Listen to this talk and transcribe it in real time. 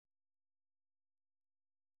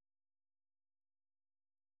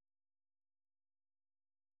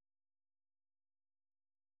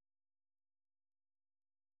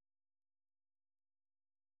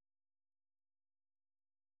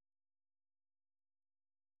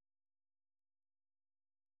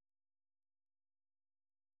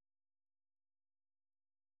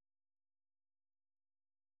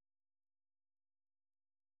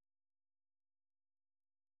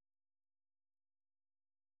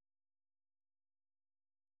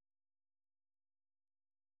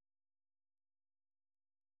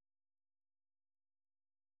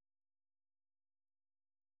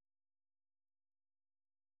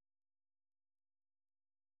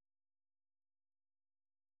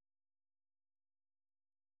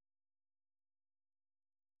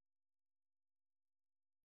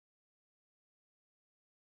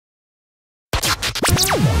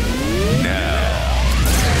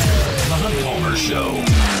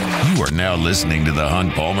You are now listening to The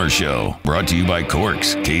Hunt Palmer Show, brought to you by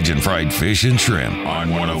Corks, Cajun Fried Fish and Shrimp on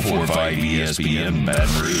 104.5 ESPN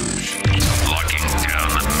Baton Rouge. Locking down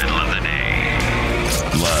the middle of the day.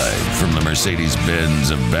 Live from the Mercedes-Benz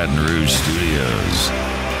of Baton Rouge studios.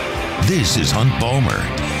 This is Hunt Palmer.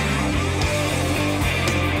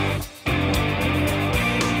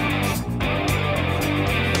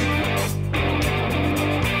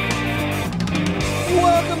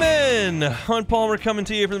 Hunt Palmer coming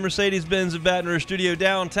to you from the Mercedes-Benz of Baton Rouge studio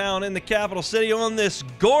downtown in the capital city on this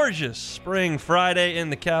gorgeous spring Friday in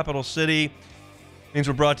the capital city. Means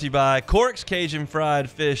we're brought to you by Corks, Cajun Fried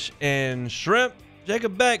Fish and Shrimp.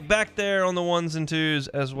 Jacob Beck back there on the ones and twos,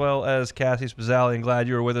 as well as Cassie Spazzali. And glad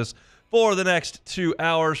you were with us for the next 2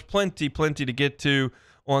 hours. Plenty to get to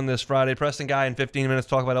on this Friday. Preston Guy in 15 minutes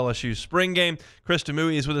talk about LSU's spring game. Chris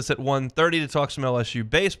Demui is with us at 1:30 to talk some LSU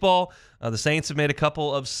baseball. The Saints have made a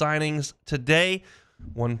couple of signings today,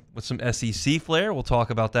 one with some SEC flair. We'll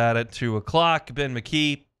talk about that at 2 o'clock. Ben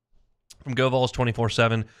McKee from GoVols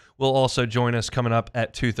 24/7 will also join us coming up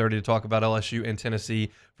at 2:30 to talk about LSU and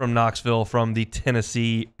Tennessee from Knoxville from the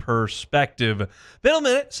Tennessee perspective. Been a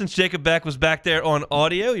minute since Jacob Beck was back there on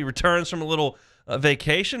audio. He returns from a little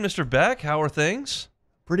vacation. Mr. Beck, how are things?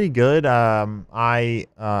 Pretty good.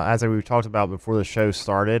 As we talked about before the show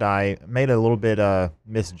started, I made a little bit of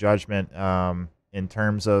misjudgment in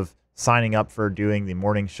terms of signing up for doing the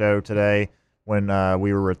morning show today when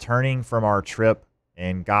we were returning from our trip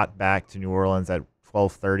and got back to New Orleans at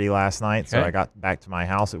 12:30 last night. Okay. So I got back to my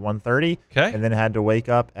house at 1:30, and then had to wake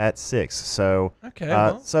up at 6. So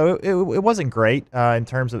so it wasn't great in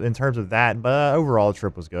terms of that, but overall the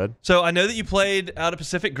trip was good. So I know that you played out of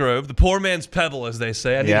Pacific Grove, the poor man's Pebble, as they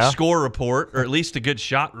say. I need a score report, or at least a good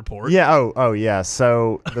shot report. Yeah. Oh yeah.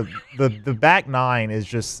 So the back nine is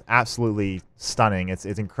just absolutely stunning. It's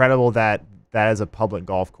incredible that is a public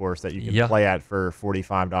golf course that you can play at for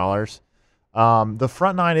 $45. The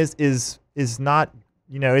front nine is not,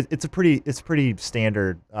 it's pretty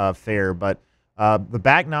standard fare, but the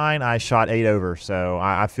back nine I shot 8 over, so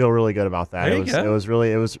I feel really good about that.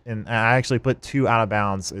 And I actually put 2 out of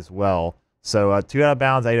bounds as well. So 2 out of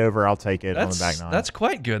bounds, 8 over, I'll take it on the back nine. That's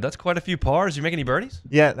quite good. That's quite a few pars. You make any birdies?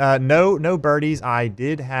 Yeah, no birdies. I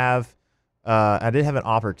did have an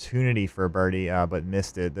opportunity for a birdie, but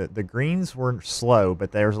missed it. The greens weren't slow,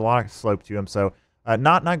 but there was a lot of slope to them, so.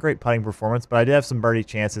 Not great putting performance, but I did have some birdie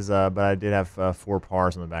chances, but I did have 4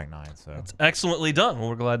 pars on the back nine. So that's excellently done. Well,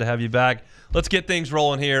 we're glad to have you back. Let's get things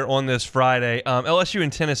rolling here on this Friday. LSU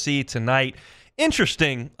and Tennessee tonight.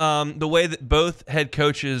 Interesting the way that both head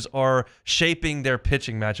coaches are shaping their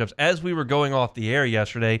pitching matchups. As we were going off the air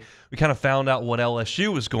yesterday, we kind of found out what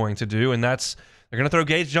LSU was going to do, and that's they're going to throw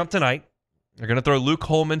Gage Jump tonight. They're going to throw Luke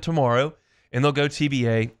Holman tomorrow, and they'll go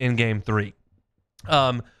TBA in Game 3.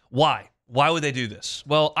 Why? Why would they do this?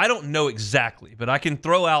 Well, I don't know exactly, but I can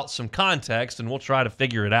throw out some context, and we'll try to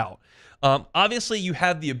figure it out. Obviously, you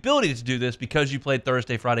have the ability to do this because you played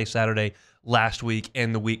Thursday, Friday, Saturday last week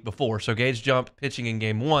and the week before. So Gage Jump pitching in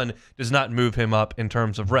Game 1 does not move him up in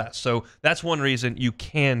terms of rest. So that's one reason you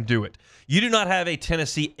can do it. You do not have a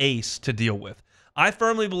Tennessee ace to deal with. I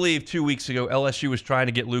firmly believe 2 weeks ago LSU was trying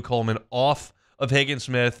to get Luke Holman off of Hagen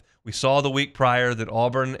Smith. We saw the week prior that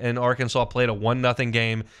Auburn and Arkansas played a 1-0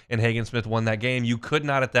 game, and Hagen Smith won that game. You could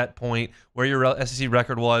not at that point, where your SEC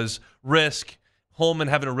record was, risk Holman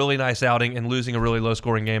having a really nice outing and losing a really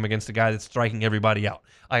low-scoring game against a guy that's striking everybody out.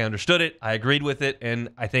 I understood it. I agreed with it, and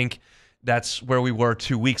I think that's where we were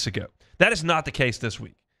 2 weeks ago. That is not the case this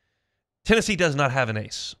week. Tennessee does not have an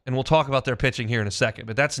ace, and we'll talk about their pitching here in a second,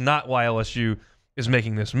 but that's not why LSU is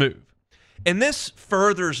making this move. And this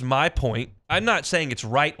furthers my point. I'm not saying it's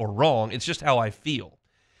right or wrong. It's just how I feel.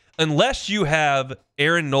 Unless you have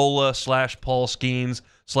Aaron Nola / Paul Skeens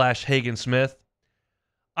 / Hagen Smith,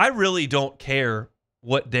 I really don't care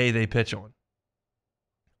what day they pitch on.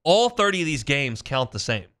 All 30 of these games count the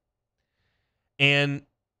same. And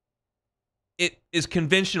it is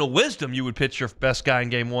conventional wisdom you would pitch your best guy in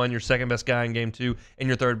Game 1, your second best guy in Game 2, and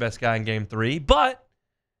your third best guy in Game 3. But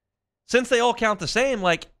since they all count the same,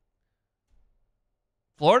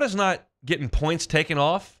 Florida's not getting points taken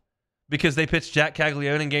off because they pitched Jack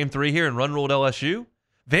Caglione in Game 3 here and run-ruled LSU.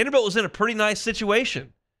 Vanderbilt was in a pretty nice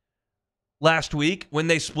situation last week when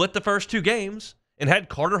they split the first 2 games and had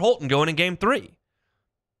Carter Holton going in Game 3.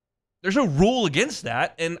 There's no rule against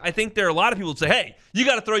that, and I think there are a lot of people that say, "Hey, you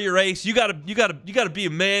got to throw your ace. You got to be a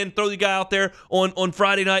man. Throw the guy out there on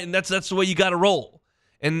Friday night, and that's the way you got to roll."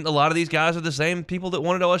 And a lot of these guys are the same people that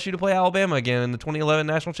wanted LSU to play Alabama again in the 2011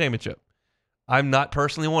 National Championship. I'm not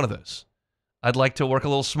personally one of those. I'd like to work a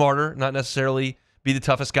little smarter, not necessarily be the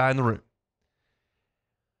toughest guy in the room.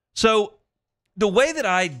 So the way that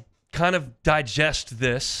I kind of digest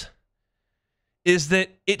this is that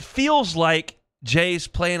it feels like Jay's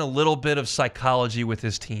playing a little bit of psychology with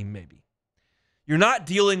his team, maybe. You're not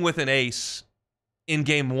dealing with an ace in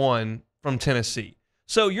game 1 from Tennessee.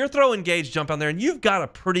 So you're throwing Gage Jump on there, and you've got a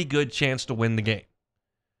pretty good chance to win the game.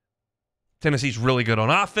 Tennessee's really good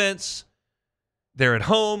on offense. They're at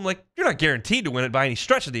home. Like, you're not guaranteed to win it by any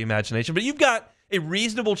stretch of the imagination, but you've got a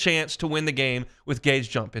reasonable chance to win the game with Gage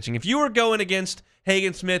Jump pitching. If you were going against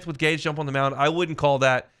Hagen Smith with Gage Jump on the mound, I wouldn't call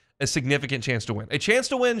that a significant chance to win. A chance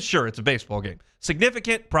to win, sure, it's a baseball game.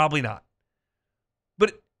 Significant, probably not.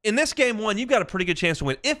 But in this game 1, you've got a pretty good chance to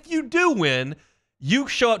win. If you do win, you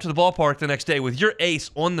show up to the ballpark the next day with your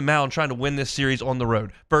ace on the mound trying to win this series on the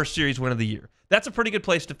road. First series win of the year. That's a pretty good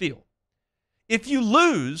place to feel. If you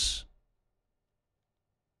lose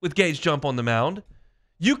with Gage Jump on the mound,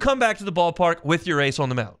 you come back to the ballpark with your ace on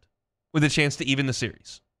the mound with a chance to even the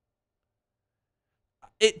series.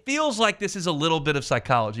 It feels like this is a little bit of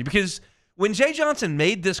psychology because when Jay Johnson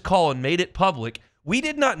made this call and made it public, we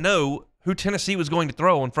did not know who Tennessee was going to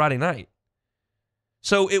throw on Friday night.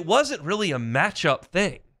 So it wasn't really a matchup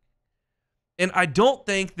thing. And I don't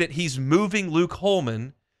think that he's moving Luke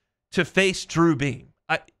Holman to face Drew Beam.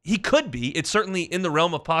 He could be. It's certainly in the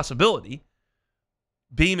realm of possibility.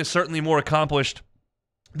 Beam is certainly more accomplished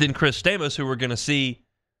than Chris Stamos, who we're going to see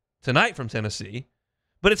tonight from Tennessee.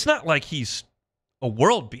 But it's not like he's a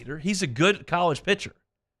world beater. He's a good college pitcher.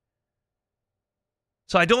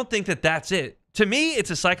 So I don't think that that's it. To me, it's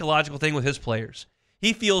a psychological thing with his players.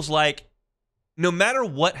 He feels like no matter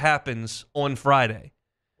what happens on Friday,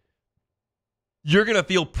 you're going to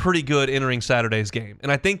feel pretty good entering Saturday's game.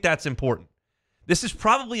 And I think that's important. This is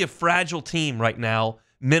probably a fragile team right now,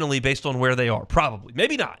 mentally, based on where they are. Probably.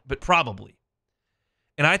 Maybe not, but probably.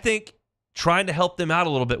 And I think trying to help them out a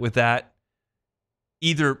little bit with that,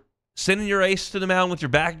 either sending your ace to the mound with your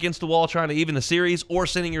back against the wall trying to even the series, or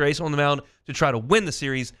sending your ace on the mound to try to win the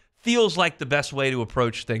series, feels like the best way to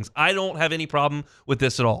approach things. I don't have any problem with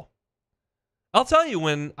this at all. I'll tell you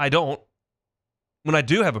when I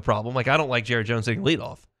do have a problem. Like, I don't like Jared Jones hitting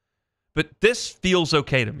leadoff. But this feels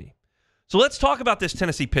okay to me. So let's talk about this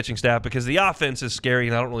Tennessee pitching staff because the offense is scary,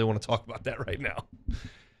 and I don't really want to talk about that right now.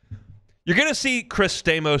 You're going to see Chris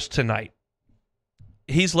Stamos tonight.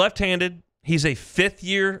 He's left-handed. He's a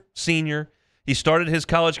fifth-year senior. He started his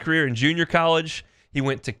college career in junior college. He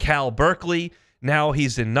went to Cal Berkeley. Now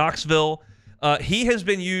he's in Knoxville. He has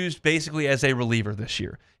been used basically as a reliever this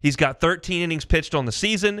year. He's got 13 innings pitched on the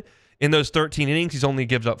season. In those 13 innings, he's only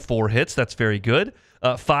given up 4 hits. That's very good.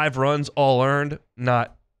 5 runs, all earned.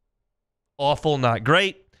 Not awful, not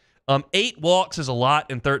great. 8 walks is a lot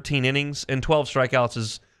in 13 innings, and 12 strikeouts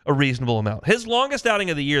is a reasonable amount. His longest outing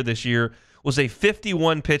of the year this year was a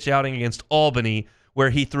 51-pitch outing against Albany where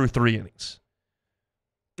he threw 3 innings.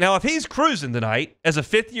 Now, if he's cruising tonight as a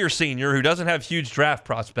fifth-year senior who doesn't have huge draft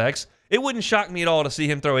prospects, it wouldn't shock me at all to see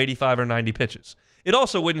him throw 85 or 90 pitches. It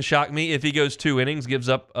also wouldn't shock me if he goes 2 innings, gives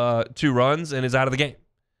up 2 runs, and is out of the game.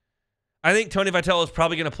 I think Tony Vitello is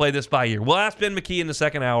probably going to play this by ear. We'll ask Ben McKee in the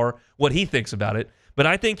second hour what he thinks about it, but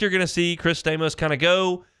I think you're going to see Chris Stamos kind of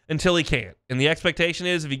go until he can't. And the expectation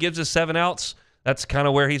is if he gives us 7 outs, that's kind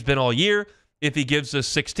of where he's been all year. If he gives us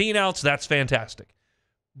 16 outs, that's fantastic.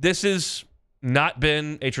 This has not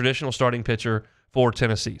been a traditional starting pitcher for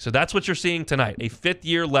Tennessee. So that's what you're seeing tonight, a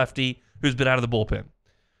fifth-year lefty who's been out of the bullpen.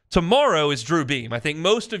 Tomorrow is Drew Beam. I think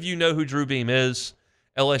most of you know who Drew Beam is.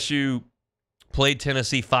 LSU played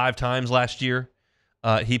Tennessee 5 times last year.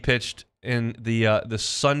 He pitched in the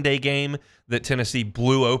Sunday game that Tennessee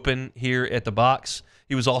blew open here at the box.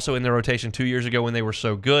 He was also in their rotation 2 years ago when they were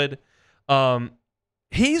so good.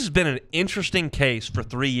 He's been an interesting case for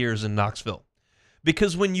 3 years in Knoxville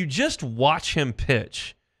because when you just watch him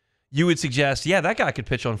pitch, you would suggest, yeah, that guy could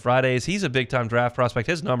pitch on Fridays. He's a big-time draft prospect.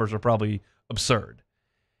 His numbers are probably absurd.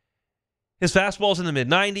 His fastball's in the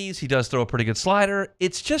mid-90s. He does throw a pretty good slider.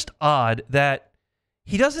 It's just odd that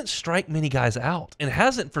he doesn't strike many guys out and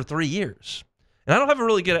hasn't for 3 years. And I don't have a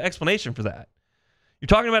really good explanation for that. You're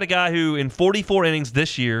talking about a guy who in 44 innings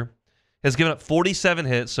this year has given up 47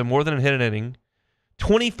 hits, so more than a hit an inning,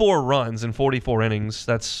 24 runs in 44 innings.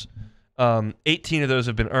 That's 18 of those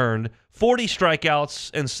have been earned, 40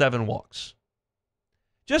 strikeouts, and 7 walks.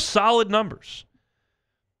 Just solid numbers.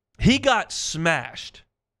 He got smashed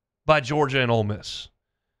by Georgia and Ole Miss.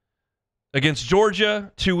 Against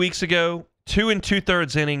Georgia 2 weeks ago, 2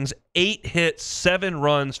 2/3 innings, 8 hits, 7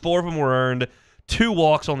 runs, 4 of them were earned, 2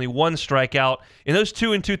 walks, only 1 strikeout. In those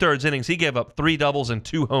 2 2/3 innings, he gave up 3 doubles and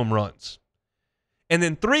 2 home runs. And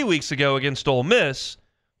then 3 weeks ago against Ole Miss,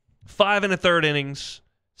 5 1/3 innings,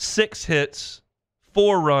 6 hits,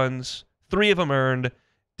 4 runs, 3 of them earned,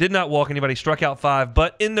 did not walk anybody, struck out 5,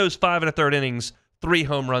 but in those 5 1/3 innings, 3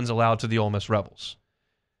 home runs allowed to the Ole Miss Rebels.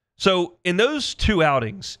 So in those 2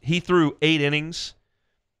 outings, he threw 8 innings.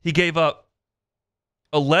 He gave up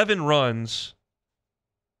 11 runs,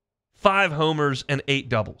 5 homers, and 8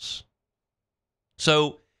 doubles.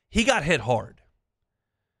 So he got hit hard.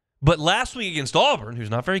 But last week against Auburn,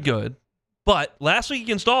 who's not very good, but last week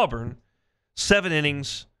against Auburn, 7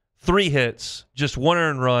 innings, 3 hits, just 1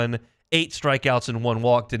 earned run, 8 strikeouts, and 1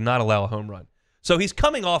 walk, did not allow a home run. So he's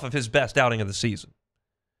coming off of his best outing of the season.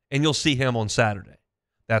 And you'll see him on Saturday.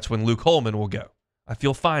 That's when Luke Holman will go. I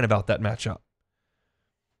feel fine about that matchup.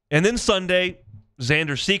 And then Sunday,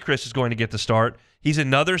 Xander Sechrist is going to get the start. He's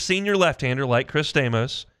another senior left-hander like Chris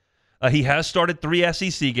Stamos. He has started 3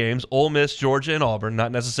 SEC games, Ole Miss, Georgia, and Auburn.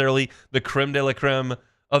 Not necessarily the creme de la creme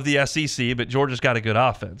of the SEC, but Georgia's got a good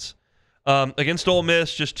offense. Against Ole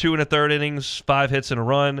Miss, just 2 1/3 innings, 5 hits and a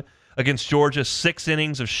run. Against Georgia, 6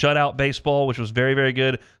 innings of shutout baseball, which was very, very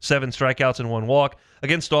good. 7 strikeouts and 1 walk.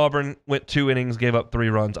 Against Auburn, went 2 innings, gave up 3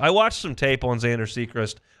 runs. I watched some tape on Xander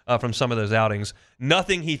Sechrist from some of those outings.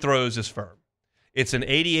 Nothing he throws is firm. It's an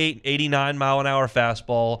 88, 89 mile an hour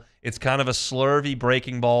fastball. It's kind of a slurvy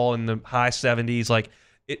breaking ball in the high 70s. Like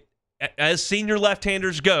as senior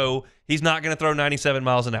left-handers go, he's not going to throw 97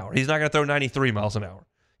 miles an hour. He's not going to throw 93 miles an hour.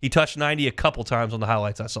 He touched 90 a couple times on the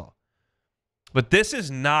highlights I saw. But this is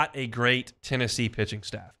not a great Tennessee pitching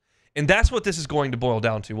staff. And that's what this is going to boil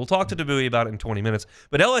down to. We'll talk to DeBuie about it in 20 minutes.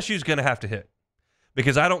 But LSU is going to have to hit.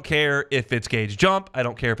 Because I don't care if it's Gage Jump. I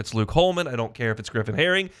don't care if it's Luke Holman. I don't care if it's Griffin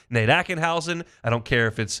Herring, Nate Ackenhausen. I don't care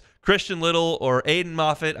if it's Christian Little or Aiden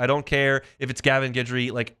Moffitt. I don't care if it's Gavin Guidry.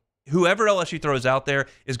 Like, whoever LSU throws out there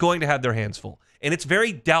is going to have their hands full. And it's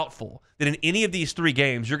very doubtful that in any of these 3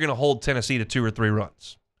 games, you're going to hold Tennessee to 2 or 3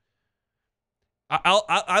 runs.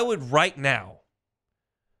 I would right now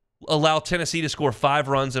allow Tennessee to score 5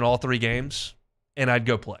 runs in all 3 games, and I'd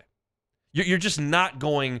go play. You're just not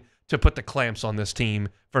going to put the clamps on this team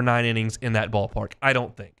for 9 innings in that ballpark, I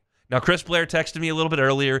don't think. Now, Chris Blair texted me a little bit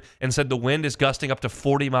earlier and said the wind is gusting up to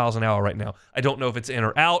 40 miles an hour right now. I don't know if it's in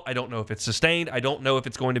or out. I don't know if it's sustained. I don't know if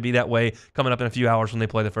it's going to be that way coming up in a few hours when they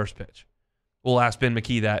play the first pitch. We'll ask Ben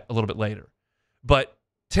McKee that a little bit later. But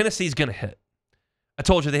Tennessee's going to hit. I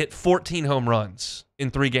told you they hit 14 home runs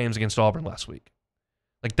in 3 games against Auburn last week.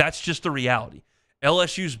 Like, that's just the reality.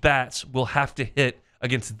 LSU's bats will have to hit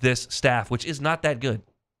against this staff, which is not that good.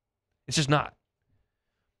 It's just not.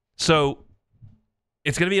 So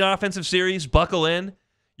it's going to be an offensive series. Buckle in.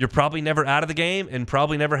 You're probably never out of the game and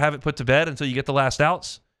probably never have it put to bed until you get the last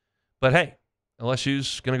outs. But, hey,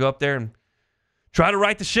 LSU's going to go up there and try to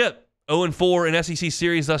right the ship. 0-4 in SEC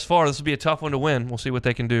series thus far. This will be a tough one to win. We'll see what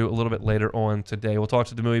they can do a little bit later on today. We'll talk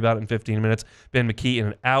to DeMuy about it in 15 minutes. Ben McKee in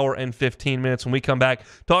an hour and 15 minutes. When we come back,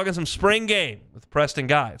 talking some spring game with Preston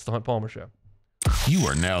Guy. It's the Hunt Palmer Show. You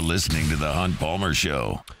are now listening to the Hunt Palmer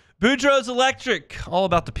Show. Boudreaux's Electric, all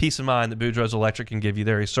about the peace of mind that Boudreaux's Electric can give you.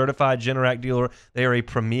 They're a certified Generac dealer. They are a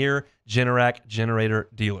premier Generac generator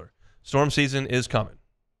dealer. Storm season is coming.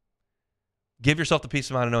 Give yourself the peace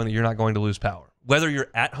of mind of knowing that you're not going to lose power. Whether you're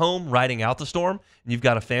at home riding out the storm and you've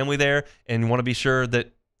got a family there and you want to be sure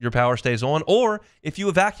that your power stays on, or if you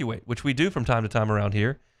evacuate, which we do from time to time around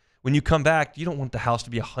here, when you come back, you don't want the house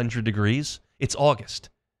to be 100 degrees. It's August.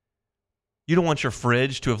 You don't want your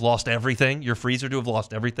fridge to have lost everything, your freezer to have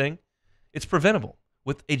lost everything. It's preventable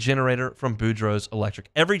with a generator from Boudreaux's Electric.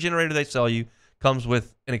 Every generator they sell you comes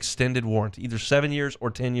with an extended warranty, either 7 years or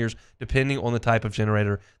 10 years, depending on the type of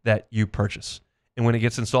generator that you purchase. And when it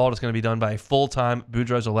gets installed, it's going to be done by a full-time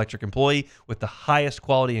Boudreaux's Electric employee with the highest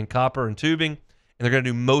quality in copper and tubing, and they're going to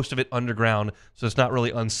do most of it underground, so it's not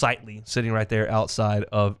really unsightly sitting right there outside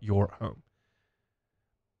of your home.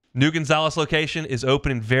 New Gonzales location is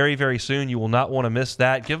opening very, very soon. You will not want to miss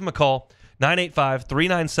that. Give them a call,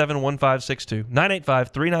 985-397-1562,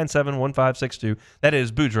 985-397-1562. That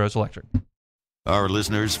is Boudreaux's Electric. Our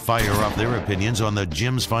listeners fire off their opinions on the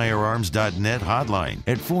jimsfirearms.net hotline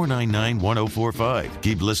at 499-1045.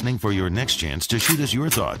 Keep listening for your next chance to shoot us your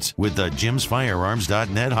thoughts with the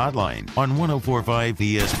jimsfirearms.net hotline on 1045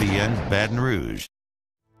 ESPN Baton Rouge.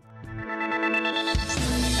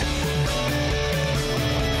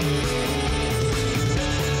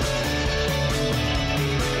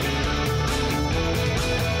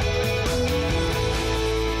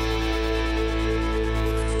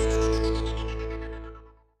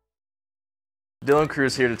 Dylan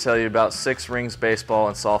Cruz here to tell you about Six Rings Baseball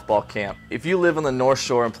and Softball Camp. If you live on the North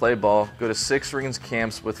Shore and play ball, go to Six Rings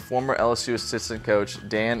Camps with former LSU assistant coach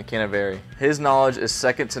Dan Canaveri. His knowledge is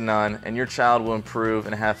second to none, and your child will improve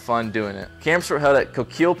and have fun doing it. Camps were held at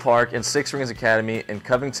Coquille Park and Six Rings Academy in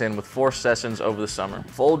Covington with 4 sessions over the summer.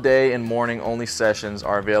 Full day and morning only sessions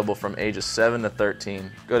are available from ages 7 to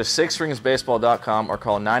 13. Go to sixringsbaseball.com or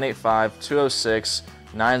call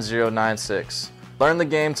 985-206-9096. Learn the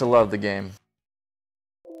game to love the game.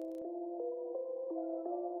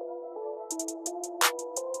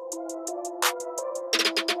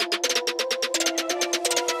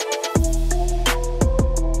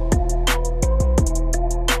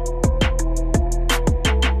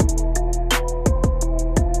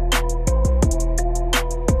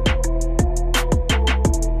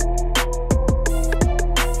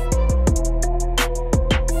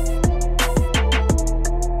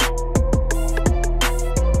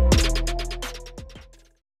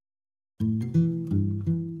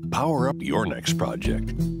 Power up your next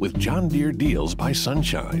project with John Deere Deals by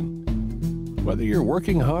Sunshine. Whether you're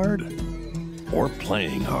working hard or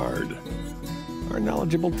playing hard, our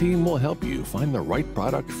knowledgeable team will help you find the right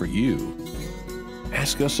product for you.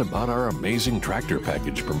 Ask us about our amazing tractor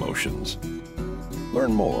package promotions.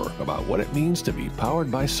 Learn more about what it means to be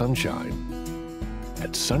powered by sunshine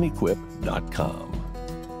at sunequip.com.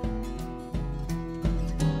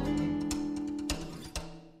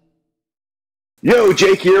 Yo,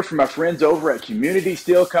 Jake here from my friends over at Community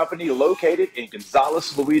Steel Company located in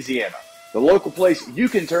Gonzales, Louisiana. The local place you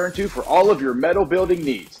can turn to for all of your metal building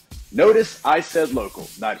needs. Notice I said local,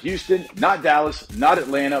 not Houston, not Dallas, not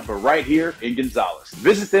Atlanta, but right here in Gonzales.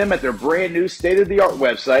 Visit them at their brand new state-of-the-art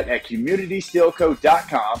website at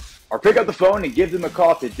communitysteelco.com or pick up the phone and give them a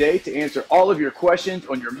call today to answer all of your questions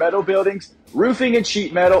on your metal buildings, roofing and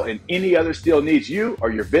sheet metal, and any other steel needs you or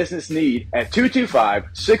your business need at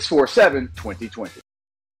 225-647-2020.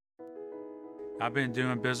 I've been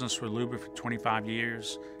doing business with Luba for 25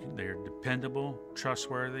 years. They're dependable,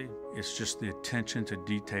 trustworthy. It's just the attention to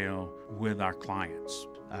detail with our clients.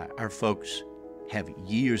 Our folks have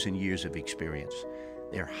years and years of experience.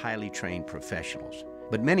 They're highly trained professionals,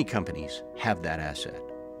 but many companies have that asset.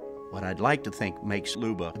 What I'd like to think makes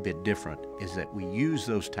Luba a bit different is that we use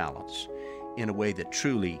those talents in a way that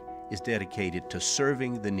truly is dedicated to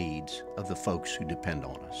serving the needs of the folks who depend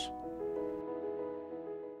on us.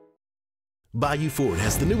 Bayou Ford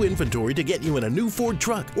has the new inventory to get you in a new Ford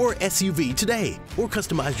truck or SUV today, or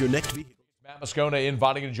customize your next vehicle. Matt Moscona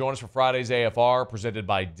inviting you to join us for Friday's AFR, presented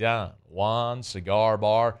by Don Juan Cigar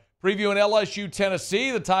Bar. Previewing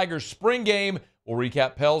LSU-Tennessee, the Tigers' spring game. We'll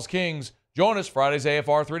recap Pels Kings. Join us Friday's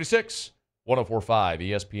AFR 3 to 6, 104.5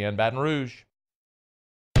 ESPN Baton Rouge.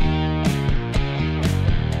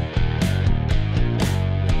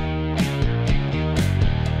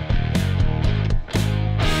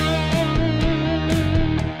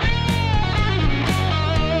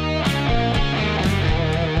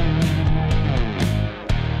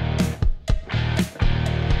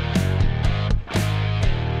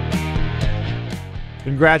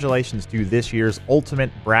 Congratulations to this year's Ultimate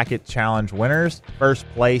Bracket Challenge winners. First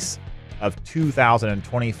place of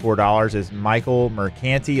 $2,024 is Michael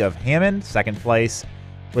Mercanti of Hammond. Second place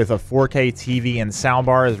with a 4K TV and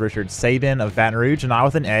soundbar is Richard Sabin of Baton Rouge, not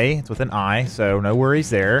with an A, it's with an I, so no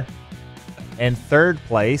worries there. And third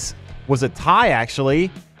place was a tie,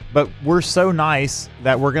 actually, but we're so nice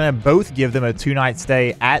that we're going to both give them a 2-night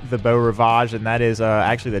stay at the Beau Rivage, and that is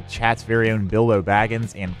actually the chat's very own Bilbo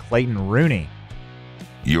Baggins and Clayton Rooney.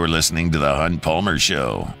 You're listening to The Hunt Palmer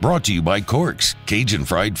Show, brought to you by Corks, Cajun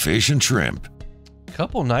Fried Fish and Shrimp.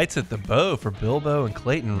 Couple nights at the Beau for Bilbo and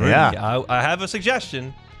Clayton Rooney. Yeah. I have a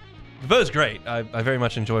suggestion. The Beau's great. I very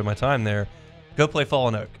much enjoyed my time there. Go play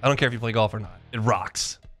Fallen Oak. I don't care if you play golf or not. It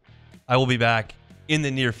rocks. I will be back in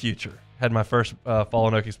the near future. Had my first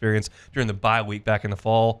Fallen Oak experience during the bye week back in the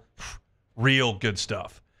fall. Real good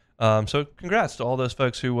stuff. So congrats to all those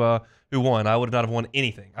folks who won. I would not have won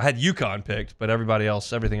anything. I had UConn picked, but everything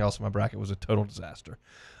else in my bracket was a total disaster.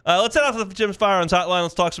 Let's head off to the Jim's Firearms Hotline.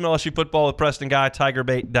 Let's talk some LSU football with Preston Guy,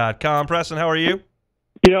 TigerBait.com. Preston, how are you?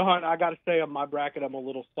 You know, Hunt, I got to say on my bracket, I'm a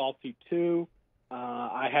little salty too.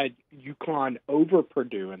 I had UConn over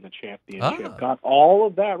Purdue in the championship. Got all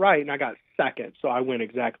of that right, and I got second, so I win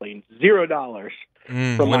exactly $0.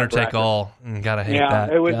 Winner take all. Gotta hate that.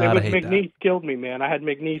 Yeah, it was McNeese killed me, man. I had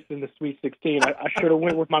McNeese in the Sweet 16. I should have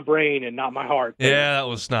went with my brain and not my heart. Yeah, that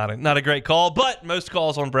was not a great call, but most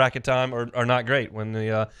calls on bracket time are not great when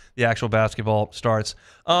the actual basketball starts.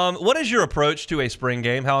 What is your approach to a spring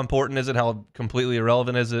game? How important is it? How completely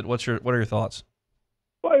irrelevant is it? What are your thoughts?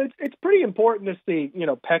 Well, it's pretty pretty important to see,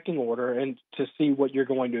 pecking order and to see what you're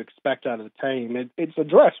going to expect out of the team. It's a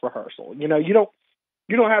dress rehearsal. You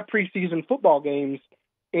don't have preseason football games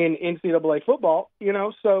in NCAA football,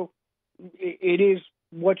 so it is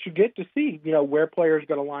what you get to see, where players are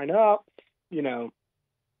going to line up,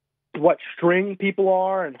 what string people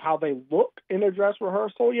are and how they look in a dress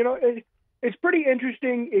rehearsal. It's pretty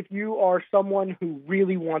interesting if you are someone who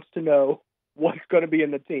really wants to know what's going to be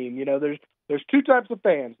in the team. There's two types of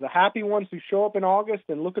fans: the happy ones who show up in August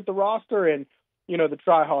and look at the roster, and the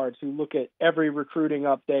tryhards who look at every recruiting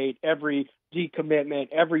update, every decommitment,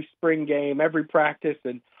 every spring game, every practice,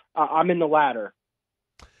 and I'm in the latter.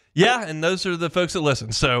 Yeah, and those are the folks that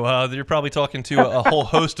listen. So you're probably talking to a whole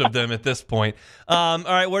host of them at this point. All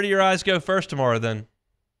right, where do your eyes go first tomorrow then?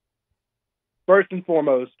 First and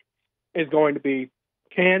foremost is going to be,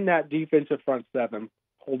 can that defensive front seven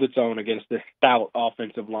hold its own against this stout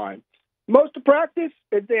offensive line? Most of practice,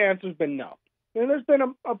 the answer's been no. And there's been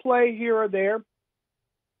a play here or there.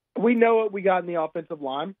 We know what we got in the offensive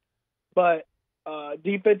line, but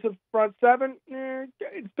defensive front seven,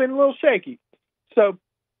 it's been a little shaky. So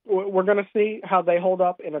we're going to see how they hold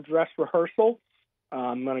up in a dress rehearsal.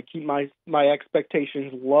 I'm going to keep my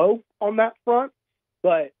expectations low on that front,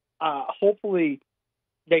 but hopefully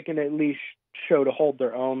they can at least show to hold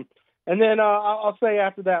their own. And then I'll say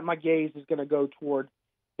after that, my gaze is going to go toward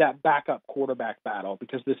that backup quarterback battle,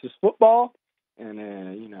 because this is football, and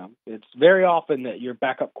it's very often that your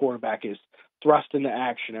backup quarterback is thrust into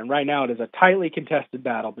action. And right now it is a tightly contested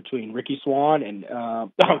battle between Ricky Swan and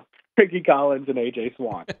Ricky Collins and A.J.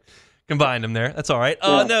 Swan. Combined them there. That's all right.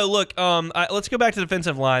 Yeah. No, look, let's go back to the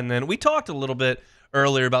defensive line then. We talked a little bit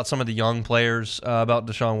earlier about some of the young players, about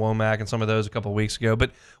Deshaun Womack and some of those a couple of weeks ago. But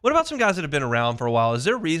what about some guys that have been around for a while? Is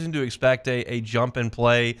there reason to expect a jump in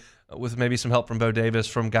play with maybe some help from Bo Davis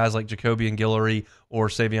from guys like Jacoby and Guillory or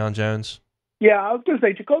Savion Jones? Yeah, I was going to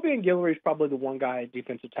say Jacoby and Guillory is probably the one guy at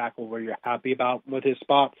defensive tackle where you're happy about with his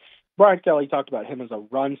spot. Brian Kelly talked about him as a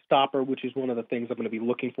run stopper, which is one of the things I'm going to be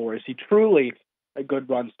looking for. Is he truly a good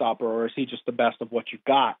run stopper, or is he just the best of what you've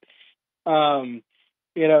got? And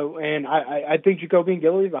I think Jacoby and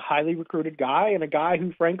Guillory is a highly recruited guy, and a guy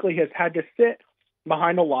who, frankly, has had to sit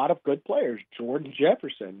behind a lot of good players: Jordan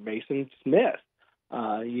Jefferson, Mason Smith.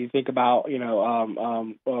 You think about,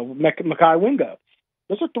 Mekhi Wingo.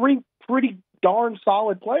 Those are three pretty darn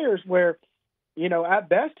solid players where, at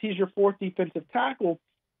best, he's your fourth defensive tackle,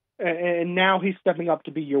 and now he's stepping up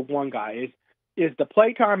to be your one guy. Is the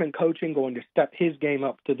playtime and coaching going to step his game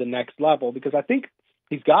up to the next level? Because I think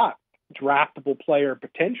he's got draftable player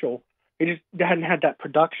potential. He just hadn't had that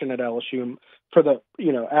production at LSU for the,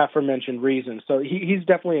 aforementioned reasons. So he's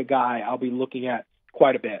definitely a guy I'll be looking at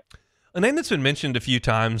quite a bit. A name that's been mentioned a few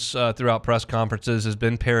times throughout press conferences has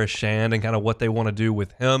been Paris Shand and kind of what they want to do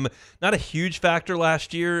with him. Not a huge factor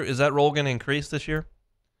last year. Is that role going to increase this year?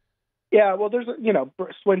 Yeah, well, there's,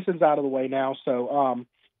 Swinson's out of the way now, so,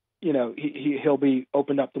 he'll be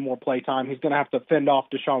opened up to more play time. He's going to have to fend off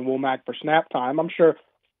Deshaun Womack for snap time. I'm sure,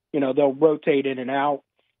 they'll rotate in and out.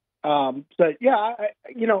 But, yeah,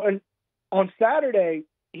 and on Saturday,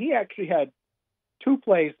 he actually had two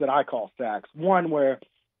plays that I call sacks. One where,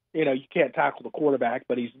 you can't tackle the quarterback,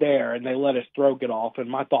 but he's there, and they let his throw get off,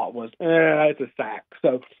 and my thought was, it's a sack.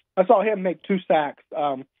 So I saw him make two sacks.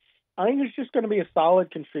 I think he's just going to be a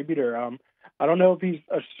solid contributor. I don't know if he's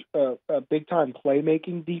a big-time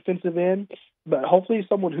playmaking defensive end, but hopefully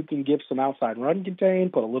someone who can give some outside run contain,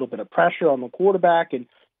 put a little bit of pressure on the quarterback, and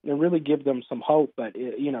really give them some hope. But,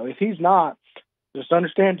 if he's not, just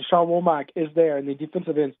understand Deshaun Womack is there, and the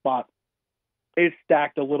defensive end spot is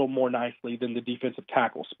stacked a little more nicely than the defensive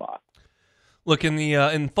tackle spot. Look,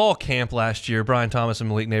 in fall camp last year, Brian Thomas and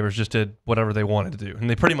Malik Neighbors just did whatever they wanted to do, and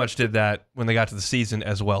they pretty much did that when they got to the season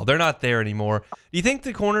as well. They're not there anymore. Do you think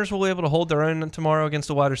the corners will be able to hold their own tomorrow against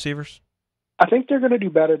the wide receivers? I think they're going to do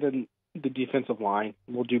better than the defensive line.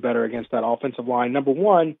 Will do better against that offensive line. Number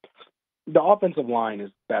one, the offensive line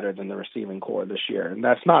is better than the receiving core this year, and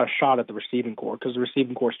that's not a shot at the receiving core because the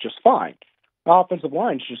receiving core is just fine. The offensive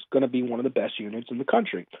line is just going to be one of the best units in the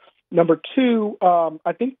country. Number two,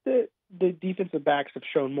 I think that the defensive backs have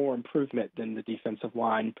shown more improvement than the defensive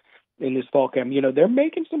line in this fall camp. They're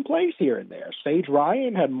making some plays here and there. Sage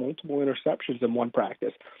Ryan had multiple interceptions in one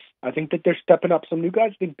practice. I think that they're stepping up some new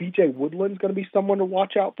guys. I think B.J. Woodland's going to be someone to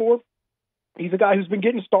watch out for. He's a guy who's been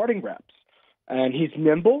getting starting reps, and he's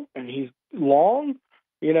nimble, and he's long.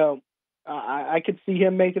 I could see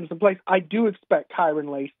him making some plays. I do expect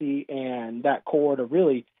Kyron Lacey and that core to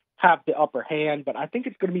really have the upper hand, but I think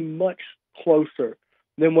it's going to be much closer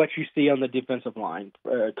than what you see on the defensive line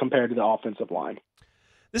compared to the offensive line.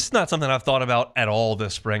 This is not something I've thought about at all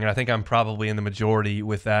this spring, and I think I'm probably in the majority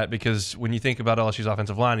with that because when you think about LSU's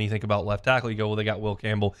offensive line and you think about left tackle, you go, well, they got Will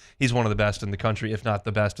Campbell. He's one of the best in the country, if not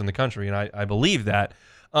the best in the country, and I believe that.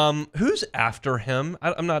 Who's after him?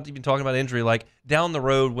 I'm not even talking about injury. Like, down the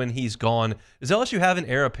road when he's gone, does LSU have an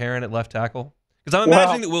heir apparent at left tackle? Because I'm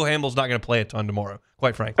imagining that Will Campbell's not going to play a ton tomorrow,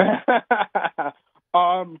 quite frankly.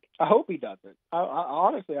 I hope he doesn't.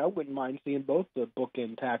 Honestly, I wouldn't mind seeing both the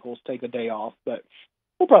bookend tackles take a day off, but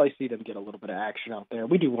we'll probably see them get a little bit of action out there.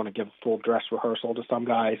 We do want to give a full dress rehearsal to some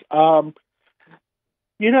guys. I'm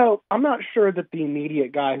not sure that the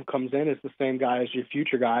immediate guy who comes in is the same guy as your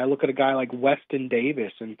future guy. I look at a guy like Weston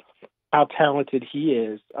Davis and how talented he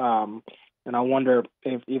is, and I wonder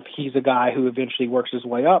if he's a guy who eventually works his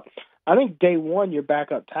way up. I think day one, your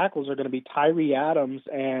backup tackles are going to be Tyree Adams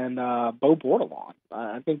and Bo Bordelon.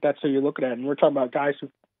 I think that's who you're looking at. And we're talking about guys who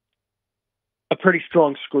a pretty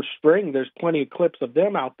strong spring. There's plenty of clips of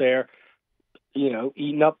them out there,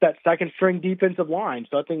 eating up that second string defensive line.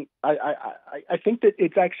 So I think I think that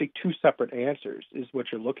it's actually two separate answers is what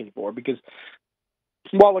you're looking for, because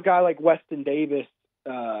while a guy like Weston Davis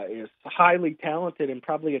is highly talented and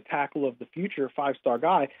probably a tackle of the future, 5-star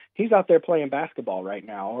guy, he's out there playing basketball right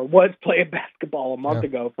now, or was playing basketball a month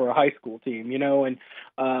ago for a high school team, and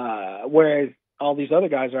whereas all these other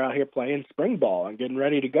guys are out here playing spring ball and getting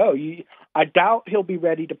ready to go. I doubt he'll be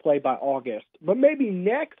ready to play by August, but maybe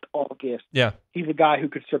next August, he's a guy who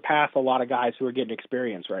could surpass a lot of guys who are getting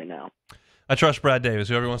experience right now. I trust Brad Davis.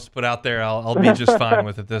 Whoever wants to put out there, I'll be just fine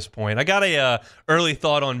with at this point. I got a early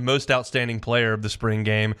thought on most outstanding player of the spring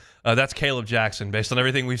game. That's Caleb Jackson, based on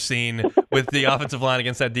everything we've seen with the offensive line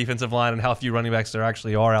against that defensive line and how few running backs there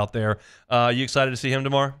actually are out there. You excited to see him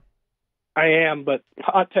tomorrow? I am, but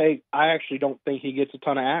I actually don't think he gets a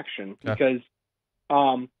ton of action because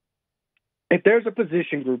if there's a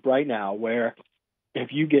position group right now where if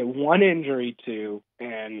you get one injury to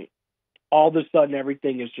and all of a sudden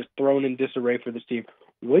everything is just thrown in disarray for this team,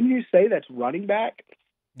 wouldn't you say that's running back?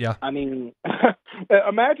 Yeah. I mean,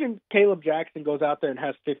 imagine Caleb Jackson goes out there and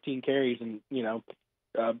has 15 carries and,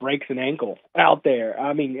 breaks an ankle out there.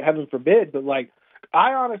 I mean, heaven forbid, but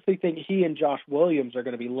I honestly think he and Josh Williams are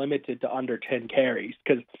going to be limited to under 10 carries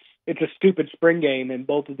because it's a stupid spring game, and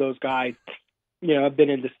both of those guys, have been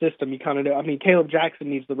in the system. You kind of know. I mean, Caleb Jackson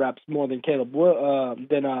needs the reps more than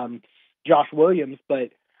Josh Williams, but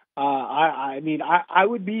I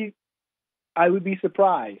would be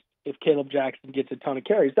surprised if Caleb Jackson gets a ton of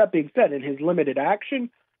carries. That being said, in his limited action,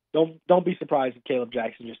 don't be surprised if Caleb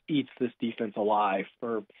Jackson just eats this defense alive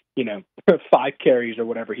for 5 carries or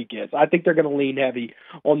whatever he gets. I think they're going to lean heavy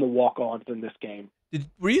on the walk-ons in this game.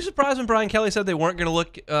 Were you surprised when Brian Kelly said they weren't going to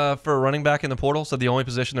look for a running back in the portal, so the only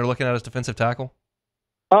position they're looking at is defensive tackle?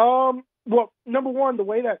 Well, number one, the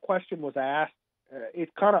way that question was asked,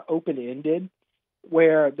 it's kind of open-ended,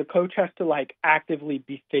 where the coach has to actively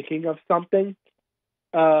be thinking of something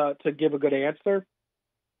to give a good answer.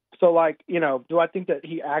 So do I think that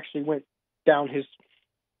he actually went down his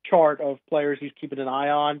chart of players he's keeping an eye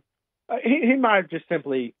on? He might have just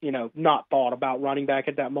simply, not thought about running back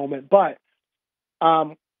at that moment. But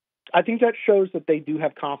I think that shows that they do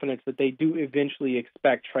have confidence that they do eventually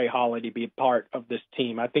expect Trey Holly to be a part of this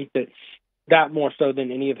team. I think that more so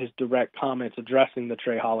than any of his direct comments addressing the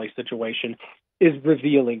Trey Holly situation is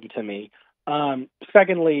revealing to me.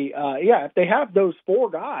 Secondly, if they have those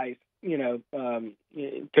 4 guys,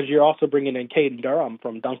 because you're also bringing in Caden Durham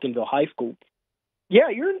from Duncanville High School. Yeah,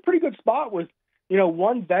 you're in a pretty good spot with,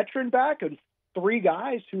 1 veteran back and 3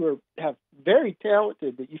 guys who have very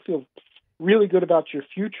talented that you feel really good about your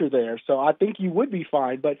future there. So I think you would be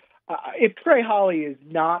fine. But if Trey Holly is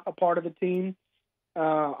not a part of the team,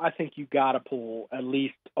 I think you got to pull at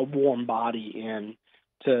least a warm body in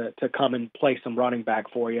to come and play some running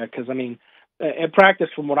back for you. Because, in practice,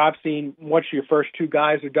 from what I've seen, once your first 2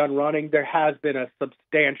 guys are done running, there has been a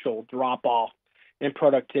substantial drop-off in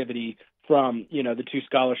productivity from, the 2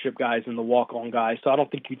 scholarship guys and the walk-on guys. So I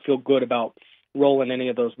don't think you'd feel good about rolling any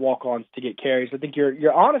of those walk-ons to get carries. I think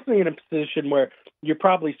you're honestly in a position where you're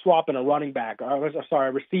probably swapping a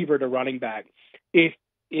receiver to running back if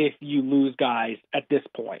you lose guys at this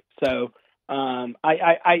point. So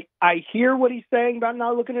I hear what he's saying about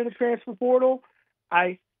not looking at the transfer portal.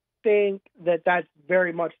 I think that's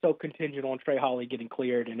very much so contingent on Trey Holly getting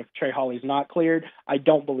cleared. And if Trey Holly's not cleared, I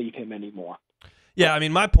don't believe him anymore. Yeah,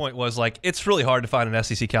 my point was, it's really hard to find an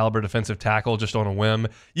SEC caliber defensive tackle just on a whim.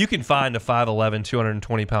 You can find a 5'11",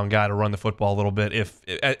 220-pound guy to run the football a little bit if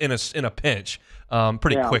in a pinch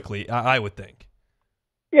pretty quickly, I would think.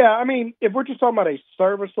 Yeah, if we're just talking about a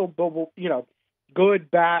serviceable,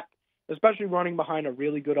 good back, especially running behind a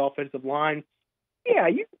really good offensive line, Yeah,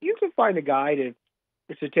 you can find a guy to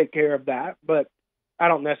take care of that, but I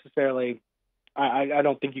don't necessarily. I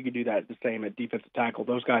don't think you could do that the same at defensive tackle.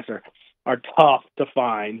 Those guys are tough to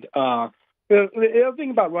find. The other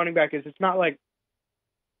thing about running back is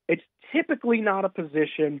it's typically not a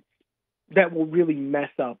position that will really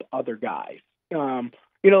mess up other guys.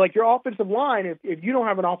 Like your offensive line, if you don't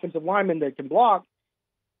have an offensive lineman that can block,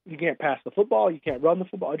 you can't pass the football, you can't run the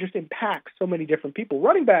football. It just impacts so many different people.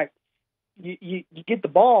 Running back, you get the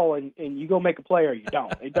ball and you go make a play or you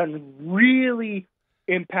don't. It doesn't really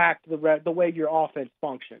impact the way your offense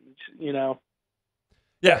functions,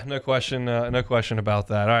 Yeah, no question about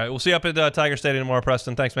that. All right, we'll see you up at Tiger Stadium tomorrow,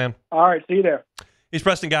 Preston. Thanks, man. All right, see you there. He's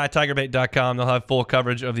Preston Guy, TigerBait.com. They'll have full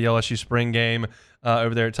coverage of the LSU spring game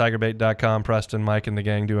over there at TigerBait.com. Preston, Mike, and the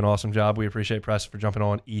gang do an awesome job. We appreciate Preston for jumping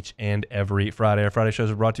on each and every Friday. Our Friday shows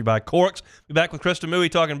are brought to you by Corks. We'll be back with Krista Mui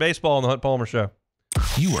talking baseball on the Hunt Palmer Show.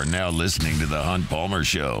 You are now listening to the Hunt Palmer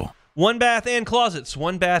Show. One Bath and Closets.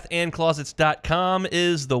 OneBathAndClosets.com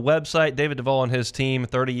is the website. David Duvall and his team,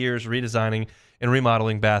 30 years redesigning and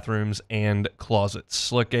remodeling bathrooms and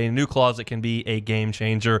closets. Look, a new closet can be a game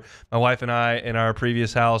changer. My wife and I, in our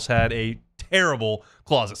previous house, had a terrible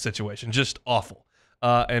closet situation, just awful.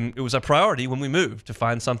 And it was a priority when we moved to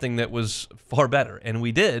find something that was far better. And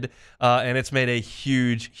we did, and it's made a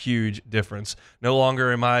huge, huge difference. No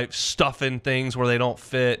longer am I stuffing things where they don't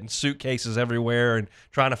fit and suitcases everywhere and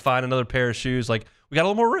trying to find another pair of shoes. Like, we got a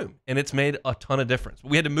little more room, and it's made a ton of difference.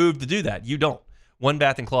 We had to move to do that. You don't. One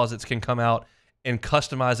Bath and Closets can come out and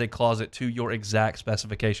customize a closet to your exact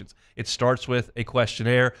specifications. It starts with a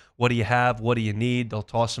questionnaire. What do you have? What do you need? They'll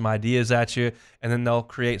toss some ideas at you, and then they'll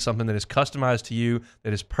create something that is customized to you,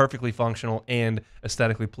 that is perfectly functional and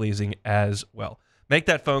aesthetically pleasing as well. Make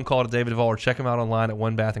that phone call to David Duvall or check them out online at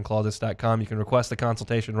onebathandclosets.com. You can request a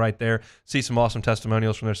consultation right there, see some awesome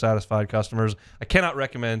testimonials from their satisfied customers. I cannot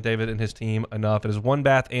recommend David and his team enough. It is One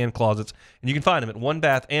Bath and Closets, and you can find them at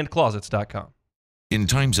onebathandclosets.com. In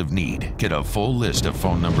times of need, get a full list of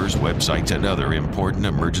phone numbers, websites, and other important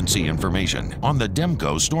emergency information on the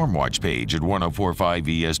Demco Stormwatch page at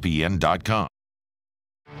 1045ESPN.com.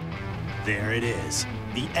 There it is,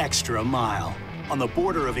 the extra mile, on the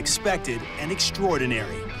border of expected and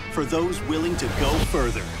extraordinary for those willing to go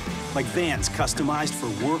further, like vans customized for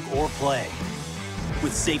work or play,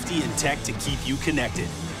 with safety and tech to keep you connected.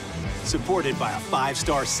 Supported by a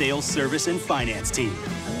 5-star sales, service, and finance team.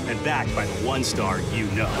 And backed by the 1-star you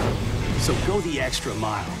know. So go the extra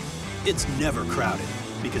mile. It's never crowded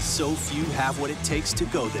because so few have what it takes to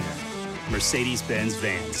go there. Mercedes-Benz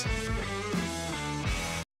Vans.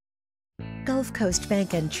 Gulf Coast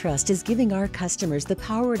Bank and Trust is giving our customers the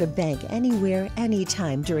power to bank anywhere,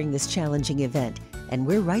 anytime during this challenging event. And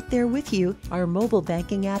we're right there with you. Our mobile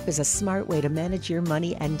banking app is a smart way to manage your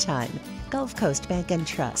money and time. Gulf Coast Bank and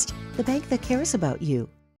Trust, the bank that cares about you.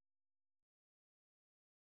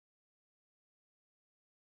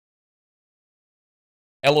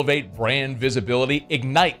 Elevate brand visibility,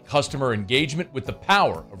 ignite customer engagement with the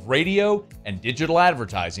power of radio and digital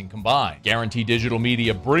advertising combined. Guarantee Digital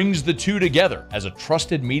Media brings the two together as a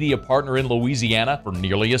trusted media partner in Louisiana for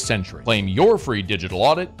nearly a century. Claim your free digital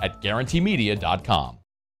audit at guaranteemedia.com.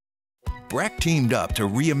 BRAC teamed up to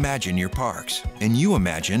reimagine your parks, and you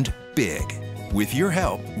imagined big. With your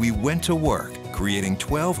help, we went to work, creating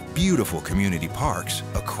 12 beautiful community parks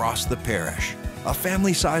across the parish. A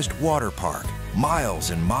family-sized water park,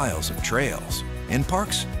 miles and miles of trails, and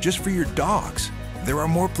parks just for your dogs. There are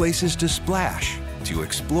more places to splash, to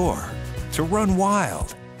explore, to run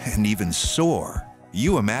wild, and even soar.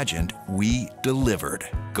 You imagined, we delivered.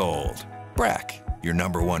 Gold. BRAC, your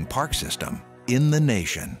 #1 park system in the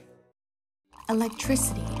nation.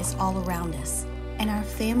 Electricity is all around us, and our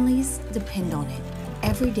families depend on it.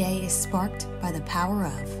 Every day is sparked by the power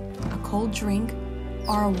of a cold drink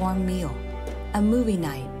or a warm meal, a movie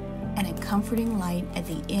night, and a comforting light at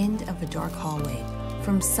the end of a dark hallway.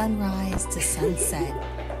 From sunrise to sunset,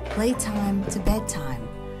 playtime to bedtime,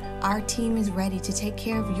 our team is ready to take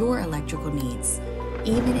care of your electrical needs.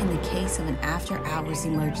 Even in the case of an after-hours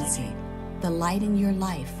emergency, the light in your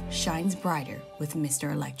life shines brighter with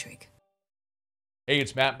Mr. Electric. Hey,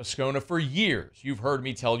 it's Matt Moscona. For years, you've heard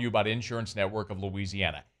me tell you about Insurance Network of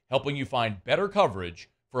Louisiana, helping you find better coverage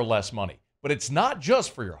for less money. But it's not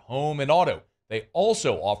just for your home and auto. They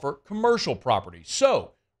also offer commercial property.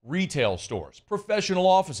 So, retail stores, professional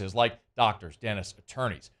offices like doctors, dentists,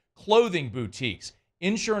 attorneys, clothing boutiques.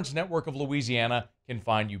 Insurance Network of Louisiana can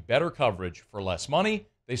find you better coverage for less money.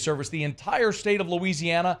 They service the entire state of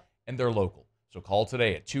Louisiana, and they're local. So call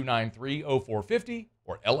today at 293-0450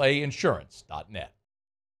 or lainsurance.net.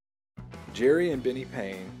 Jerry and Benny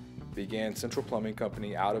Payne began Central Plumbing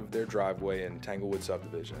Company out of their driveway in Tanglewood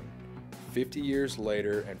subdivision. 50 years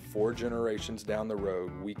later and 4 generations down the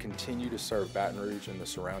road, we continue to serve Baton Rouge and the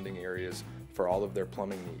surrounding areas for all of their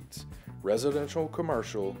plumbing needs. Residential,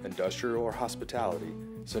 commercial, industrial, or hospitality,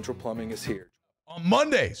 Central Plumbing is here. On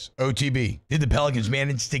Mondays, OTB, did the Pelicans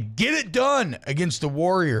manage to get it done against the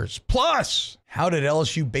Warriors? Plus, how did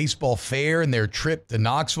LSU baseball fare in their trip to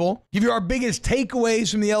Knoxville? Give you our biggest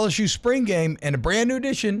takeaways from the LSU spring game and a brand new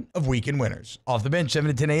edition of Weekend Winners. Off the bench, 7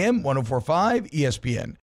 to 10 a.m., 104.5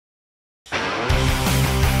 ESPN.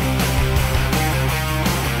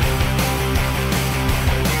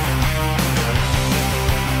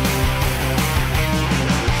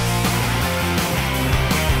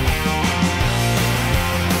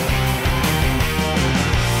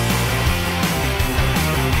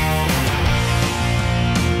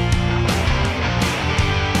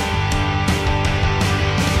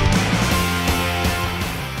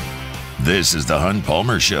 This is the Hunt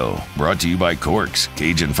Palmer Show, brought to you by Corks,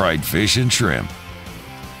 Cajun Fried Fish and Shrimp.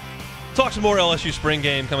 Talk some more LSU spring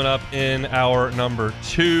game coming up in hour number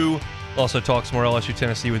 2. We'll also talk some more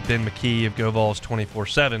LSU-Tennessee with Ben McKee of GoVols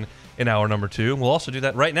 24/7 in hour number 2. We'll also do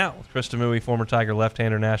that right now with Chris Demouy, former Tiger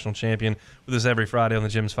left-hander national champion, with us every Friday on the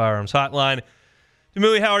Jim's Firearms Hotline.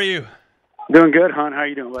 Demouy, how are you? Doing good, Hunt. How are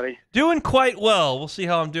you doing, buddy? Doing quite well. We'll see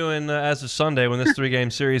how I'm doing as of Sunday when this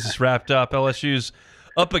 3-game series is wrapped up. LSU's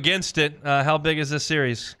up against it. How big is this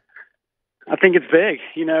series? I think it's big.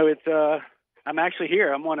 You know, I'm actually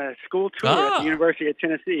here. I'm on a school tour at the University of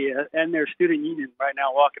Tennessee and their student union right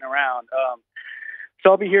now, walking around. So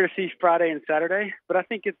I'll be here to see Friday and Saturday. But I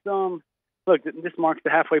think it's look, this marks the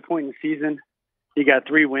halfway point in the season. You got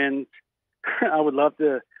 3 wins. I would love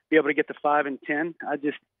to be able to get to 5 and 10.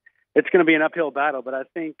 It's going to be an uphill battle, but I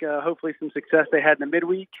think hopefully some success they had in the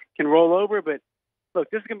midweek can roll over. But look,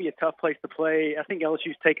 this is going to be a tough place to play. I think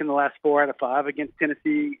LSU's taken the last 4 out of 5 against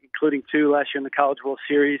Tennessee, including 2 last year in the College World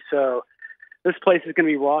Series. So this place is going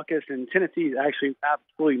to be raucous, and Tennessee is actually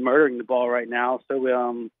absolutely murdering the ball right now. So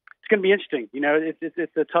it's going to be interesting. You know,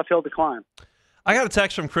 it's a tough hill to climb. I got a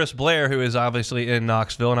text from Chris Blair, who is obviously in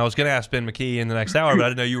Knoxville, and I was going to ask Ben McKee in the next hour, but I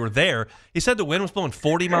didn't know you were there. He said the wind was blowing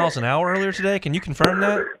 40 miles an hour earlier today. Can you confirm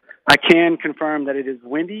that? I can confirm that it is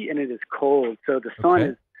windy and it is cold. So the sun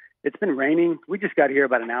is. It's been raining. We just got here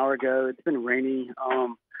about an hour ago. It's been rainy,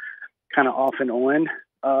 kind of off and on,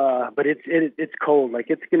 but it's cold. Like,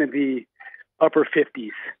 it's going to be upper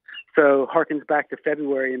 50s. So harkens back to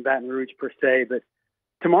February in Baton Rouge per se. But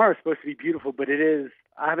tomorrow is supposed to be beautiful. But it is.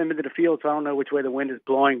 I haven't been to the field, so I don't know which way the wind is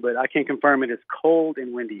blowing. But I can confirm it is cold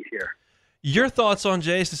and windy here. Your thoughts on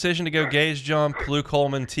Jay's decision to go gauge jump, Luke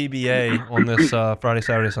Coleman, TBA on this Friday,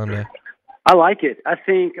 Saturday, Sunday? I like it. I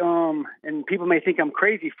think, and people may think I'm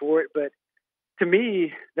crazy for it, but to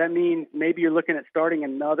me, that means maybe you're looking at starting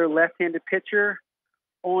another left-handed pitcher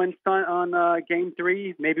on Game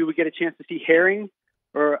 3. Maybe we get a chance to see Herring,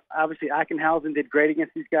 or obviously Ackenhausen did great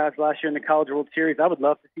against these guys last year in the College World Series. I would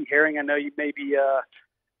love to see Herring. I know you may be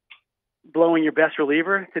blowing your best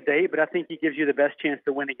reliever to date, but I think he gives you the best chance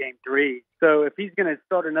to win a Game 3. So if he's going to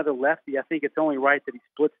start another lefty, I think it's only right that he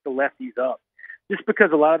splits the lefties up. Just because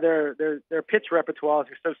a lot of their pitch repertoires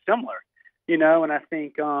are so similar, you know, and I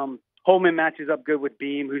think Holman matches up good with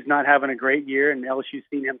Beam, who's not having a great year, and LSU's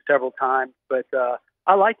seen him several times. But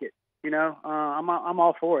I like it, you know. I'm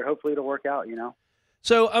all for it. Hopefully it'll work out, you know.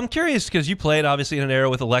 So I'm curious because you played obviously in an era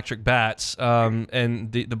with electric bats,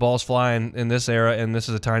 and the ball's flying in this era, and this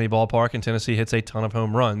is a tiny ballpark, and Tennessee hits a ton of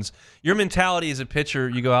home runs. Your mentality as a pitcher,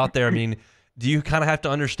 you go out there, I mean, do you kind of have to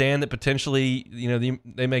understand that potentially, you know,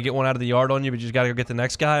 they may get one out of the yard on you, but you just got to go get the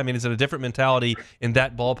next guy? I mean, is it a different mentality in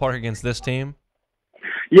that ballpark against this team?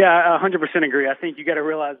 Yeah, I 100% agree. I think you got to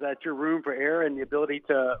realize that your room for error and the ability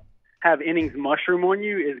to have innings mushroom on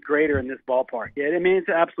you is greater in this ballpark. Yeah, I mean, it's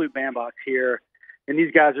an absolute bandbox here, and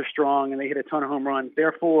these guys are strong, and they hit a ton of home runs.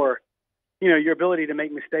 Therefore, you know, your ability to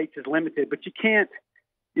make mistakes is limited, but you can't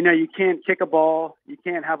kick a ball, you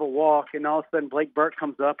can't have a walk, and all of a sudden Blake Burke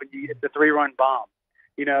comes up and you hit the 3-run bomb,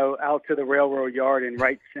 you know, out to the railroad yard in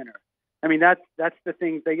right center. I mean, that's the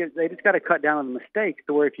thing. They just got to cut down on the mistakes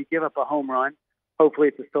to where if you give up a home run, hopefully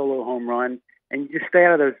it's a solo home run, and you just stay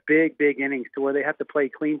out of those big innings to where they have to play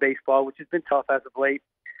clean baseball, which has been tough as of late.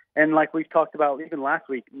 And like we've talked about even last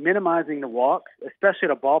week, minimizing the walks, especially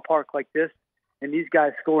at a ballpark like this, and these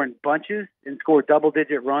guys score in bunches and score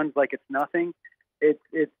double-digit runs like it's nothing.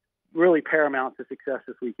 It's really paramount to success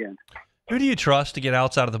this weekend. Who do you trust to get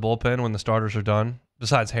outside of the bullpen when the starters are done,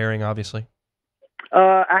 besides Herring, obviously?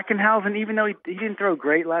 Ackenhausen, even though he didn't throw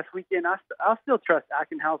great last weekend, I'll still trust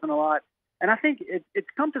Ackenhausen a lot. And I think it's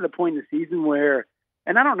come to the point in the season where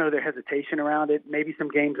And I don't know their hesitation around it. Maybe some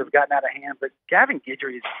games have gotten out of hand, but Gavin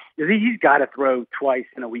Guidry, he's got to throw twice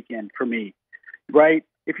in a weekend for me, right?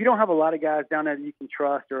 If you don't have a lot of guys down there that you can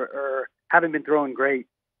trust or haven't been throwing great,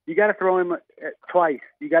 you got to throw him twice.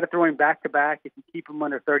 You got to throw him back-to-back. If you keep him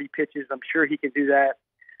under 30 pitches, I'm sure he can do that.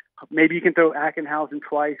 Maybe you can throw Ackenhausen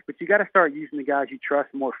twice, but you got to start using the guys you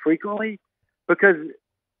trust more frequently, because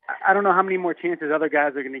I don't know how many more chances other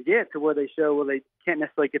guys are going to get to where they show, well, they can't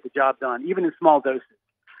necessarily get the job done, even in small doses.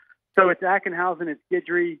 So it's Ackenhausen, it's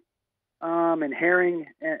Guidry, and Herring.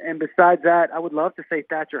 And besides that, I would love to say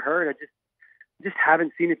Thatcher Hurd. I just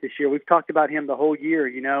haven't seen it this year. We've talked about him the whole year,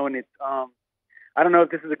 and it's I don't know if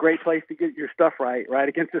this is a great place to get your stuff right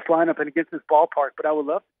against this lineup and against this ballpark, but I would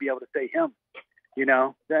love to be able to say him.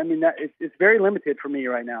 I mean, it's very limited for me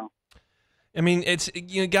right now. I mean, it's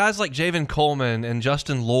guys like Javen Coleman and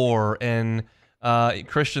Justin Lohr and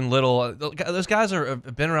Christian Little. Those guys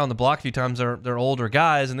have been around the block a few times. They're older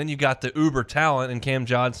guys, and then you got the uber talent in Cam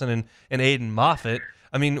Johnson and Aiden Moffitt.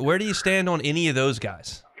 I mean, where do you stand on any of those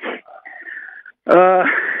guys?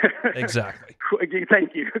 Exactly.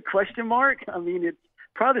 Thank you. Question mark. I mean, it's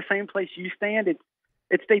probably the same place you stand.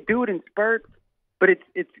 It's they do it in spurts, but it's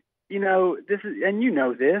this is, and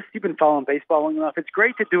this. You've been following baseball long enough. It's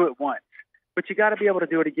great to do it once, but you got to be able to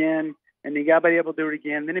do it again, and you got to be able to do it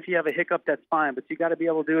again. Then if you have a hiccup, that's fine, but you got to be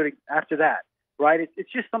able to do it after that, right?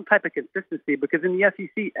 It's just some type of consistency, because in the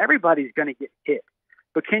SEC, everybody's going to get hit.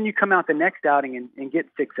 But can you come out the next outing and get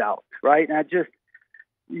 6 outs, right? And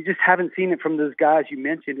you just haven't seen it from those guys you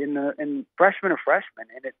mentioned in freshmen,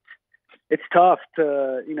 and it's tough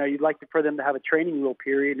to you'd like for them to have a training wheel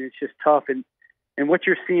period, and it's just tough. And what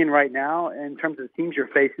you're seeing right now in terms of the teams you're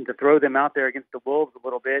facing, to throw them out there against the Wolves a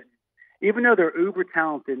little bit, even though they're uber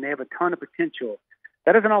talented and they have a ton of potential,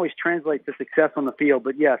 that doesn't always translate to success on the field.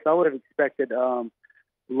 But yes, I would have expected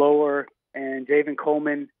Lower and Javen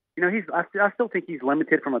Coleman. I still think he's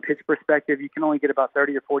limited from a pitch perspective. You can only get about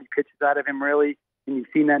 30 or 40 pitches out of him, really, and you've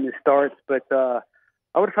seen that in his starts. But I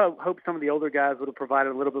would have hoped some of the older guys would have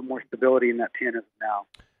provided a little bit more stability in that pen as of now.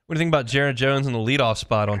 What do you think about Jared Jones in the leadoff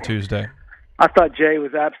spot on Tuesday? I thought Jay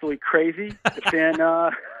was absolutely crazy. But then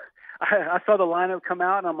I saw the lineup come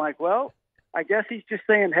out, and I'm like, well, I guess he's just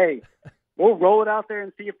saying, hey, we'll roll it out there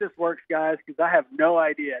and see if this works, guys, because I have no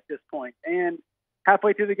idea at this point. And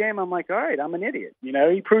halfway through the game, I'm like, all right, I'm an idiot.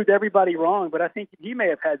 He proved everybody wrong, but I think he may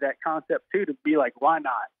have had that concept, too, to be like, why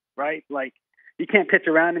not, right? Like, you can't pitch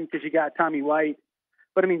around him because you got Tommy White.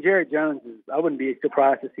 But, I mean, Jared Jones, I wouldn't be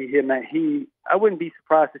surprised to see him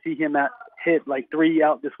hit like 3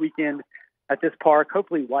 out this weekend at this park.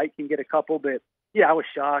 Hopefully White can get a couple, but yeah, I was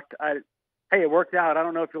shocked. Hey, it worked out. I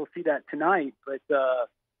don't know if you'll see that tonight, but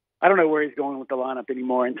I don't know where he's going with the lineup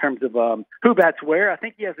anymore in terms of who bats where. I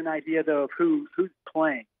think he has an idea, though, of who's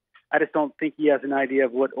playing. I just don't think he has an idea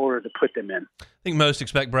of what order to put them in. I think most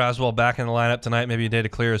expect Braswell back in the lineup tonight, maybe a day to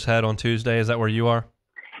clear his head on Tuesday. Is that where you are?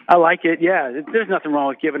 I like it, yeah. There's nothing wrong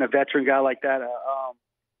with giving a veteran guy like that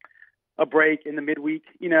a break in the midweek,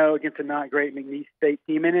 against a not great McNeese State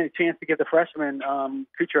team, and a chance to give the freshman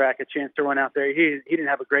Kucherak a chance to run out there. He didn't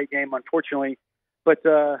have a great game, unfortunately, but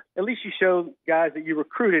at least you show guys that you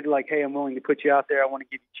recruited, like, hey, I'm willing to put you out there. I want to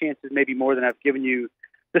give you chances, maybe more than I've given you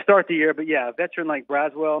to start the year. But yeah, a veteran like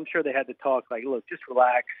Braswell, I'm sure they had to talk like, look, just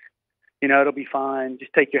relax. It'll be fine.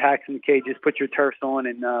 Just take your hacks in the cages, put your turfs on,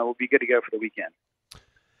 and we'll be good to go for the weekend.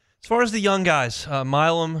 As far as the young guys,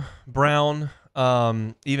 Milam, Brown,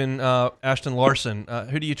 even Ashton Larson,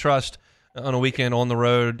 who do you trust on a weekend on the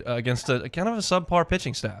road against a kind of a subpar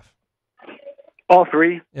pitching staff? All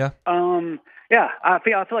three. Yeah. Yeah. I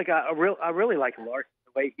feel like I really like Larson,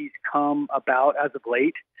 the way he's come about as of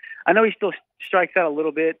late. I know he still strikes out a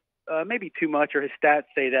little bit, maybe too much, or his stats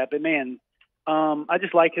say that. But man, I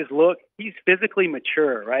just like his look. He's physically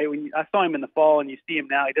mature, right? I saw him in the fall, and you see him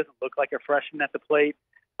now. He doesn't look like a freshman at the plate.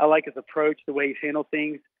 I like his approach, the way he's handled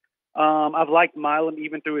things. I've liked Milam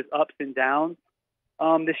even through his ups and downs.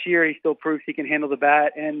 This year, he still proves he can handle the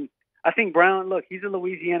bat. And I think Brown, look, he's a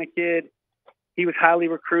Louisiana kid. He was highly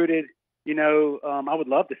recruited. I would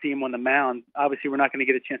love to see him on the mound. Obviously, we're not going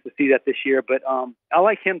to get a chance to see that this year, but I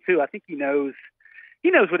like him too. I think he knows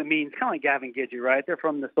what it means. Kind of like Gavin Guidry, right? They're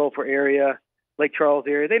from the Sulphur area, Lake Charles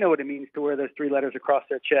area. They know what it means to wear those 3 letters across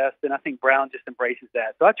their chest, and I think Brown just embraces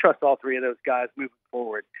that. So I trust all 3 of those guys moving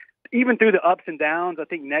forward. Even through the ups and downs, I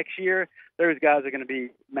think next year those guys are going to be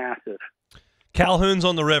massive. Calhoun's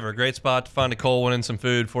on the river. Great spot to find a cold one and some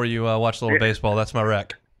food before you watch a little baseball. That's my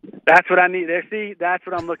rec. That's what I need there. See, that's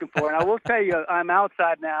what I'm looking for. And I will tell you, I'm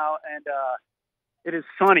outside now, and it is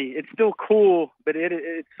sunny. It's still cool, but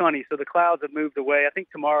it's sunny. So the clouds have moved away. I think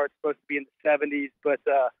tomorrow it's supposed to be in the 70s, but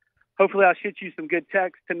hopefully I'll shoot you some good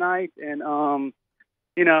texts tonight, and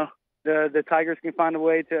you know, the Tigers can find a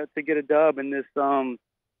way to get a dub in this. It's going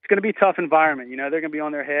to be a tough environment. You know, they're going to be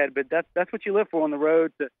on their head, but that's what you live for on the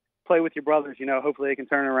road, to play with your brothers. You know, hopefully they can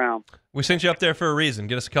turn it around. We sent you up there for a reason.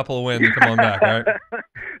 Get us a couple of wins and come on back, all right?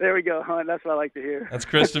 There we go, hon. That's what I like to hear. That's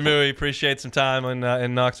Chris Demouy. Appreciate some time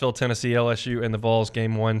in Knoxville, Tennessee. LSU and the Vols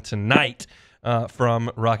game 1 tonight from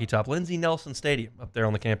Rocky Top Lindsey Nelson Stadium up there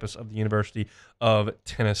on the campus of the University of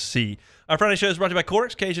Tennessee. Our Friday show is brought to you by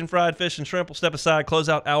Corks, Cajun Fried Fish and Shrimp. We'll step aside, close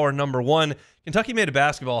out hour number 1. Kentucky made a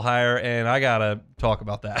basketball hire, and I got to talk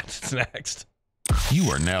about that. It's next. You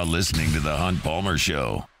are now listening to The Hunt Palmer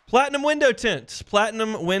Show. Platinum Window Tint.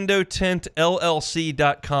 Platinum Window Tint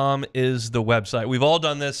LLC.com is the website. We've all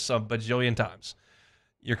done this a bajillion times.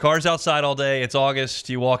 Your car's outside all day. It's August.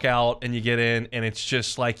 You walk out and you get in, and it's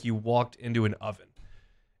just like you walked into an oven.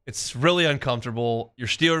 It's really uncomfortable. Your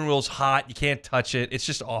steering wheel's hot. You can't touch it. It's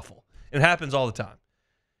just awful. It happens all the time.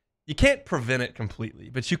 You can't prevent it completely,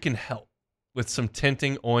 but you can help with some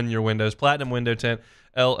tinting on your windows. Platinum Window Tint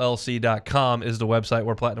LLC.com is the website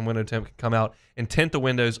where Platinum Window Tint can come out and tint the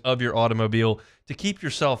windows of your automobile to keep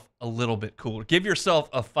yourself a little bit cooler. Give yourself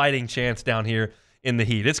a fighting chance down here in the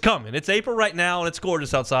heat. It's coming. It's April right now, and it's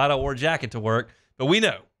gorgeous outside. I wore a jacket to work, but we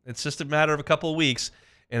know it's just a matter of a couple of weeks,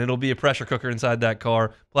 and it'll be a pressure cooker inside that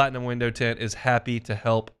car. Platinum Window Tint is happy to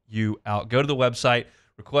help you out. Go to the website.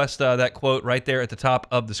 Request that quote right there at the top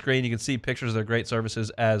of the screen. You can see pictures of their great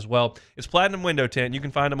services as well. It's Platinum Window Tint. You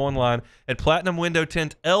can find them online at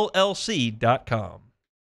PlatinumWindowTintLLC.com.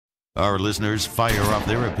 Our listeners fire off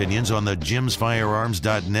their opinions on the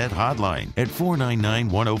JimsFirearms.net hotline at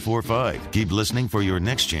 499-1045. Keep listening for your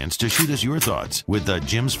next chance to shoot us your thoughts with the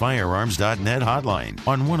JimsFirearms.net hotline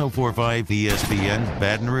on 1045 ESPN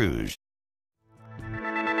Baton Rouge.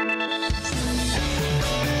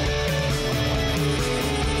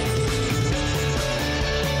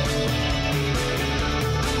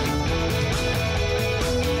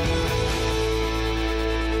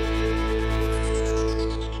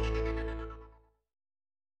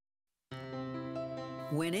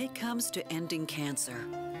 When it comes to ending cancer,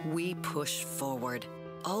 we push forward,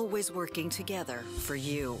 always working together for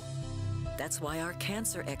you. That's why our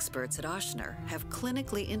cancer experts at Ochsner have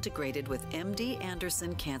clinically integrated with MD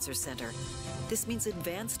Anderson Cancer Center. This means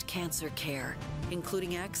advanced cancer care,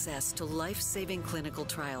 including access to life-saving clinical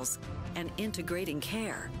trials and integrating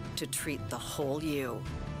care to treat the whole you.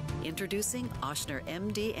 Introducing Ochsner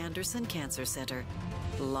MD Anderson Cancer Center.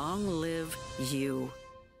 Long live you.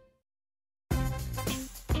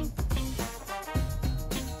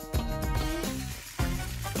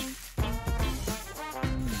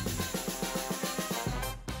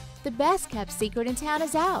 The best-kept secret in town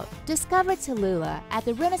is out. Discover Tallulah at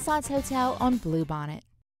the Renaissance Hotel on Bluebonnet.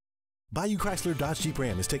 Bayou Chrysler Dodge Jeep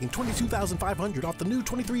Ram is taking $22,500 off the new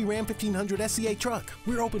 23 Ram 1500 SCA truck.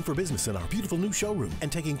 We're open for business in our beautiful new showroom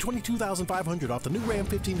and taking $22,500 off the new Ram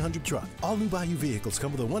 1500 truck. All new Bayou vehicles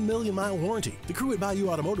come with a 1 million mile warranty. The crew at Bayou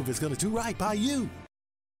Automotive is going to do right by you.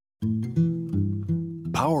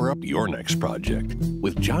 Power up your next project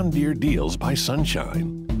with John Deere Deals by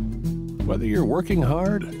Sunshine. Whether you're working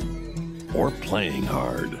hard or playing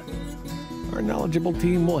hard, our knowledgeable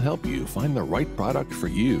team will help you find the right product for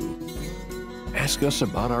you. Ask us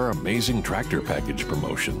about our amazing tractor package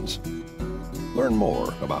promotions. Learn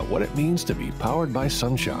more about what it means to be powered by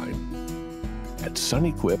sunshine at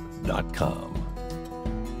sunequip.com.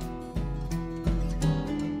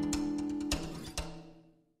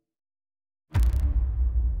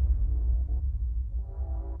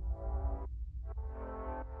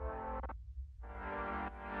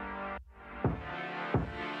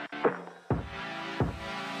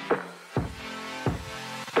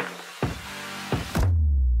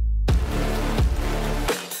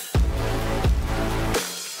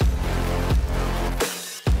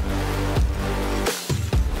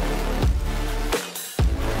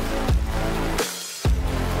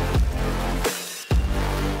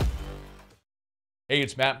 Hey,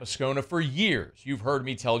 it's Matt Moscona. For years, you've heard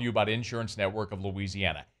me tell you about Insurance Network of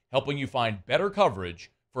Louisiana, helping you find better coverage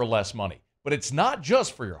for less money. But it's not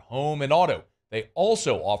just for your home and auto. They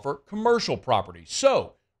also offer commercial property.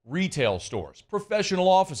 So, retail stores, professional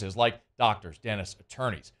offices like doctors, dentists,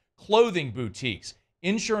 attorneys, clothing boutiques.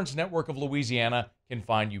 Insurance Network of Louisiana can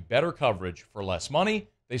find you better coverage for less money.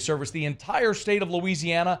 They service the entire state of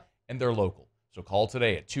Louisiana, and they're local. So call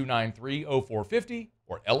today at 293-0450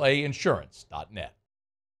 or lainsurance.net.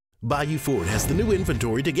 Bayou Ford has the new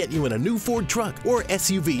inventory to get you in a new Ford truck or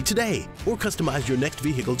SUV today, or customize your next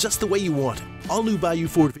vehicle just the way you want it. All new Bayou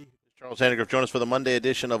Ford vehicles Charles Handegriff, join us for the Monday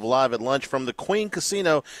edition of Live at Lunch from the Queen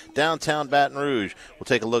Casino, downtown Baton Rouge. We'll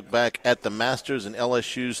take a look back at the Masters and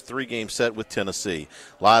LSU's 3-game set with Tennessee.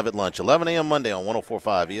 Live at Lunch, 11 a.m. Monday on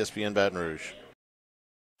 104.5 ESPN Baton Rouge.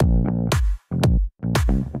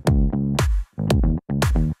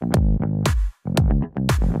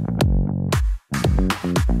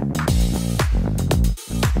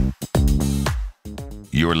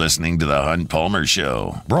 You're listening to the Hunt Palmer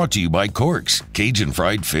Show, brought to you by Corks, Cajun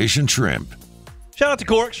Fried Fish and Shrimp. Shout out to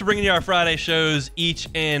Corks for bringing you our Friday shows each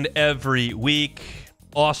and every week.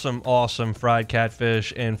 Awesome, awesome fried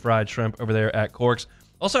catfish and fried shrimp over there at Corks.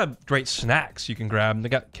 Also have great snacks you can grab. They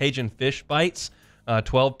got Cajun fish bites,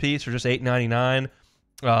 12-piece for just $8.99.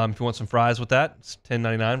 If you want some fries with that, it's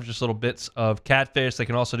 $10.99 for just little bits of catfish. They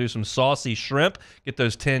can also do some saucy shrimp. Get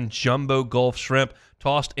those 10 jumbo Gulf shrimp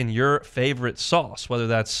tossed in your favorite sauce, whether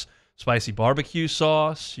that's spicy barbecue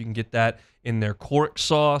sauce. You can get that in their cork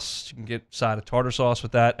sauce. You can get a side of tartar sauce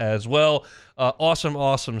with that as well. Awesome,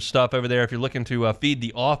 awesome stuff over there. If you're looking to feed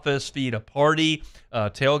the office, feed a party,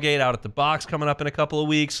 tailgate out at the box coming up in a couple of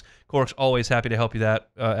weeks, Cork's always happy to help you that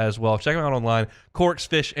as well. Check them out online,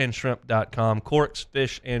 corksfishandshrimp.com,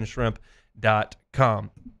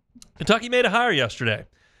 corksfishandshrimp.com. Kentucky made a hire yesterday,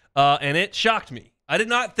 and it shocked me. I did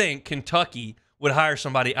not think Kentucky would hire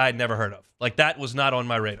somebody I'd never heard of. Like, that was not on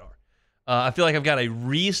my radar. I feel like I've got a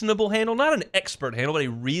reasonable handle, not an expert handle, but a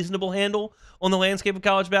reasonable handle on the landscape of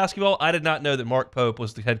college basketball. I did not know that Mark Pope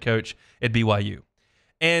was the head coach at BYU.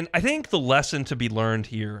 And I think the lesson to be learned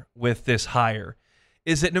here with this hire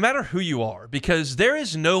is that no matter who you are, because there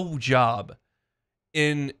is no job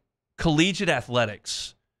in collegiate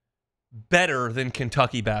athletics better than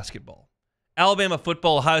Kentucky basketball. Alabama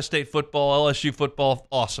football, Ohio State football, LSU football,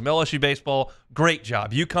 awesome. LSU baseball, great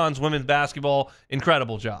job. UConn's women's basketball,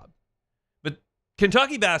 incredible job. But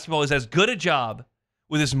Kentucky basketball is as good a job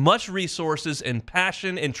with as much resources and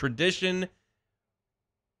passion and tradition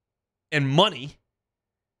and money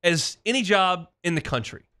as any job in the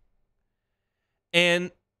country.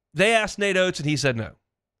 And they asked Nate Oates, and he said no.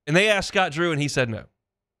 And they asked Scott Drew, and he said no.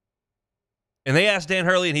 And they asked Dan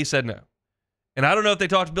Hurley, and he said no. And I don't know if they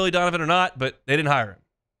talked to Billy Donovan or not, but they didn't hire him.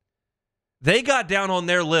 They got down on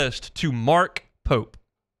their list to Mark Pope.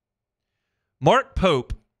 Mark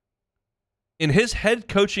Pope, in his head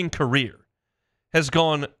coaching career, has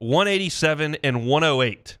gone 187 and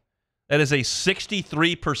 108. That is a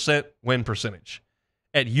 63% win percentage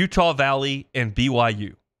at Utah Valley and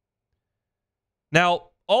BYU. Now,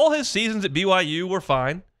 all his seasons at BYU were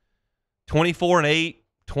fine. 24-8,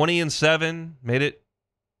 20-7, made it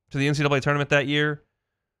to the NCAA tournament that year.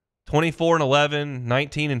 24-11,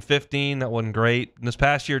 19-15, that wasn't great. And this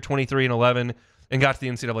past year, 23-11, and got to the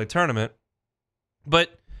NCAA tournament.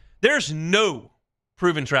 But there's no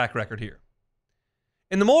proven track record here.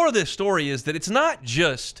 And the moral of this story is that it's not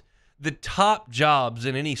just the top jobs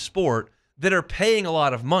in any sport that are paying a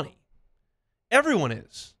lot of money. Everyone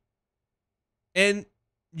is. And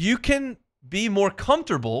you can be more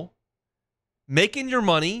comfortable making your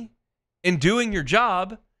money and doing your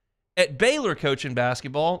job at Baylor coaching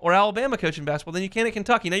basketball or Alabama coaching basketball than you can at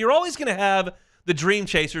Kentucky. Now, you're always going to have the dream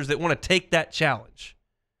chasers that want to take that challenge.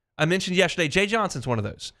 I mentioned yesterday, Jay Johnson's one of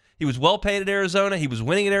those. He was well paid at Arizona. He was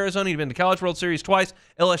winning at Arizona. He'd been to College World Series twice.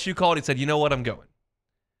 LSU called. He said, you know what, I'm going.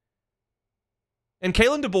 And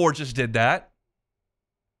Kalen DeBoer just did that.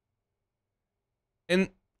 And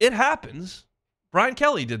it happens. Brian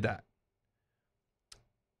Kelly did that.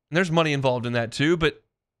 And there's money involved in that too, but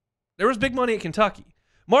there was big money at Kentucky.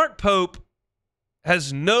 Mark Pope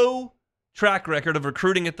has no track record of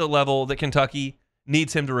recruiting at the level that Kentucky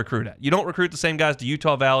needs him to recruit at. You don't recruit the same guys to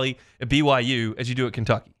Utah Valley at BYU as you do at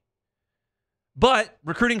Kentucky. But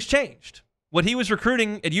recruiting's changed. What he was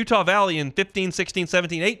recruiting at Utah Valley in 15, 16,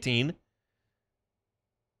 17, 18,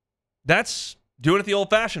 that's doing it the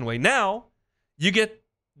old-fashioned way. Now, you get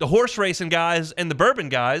the horse racing guys and the bourbon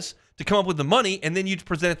guys to come up with the money, and then you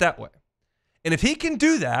present it that way. And if he can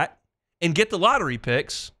do that and get the lottery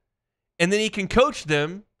picks, and then he can coach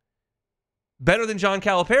them better than John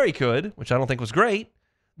Calipari could, which I don't think was great,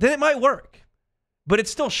 then it might work. But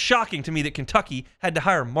it's still shocking to me that Kentucky had to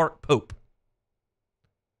hire Mark Pope.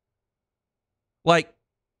 Like,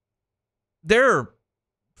 there are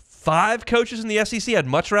 5 coaches in the SEC I'd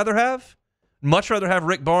much rather have. Much rather have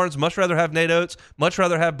Rick Barnes, much rather have Nate Oates, much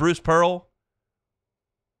rather have Bruce Pearl.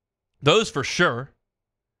 Those for sure.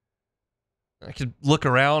 I could look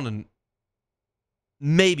around and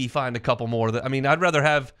maybe find a couple more. I'd rather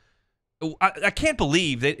have... I can't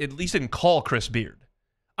believe they at least didn't call Chris Beard.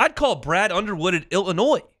 I'd call Brad Underwood at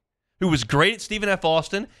Illinois, who was great at Stephen F.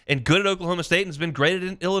 Austin and good at Oklahoma State and has been great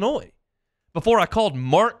at Illinois. before I called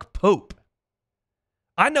Mark Pope.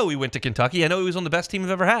 I know he went to Kentucky. I know he was on the best team I've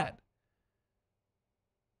ever had.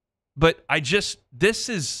 But this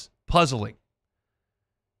is puzzling.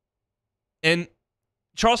 And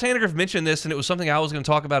Charles Hannegriff mentioned this, and it was something I was going to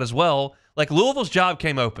talk about as well. Like, Louisville's job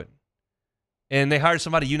came open, and they hired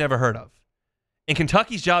somebody you never heard of. And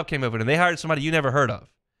Kentucky's job came open, and they hired somebody you never heard of.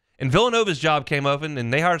 And Villanova's job came open,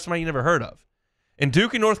 and they hired somebody you never heard of. And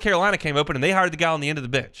Duke and North Carolina came open, and they hired the guy on the end of the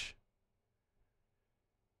bench.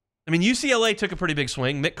 I mean, UCLA took a pretty big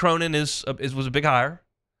swing. Mick Cronin was a big hire.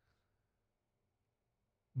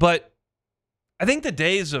 But I think the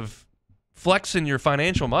days of flexing your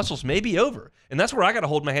financial muscles may be over. And that's where I got to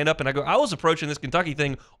hold my hand up and I go, I was approaching this Kentucky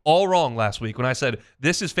thing all wrong last week when I said,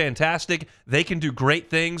 this is fantastic. They can do great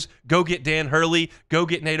things. Go get Dan Hurley. Go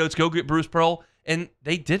get Nate Oates. Go get Bruce Pearl. And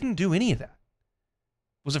they didn't do any of that.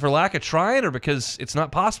 Was it for lack of trying or because it's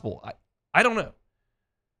not possible? I don't know.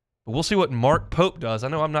 But we'll see what Mark Pope does. I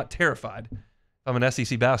know I'm not terrified. I'm an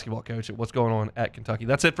SEC basketball coach at what's going on at Kentucky.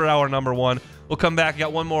 That's it for hour number one. We'll come back.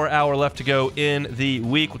 Got one more hour left to go in the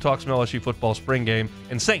week. We'll talk some LSU football spring game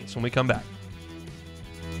and Saints when we come back.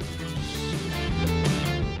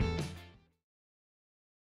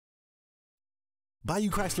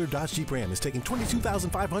 Bayou Chrysler Dodge Jeep Ram is taking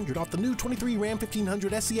 $22,500 off the new 23 Ram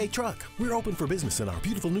 1500 SCA truck. We're open for business in our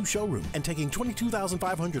beautiful new showroom and taking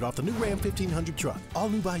 $22,500 off the new Ram 1500 truck. All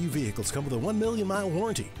new Bayou vehicles come with a 1 million mile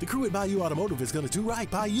warranty. The crew at Bayou Automotive is going to do right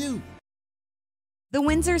by you. The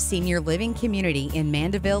Windsor Senior Living Community in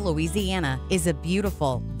Mandeville, Louisiana is a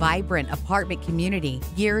beautiful, vibrant apartment community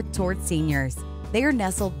geared toward seniors. They are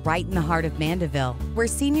nestled right in the heart of Mandeville, where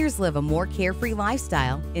seniors live a more carefree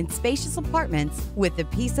lifestyle in spacious apartments with the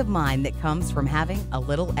peace of mind that comes from having a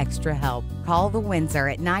little extra help. Call the Windsor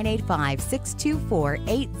at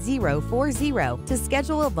 985-624-8040 to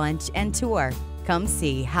schedule a lunch and tour. Come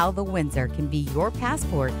see how the Windsor can be your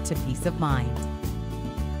passport to peace of mind.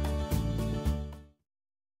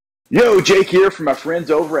 Yo, Jake here from my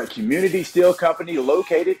friends over at Community Steel Company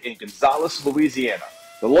located in Gonzales, Louisiana.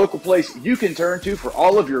 The local place you can turn to for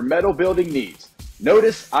all of your metal building needs.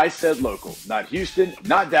 Notice I said local, not Houston,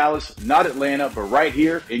 not Dallas, not Atlanta, but right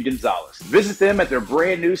here in Gonzales. Visit them at their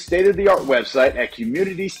brand new state-of-the-art website at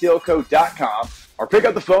communitysteelco.com or pick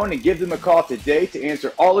up the phone and give them a call today to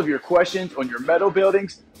answer all of your questions on your metal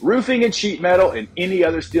buildings, roofing and sheet metal, and any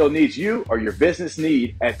other steel needs you or your business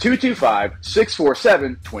need at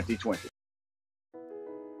 225-647-2020.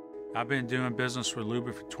 I've been doing business with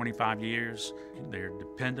Luba for 25 years. They're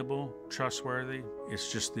dependable, trustworthy.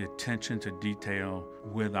 It's just the attention to detail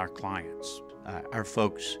with our clients. Our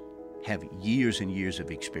folks have years and years of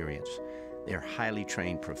experience. They're highly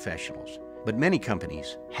trained professionals. But many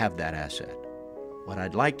companies have that asset. What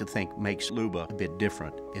I'd like to think makes Luba a bit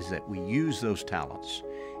different is that we use those talents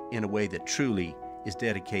in a way that truly is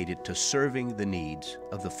dedicated to serving the needs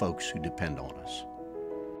of the folks who depend on us.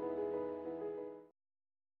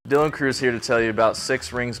 Dylan Cruz here to tell you about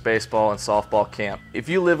Six Rings Baseball and Softball Camp. If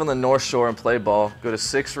you live on the North Shore and play ball, go to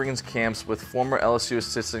Six Rings Camps with former LSU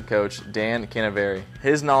assistant coach Dan Canaveri.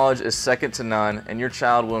 His knowledge is second to none, and your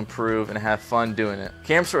child will improve and have fun doing it.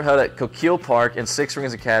 Camps were held at Coquille Park and Six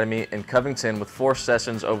Rings Academy in Covington with 4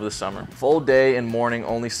 sessions over the summer. Full day and morning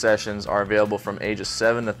only sessions are available from ages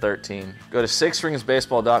 7 to 13. Go to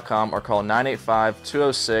sixringsbaseball.com or call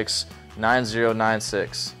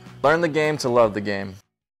 985-206-9096. Learn the game to love the game.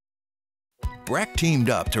 BRAC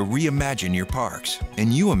teamed up to reimagine your parks,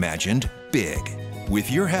 and you imagined big. With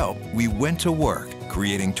your help, we went to work,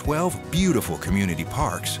 creating 12 beautiful community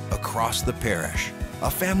parks across the parish.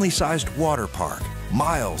 A family-sized water park,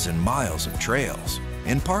 miles and miles of trails,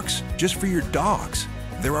 and parks just for your dogs.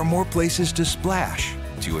 There are more places to splash,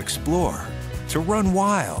 to explore, to run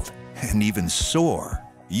wild, and even soar.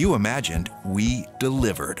 You imagined, we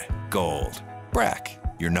delivered. Gold. BRAC,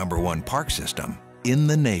 your #1 park system in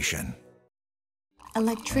the nation.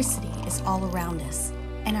 Electricity is all around us,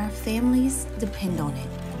 and our families depend on it.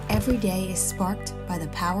 Every day is sparked by the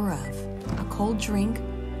power of a cold drink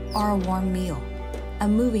or a warm meal, a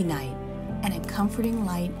movie night, and a comforting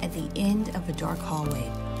light at the end of a dark hallway.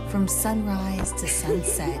 From sunrise to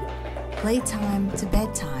sunset, playtime to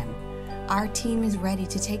bedtime, our team is ready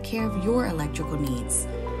to take care of your electrical needs.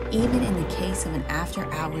 Even in the case of an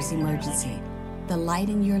after-hours emergency, the light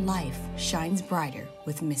in your life shines brighter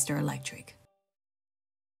with Mr. Electric.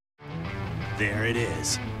 There it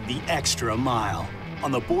is, the extra mile,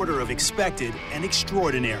 on the border of expected and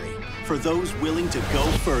extraordinary for those willing to go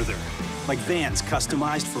further, like vans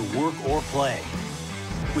customized for work or play,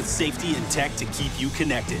 with safety and tech to keep you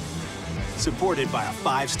connected, supported by a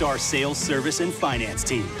 5-star sales, service, and finance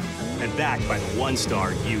team, and backed by the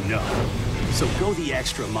 1-star you know. So go the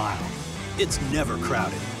extra mile. It's never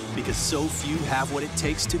crowded because so few have what it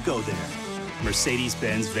takes to go there.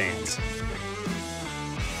 Mercedes-Benz Vans.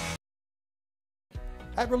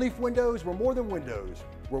 At Relief Windows, we're more than windows.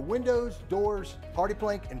 We're windows, doors, hardy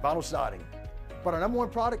plank, and vinyl siding. But our number one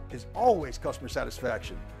product is always customer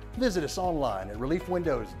satisfaction. Visit us online at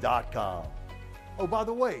reliefwindows.com. Oh, by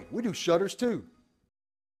the way, we do shutters too.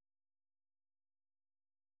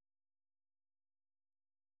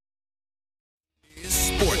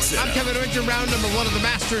 I'm Kevin Richard. Round number 1 of the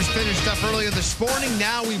Masters finished up earlier this morning.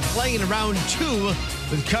 Now we play in round 2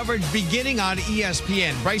 with coverage beginning on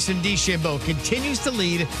ESPN. Bryson DeChambeau continues to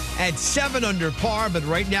lead at 7 under par, but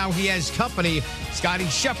right now he has company. Scotty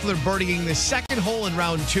Scheffler birdieing the second hole in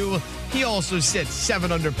round 2. He also sits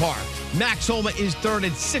 7 under par. Max Homa is third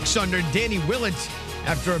at 6 under. Danny Willett,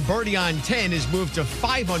 after a birdie on 10, is moved to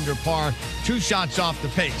 5 under par, 2 shots off the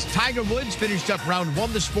pace. Tiger Woods finished up round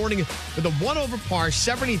 1 this morning with a 1 over par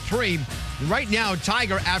 73. Right now,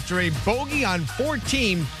 Tiger, after a bogey on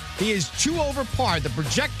 14, he is 2 over par. The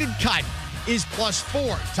projected cut is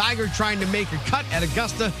 +4. Tiger trying to make a cut at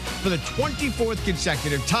Augusta for the 24th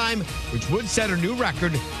consecutive time, which would set a new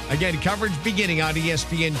record. Again, coverage beginning on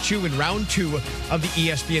ESPN2 in round 2 of the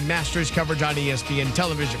ESPN Masters coverage on ESPN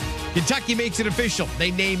television. Kentucky makes it official. They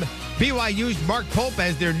name BYU's Mark Pope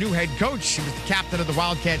as their new head coach. He was the captain of the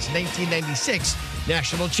Wildcats' 1996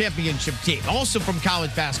 national championship team. Also from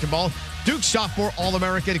college basketball, Duke sophomore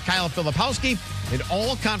All-American Kyle Filipowski and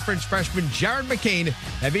all-conference freshman Jared McCain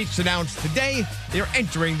have each announced today they're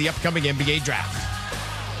entering the upcoming NBA draft.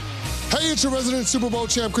 Hey, it's your resident Super Bowl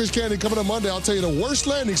champ, Chris Candy. Coming up Monday, I'll tell you the worst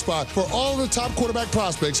landing spot for all of the top quarterback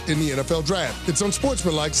prospects in the NFL draft. It's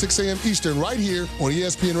Unsportsmanlike, 6 a.m. Eastern, right here on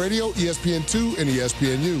ESPN Radio, ESPN2, and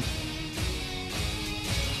ESPNU.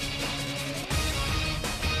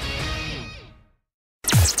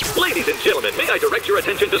 Ladies and gentlemen, may I direct your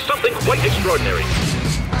attention to something quite extraordinary?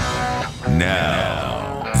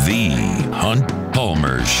 Now, the Hunt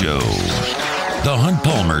Palmer Show. The Hunt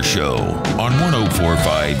Palmer Show on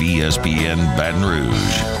 104.5 ESPN Baton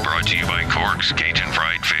Rouge. Brought to you by Cork's Cajun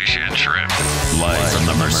Fried Fish and Shrimp. Live from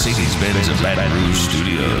the Mercedes-Benz of Baton Rouge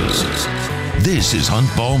studios. This is Hunt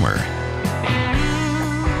Palmer.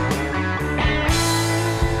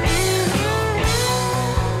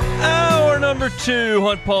 Number 2,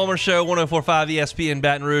 Hunt Palmer Show, 104.5 ESPN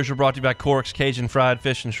Baton Rouge. We're brought to you by Cork's Cajun Fried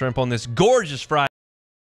Fish and Shrimp on this gorgeous Friday.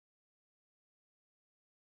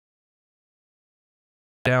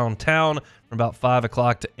 Downtown from about 5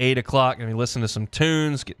 o'clock to 8 o'clock. And we listen to some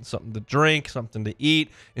tunes, getting something to drink, something to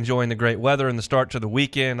eat, enjoying the great weather and the start to the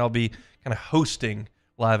weekend. I'll be kind of hosting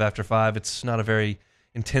Live After 5. It's not a very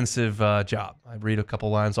intensive job. I read a couple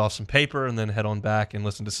lines off some paper and then head on back and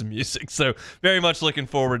listen to some music. So very much looking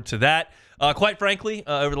forward to that. Quite frankly,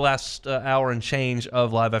 over the last hour and change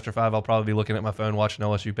of Live After 5, I'll probably be looking at my phone watching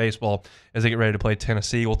LSU baseball as they get ready to play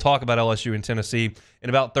Tennessee. We'll talk about LSU and Tennessee in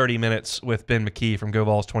about 30 minutes with Ben McKee from Go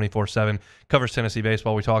Vols 24/7. Covers Tennessee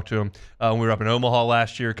baseball. We talked to him when we were up in Omaha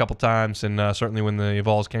last year a couple times, and certainly when the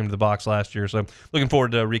Vols came to the box last year. So looking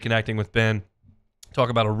forward to reconnecting with Ben. Talk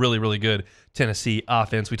about a really, really good Tennessee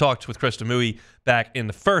offense. We talked with Chris Demouy back in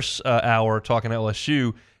the first hour talking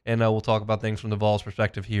LSU, and we'll talk about things from the Vols'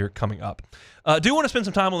 perspective here coming up. Do want to spend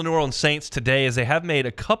some time on the New Orleans Saints today, as they have made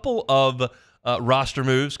a couple of roster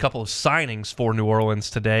moves, a couple of signings for New Orleans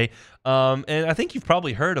today. And I think you've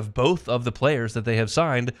probably heard of both of the players that they have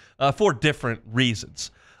signed for different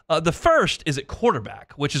reasons. The first is at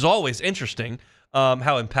quarterback, which is always interesting.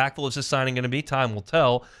 How impactful is this signing going to be? Time will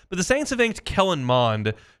tell. But the Saints have inked Kellen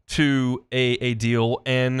Mond to a deal,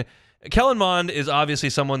 and Kellen Mond is obviously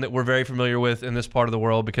someone that we're very familiar with in this part of the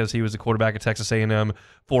world because he was the quarterback at Texas A&M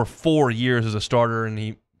for 4 years as a starter, and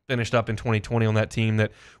he finished up in 2020 on that team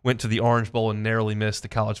that went to the Orange Bowl and narrowly missed the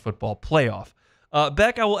college football playoff.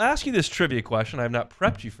 Beck, I will ask you this trivia question. I have not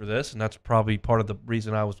prepped you for this, and that's probably part of the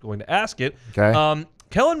reason I was going to ask it. Okay.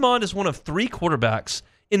 Kellen Mond is one of 3 quarterbacks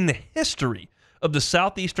in the history of the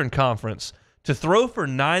Southeastern Conference to throw for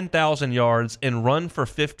 9,000 yards and run for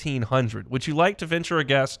 1,500. Would you like to venture a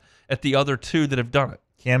guess at the other 2 that have done it?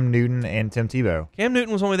 Cam Newton and Tim Tebow. Cam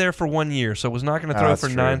Newton was only there for 1 year, so was not going to throw for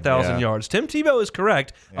 9,000 yards. Tim Tebow is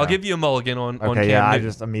correct. Yeah. I'll give you a mulligan on Cam Newton. I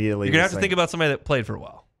just immediately... You're going to have to think about somebody that played for a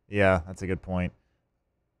while. Yeah, that's a good point.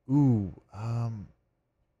 Ooh, how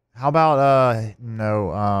about,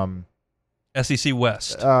 SEC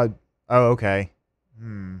West. Okay.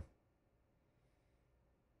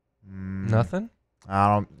 Nothing? I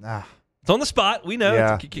don't... It's on the spot. We know.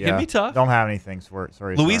 Yeah, it can be tough. Don't have anything.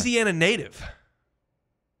 Sorry. Louisiana native.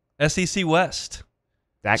 SEC West.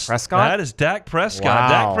 Dak Prescott? That is Dak Prescott. Wow.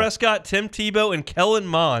 Dak Prescott, Tim Tebow, and Kellen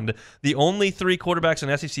Mond, the only 3 quarterbacks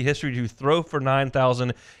in SEC history to throw for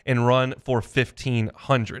 9,000 and run for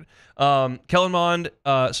 1,500. Kellen Mond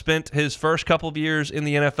spent his first couple of years in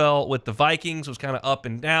the NFL with the Vikings, was kind of up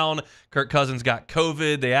and down. Kirk Cousins got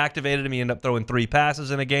COVID. They activated him. He ended up throwing 3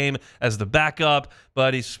 passes in a game as the backup,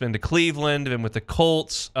 but he's been to Cleveland, been with the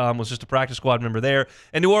Colts, was just a practice squad member there,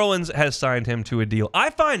 and New Orleans has signed him to a deal. I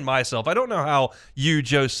find myself, I don't know how you,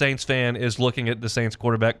 Joe, Saints fan, is looking at the Saints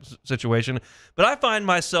quarterback situation, but I find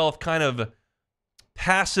myself kind of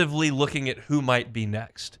passively looking at who might be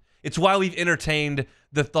next. It's why we've entertained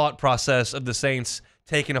the thought process of the Saints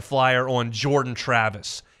taking a flyer on Jordan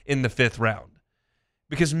Travis in the 5th round.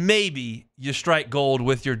 Because maybe you strike gold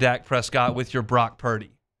with your Dak Prescott, with your Brock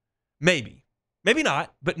Purdy. Maybe. Maybe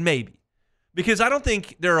not, but maybe. Because I don't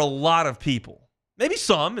think there are a lot of people, maybe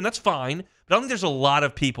some, and that's fine, but I don't think there's a lot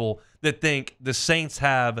of people that think the Saints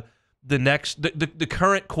have the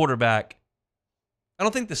current quarterback. I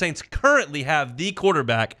don't think the Saints currently have the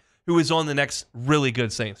quarterback who is on the next really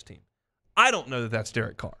good Saints team. I don't know that that's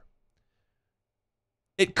Derek Carr.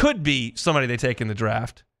 It could be somebody they take in the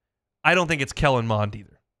draft. I don't think it's Kellen Mond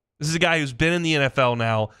either. This is a guy who's been in the NFL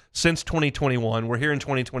now since 2021. We're here in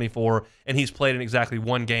 2024, and he's played in exactly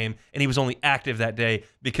 1 game, and he was only active that day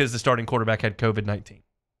because the starting quarterback had COVID-19.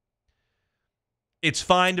 It's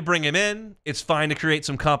fine to bring him in. It's fine to create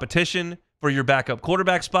some competition for your backup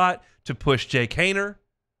quarterback spot, to push Jake Haener.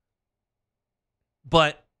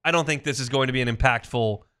 But I don't think this is going to be an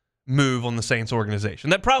impactful move on the Saints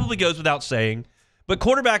organization. That probably goes without saying, but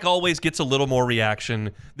quarterback always gets a little more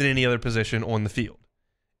reaction than any other position on the field.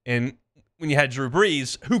 And when you had Drew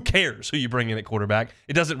Brees, who cares who you bring in at quarterback?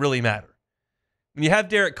 It doesn't really matter. When you have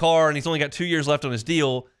Derek Carr and he's only got 2 years left on his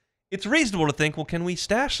deal, it's reasonable to think, well, can we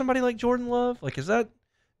stash somebody like Jordan Love? Like, is that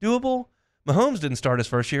doable? Mahomes didn't start his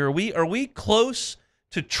first year. Are we close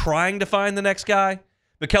to trying to find the next guy?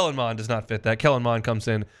 But Kellen Mond does not fit that. Kellen Mond comes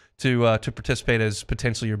in to participate as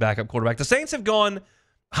potentially your backup quarterback. The Saints have gone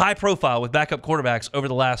high profile with backup quarterbacks over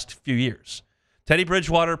the last few years. Teddy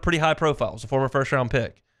Bridgewater, pretty high profile. He's a former first-round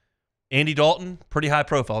pick. Andy Dalton, pretty high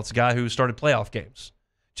profile. It's a guy who started playoff games.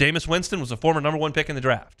 Jameis Winston was a former number 1 pick in the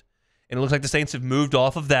draft. And it looks like the Saints have moved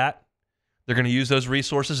off of that. They're going to use those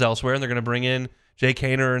resources elsewhere, and they're going to bring in Jake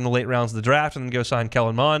Haener in the late rounds of the draft and then go sign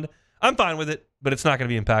Kellen Mond. I'm fine with it, but it's not going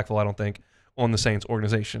to be impactful, I don't think, on the Saints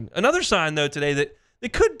organization. Another sign, though, today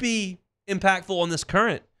that could be impactful on this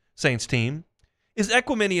current Saints team is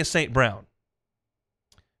Equanimeous St. Brown.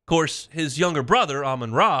 Of course, his younger brother,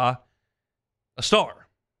 Amon-Ra, a star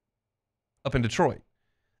up in Detroit.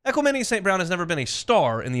 Equanimeous St. Brown has never been a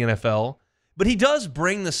star in the NFL, but he does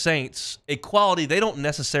bring the Saints a quality they don't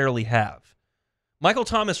necessarily have. Michael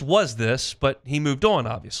Thomas was this, but he moved on,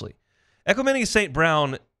 obviously. Equanimeous St.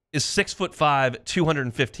 Brown is 6'5",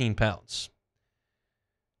 215 pounds.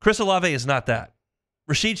 Chris Olave is not that.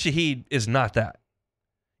 Rashid Shaheed is not that.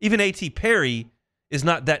 Even A.T. Perry is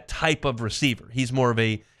not that type of receiver. He's more of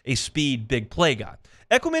a speed, big play guy.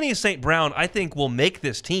 Equanimeous St. Brown, I think, will make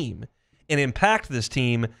this team and impact this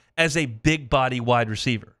team as a big body wide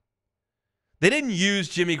receiver. They didn't use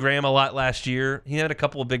Jimmy Graham a lot last year. He had a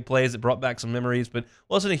couple of big plays that brought back some memories, but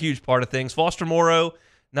wasn't a huge part of things. Foster Moreau,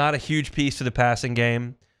 not a huge piece to the passing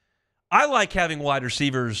game. I like having wide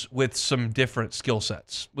receivers with some different skill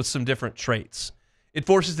sets, with some different traits. It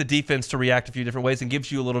forces the defense to react a few different ways and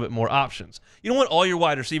gives you a little bit more options. You don't want all your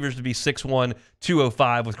wide receivers to be 6'1",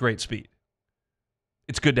 205 with great speed.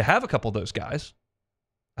 It's good to have a couple of those guys.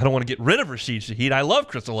 I don't want to get rid of Rashid Shaheed. I love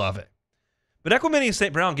Chris Olave. But Equanimeous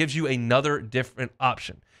St. Brown gives you another different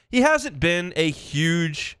option. He hasn't been a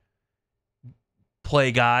huge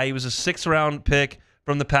play guy. He was a 6th-round pick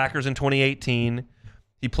from the Packers in 2018.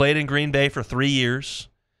 He played in Green Bay for 3 years.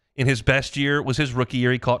 In his best year was his rookie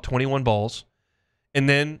year. He caught 21 balls. And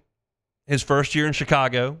then his first year in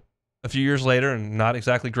Chicago, a few years later, and not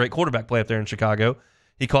exactly great quarterback play up there in Chicago,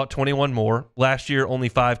 he caught 21 more. Last year, only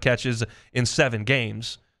 5 catches in 7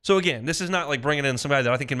 games. So again, this is not like bringing in somebody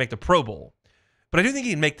that I think can make the Pro Bowl. But I do think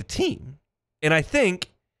he can make the team. And I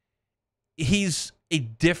think he's a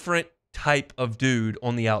different type of dude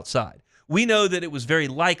on the outside. We know that it was very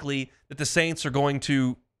likely that the Saints are going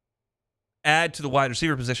to add to the wide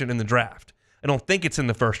receiver position in the draft. I don't think it's in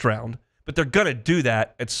the first round, but they're going to do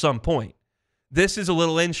that at some point. This is a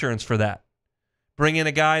little insurance for that. Bring in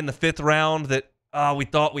a guy in the 5th round that we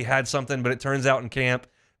thought we had something, but it turns out in camp,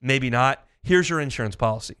 maybe not. Here's your insurance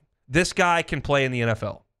policy. This guy can play in the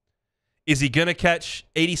NFL. Is he going to catch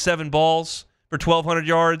 87 balls for 1,200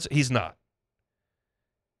 yards? He's not.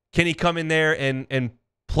 Can he come in there and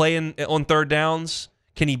play on 3rd downs?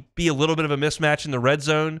 Can he be a little bit of a mismatch in the red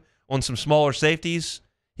zone on some smaller safeties?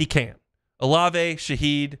 He can. Olave,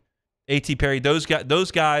 Shaheed, A.T. Perry, those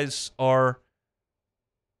guys are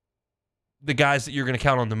the guys that you're going to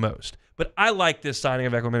count on the most. But I like this signing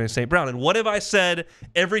of Equanimeous St. Brown. And what have I said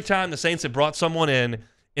every time the Saints have brought someone in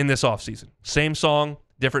this offseason? Same song,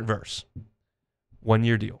 different verse.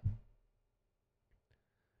 1-year deal.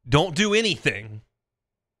 Don't do anything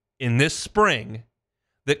in this spring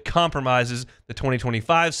that compromises the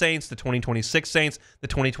 2025 Saints, the 2026 Saints, the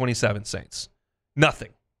 2027 Saints. Nothing.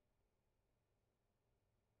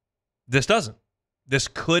 This doesn't. This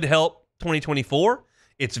could help 2024.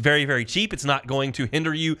 It's very, very cheap. It's not going to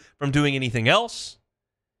hinder you from doing anything else.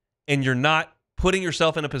 And you're not putting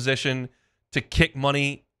yourself in a position to kick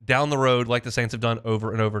money down the road like the Saints have done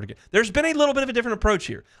over and over again. There's been a little bit of a different approach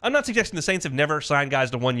here. I'm not suggesting the Saints have never signed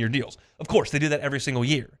guys to 1-year deals. Of course, they do that every single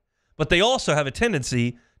year. But they also have a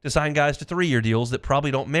tendency to sign guys to 3-year deals that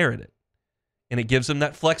probably don't merit it. And it gives them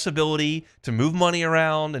that flexibility to move money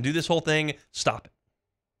around and do this whole thing. Stop it.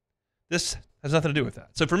 This has nothing to do with that.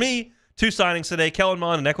 So for me, 2 signings today, Kellen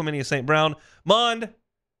Mond and Equanimeous St. Brown. Mond,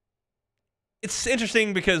 it's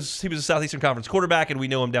interesting because he was a Southeastern Conference quarterback and we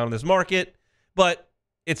know him down in this market, but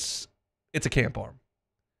it's a camp arm.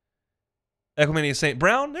 Equanimeous St.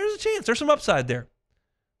 Brown, there's a chance. There's some upside there.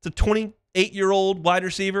 It's a 28-year-old wide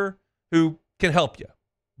receiver who can help you.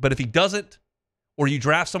 But if he doesn't, or you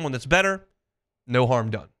draft someone that's better, no harm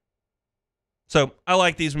done. So I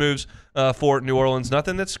like these moves for New Orleans.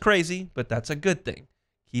 Nothing that's crazy, but that's a good thing.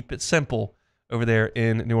 Keep it simple over there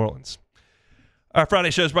in New Orleans. Our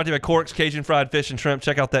Friday show is brought to you by Corks, Cajun Fried Fish and Shrimp.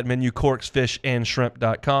 Check out that menu,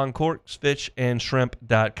 corksfishandshrimp.com,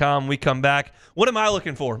 corksfishandshrimp.com. We come back. What am I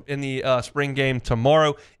looking for in the spring game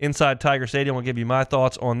tomorrow inside Tiger Stadium? I'll give you my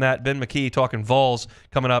thoughts on that. Ben McKee talking Vols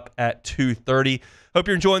coming up at 2:30. Hope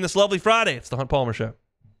you're enjoying this lovely Friday. It's the Hunt Palmer Show.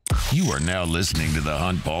 You are now listening to the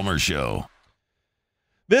Hunt Palmer Show.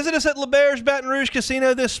 Visit us at LeBear's Baton Rouge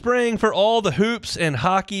Casino this spring for all the hoops and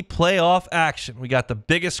hockey playoff action. We got the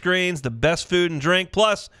biggest screens, the best food and drink,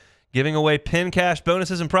 plus giving away Pin Cash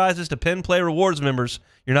bonuses and prizes to Pin Play Rewards members.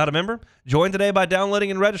 You're not a member? Join today by downloading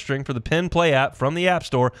and registering for the Pin Play app from the App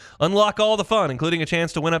Store. Unlock all the fun, including a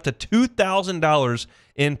chance to win up to $2,000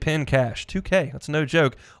 in Pin Cash. $2K, that's no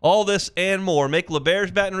joke. All this and more. Make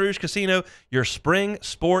LeBear's Baton Rouge Casino your spring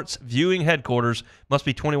sports viewing headquarters. Must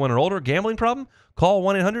be 21 or older. Gambling problem? Call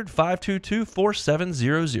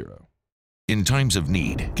 1-800-522-4700. In times of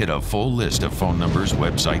need, get a full list of phone numbers,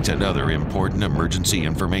 websites, and other important emergency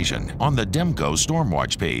information on the Demco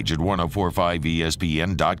Stormwatch page at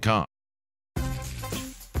 1045ESPN.com.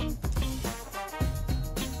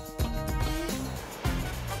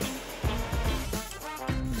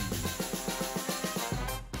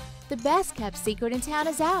 The best kept secret in town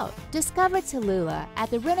is out. Discover Tallulah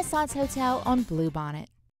at the Renaissance Hotel on Bluebonnet.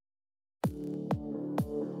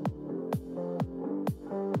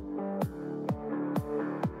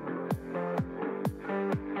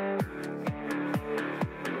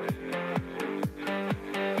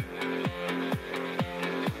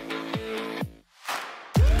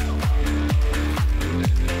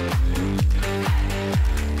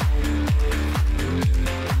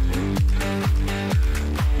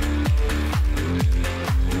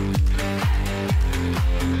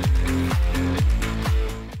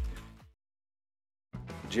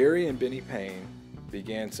 Jerry and Benny Payne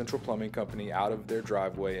began Central Plumbing Company out of their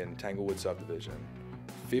driveway in Tanglewood subdivision.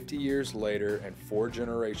 50 years later and 4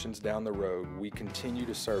 generations down the road, we continue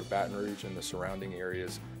to serve Baton Rouge and the surrounding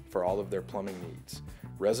areas for all of their plumbing needs.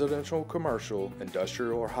 Residential, commercial,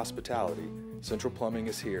 industrial, or hospitality, Central Plumbing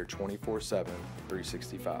is here 24/7,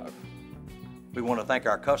 365. We want to thank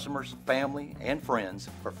our customers, family, and friends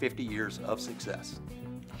for 50 years of success.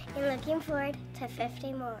 And looking forward to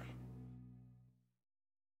 50 more.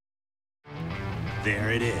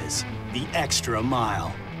 There it is, the extra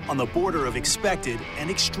mile, on the border of expected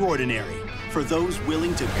and extraordinary, for those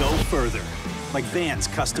willing to go further, like vans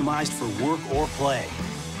customized for work or play,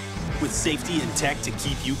 with safety and tech to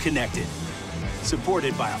keep you connected,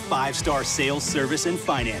 supported by a 5-star sales, service, and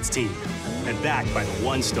finance team, and backed by the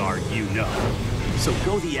 1-star you know. So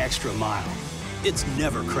go the extra mile. It's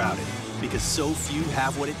never crowded, because so few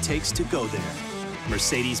have what it takes to go there.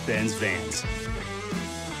 Mercedes-Benz Vans.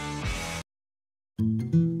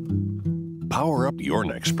 Power up your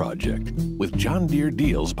next project with John Deere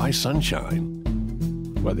Deals by Sunshine.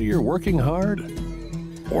 Whether you're working hard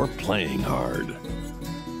or playing hard,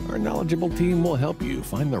 our knowledgeable team will help you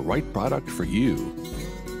find the right product for you.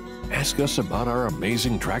 Ask us about our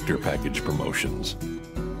amazing tractor package promotions.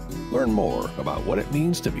 Learn more about what it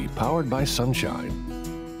means to be powered by Sunshine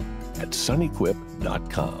at sunequip.com.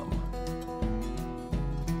 LSU-Tennessee.com.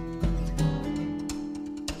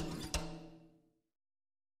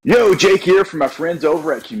 Yo, Jake here from my friends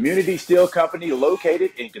over at Community Steel Company located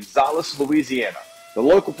in Gonzales, Louisiana. The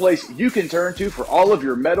local place you can turn to for all of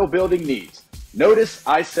your metal building needs. Notice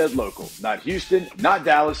I said local, not Houston, not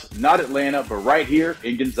Dallas, not Atlanta, but right here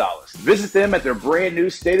in Gonzales. Visit them at their brand new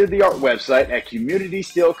state-of-the-art website at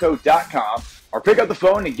communitysteelco.com or pick up the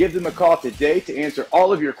phone and give them a call today to answer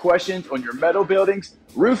all of your questions on your metal buildings,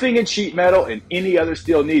 roofing and sheet metal, and any other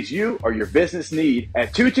steel needs you or your business need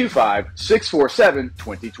at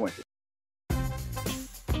 225-647-2020.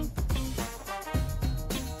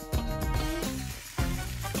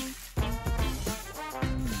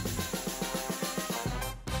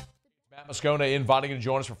 Moscona inviting you to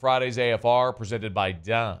join us for Friday's AFR, presented by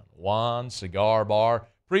Don Juan Cigar Bar.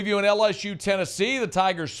 Previewing LSU Tennessee, the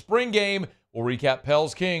Tigers spring game. We'll recap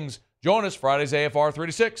Pels Kings. Join us Friday's AFR 3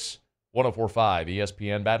 to 6, 104.5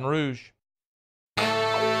 ESPN Baton Rouge.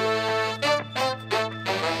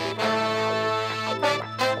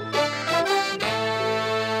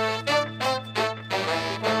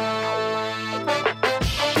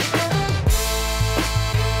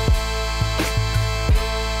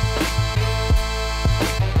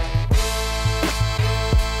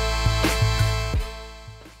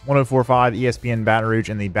 104.5 ESPN Baton Rouge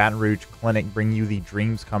and the Baton Rouge Clinic bring you the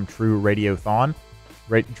Dreams Come True Radiothon.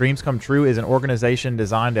 Dreams Come True is an organization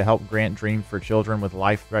designed to help grant dreams for children with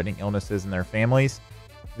life-threatening illnesses and their families.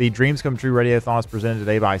 The Dreams Come True Radiothon is presented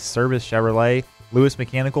today by Service Chevrolet, Lewis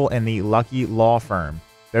Mechanical, and the Lucky Law Firm.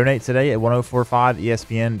 Donate today at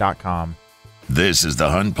 1045ESPN.com. This is the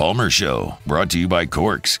Hunt Palmer Show, brought to you by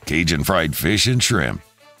Corks, Cajun Fried Fish and Shrimp.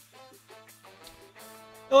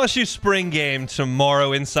 LSU spring game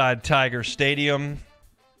tomorrow inside Tiger Stadium.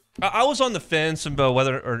 I was on the fence about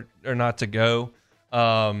whether or not to go.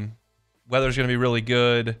 Weather's going to be really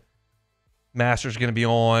good. Masters going to be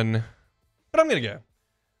on. But I'm going to go.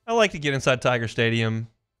 I like to get inside Tiger Stadium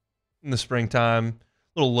in the springtime.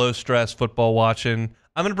 A little low-stress football watching.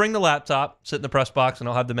 I'm going to bring the laptop, sit in the press box, and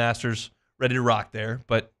I'll have the Masters ready to rock there.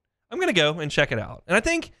 But I'm going to go and check it out. And I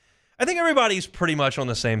think everybody's pretty much on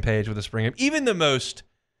the same page with the spring game. Even the most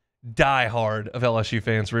diehard of LSU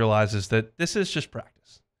fans realizes that this is just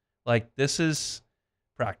practice. Like, this is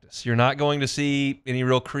practice. You're not going to see any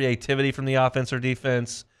real creativity from the offense or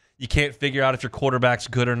defense. You can't figure out if your quarterback's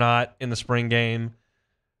good or not in the spring game.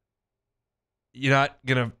 You're not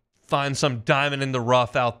going to find some diamond in the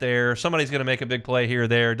rough out there. Somebody's going to make a big play here or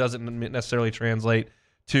there. It doesn't necessarily translate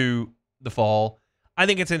to the fall. I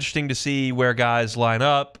think it's interesting to see where guys line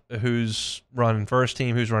up, who's running first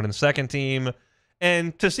team, who's running second team,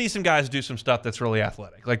 and to see some guys do some stuff that's really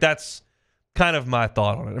athletic. Like, that's kind of my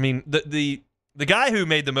thought on it. I mean, the guy who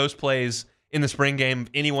made the most plays in the spring game,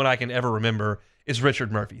 anyone I can ever remember, is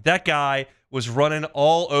Richard Murphy. That guy was running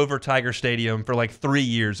all over Tiger Stadium for like 3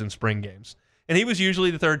 years in spring games. And he was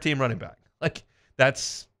usually the third team running back. Like,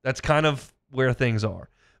 that's kind of where things are.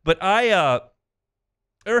 But there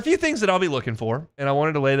are a few things that I'll be looking for, and I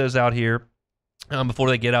wanted to lay those out here before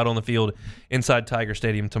they get out on the field inside Tiger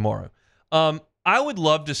Stadium tomorrow. I would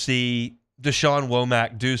love to see Deshaun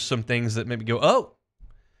Womack do some things that maybe go, oh.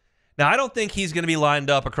 Now, I don't think he's going to be lined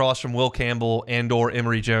up across from Will Campbell and or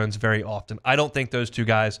Emory Jones very often. I don't think those two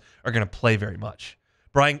guys are going to play very much.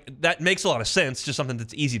 Brian, that makes a lot of sense, just something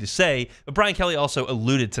that's easy to say, but Brian Kelly also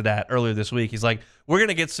alluded to that earlier this week. He's like, we're going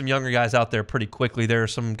to get some younger guys out there pretty quickly. There are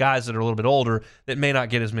some guys that are a little bit older that may not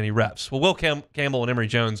get as many reps. Well, Will Campbell and Emory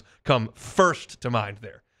Jones come first to mind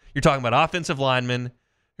there. You're talking about offensive linemen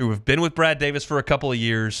who have been with Brad Davis for a couple of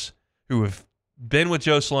years, who have been with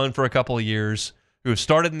Joe Sloan for a couple of years, who have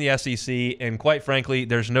started in the SEC, and quite frankly,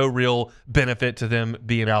 there's no real benefit to them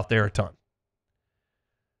being out there a ton.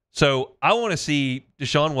 So I want to see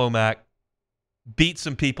Deshaun Womack beat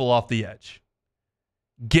some people off the edge,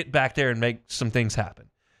 get back there and make some things happen.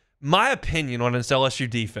 My opinion on this LSU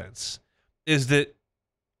defense is that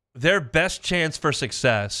their best chance for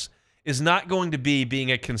success is not going to be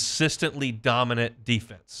being a consistently dominant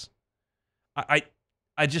defense. I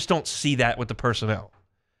just don't see that with the personnel.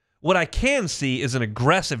 What I can see is an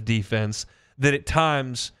aggressive defense that at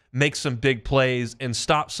times makes some big plays and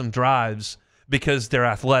stops some drives because they're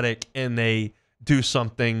athletic and they do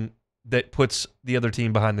something that puts the other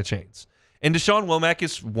team behind the chains. And Deshaun Womack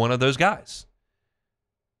is one of those guys.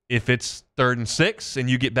 If it's 3rd and 6 and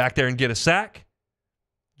you get back there and get a sack,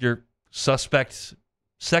 your suspect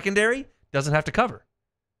secondary doesn't have to cover.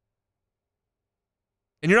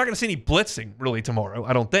 And you're not going to see any blitzing really tomorrow,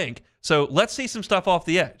 I don't think. So let's see some stuff off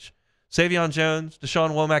the edge. Savion Jones,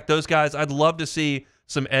 Deshaun Womack, those guys, I'd love to see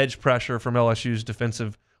some edge pressure from LSU's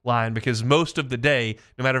defensive line because most of the day,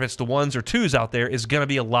 no matter if it's the ones or twos out there, is going to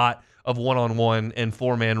be a lot of one-on-one and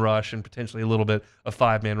four-man rush and potentially a little bit of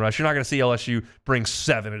five-man rush. You're not going to see LSU bring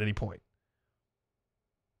 7 at any point.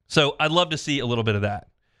 So I'd love to see a little bit of that.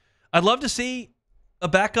 I'd love to see a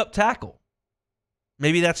backup tackle.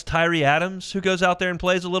 Maybe that's Tyree Adams who goes out there and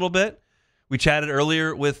plays a little bit. We chatted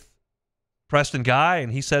earlier with Preston Guy,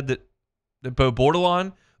 and he said that Bo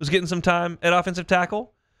Bordelon was getting some time at offensive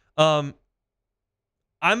tackle. I'm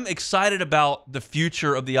excited about the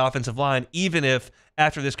future of the offensive line, even if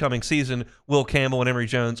after this coming season, Will Campbell and Emory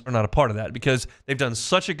Jones are not a part of that, because they've done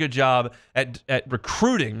such a good job at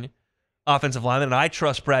recruiting offensive linemen, and I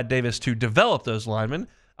trust Brad Davis to develop those linemen.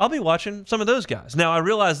 I'll be watching some of those guys. Now, I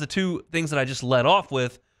realize the two things that I just led off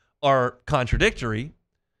with are contradictory,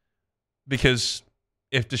 because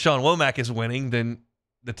if Deshaun Womack is winning, then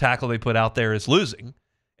the tackle they put out there is losing,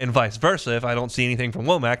 and vice versa. If I don't see anything from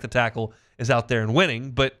Womack, the tackle is out there and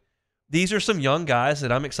winning. But these are some young guys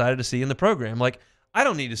that I'm excited to see in the program. Like, I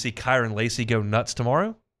don't need to see Kyron Lacey go nuts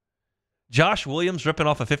tomorrow. Josh Williams ripping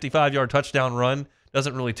off a 55-yard touchdown run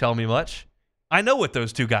doesn't really tell me much. I know what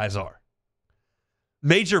those two guys are.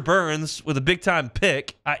 Major Burns with a big-time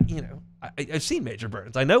pick. I've seen Major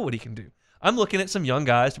Burns. I know what he can do. I'm looking at some young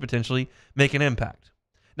guys to potentially make an impact.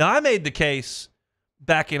 Now, I made the case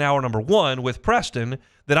back in hour number 1 with Preston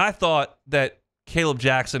that I thought that Caleb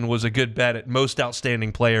Jackson was a good bet at most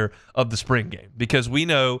outstanding player of the spring game, because we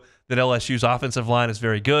know that LSU's offensive line is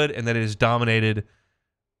very good and that it has dominated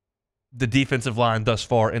the defensive line thus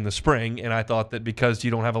far in the spring. And I thought that because you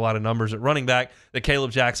don't have a lot of numbers at running back, that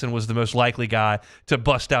Caleb Jackson was the most likely guy to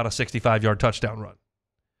bust out a 65-yard touchdown run.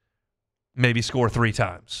 Maybe score 3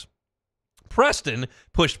 times. Preston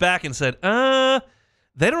pushed back and said,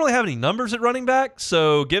 they don't really have any numbers at running back,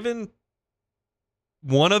 so given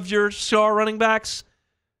one of your star running backs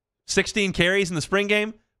 16 carries in the spring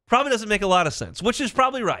game probably doesn't make a lot of sense, which is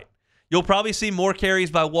probably right. You'll probably see more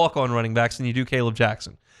carries by walk-on running backs than you do Caleb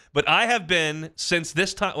Jackson. But I have been, since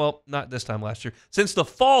this time, well, not this time last year, since the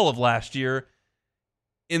fall of last year,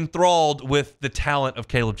 enthralled with the talent of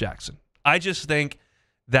Caleb Jackson. I just think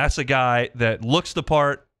that's a guy that looks the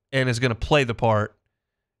part and is going to play the part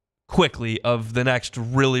quickly of the next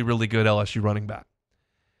really, really good LSU running back.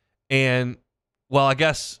 And while I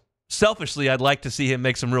guess selfishly I'd like to see him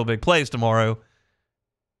make some real big plays tomorrow,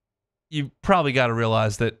 you probably got to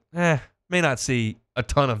realize that may not see a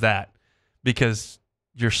ton of that because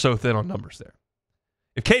you're so thin on numbers there.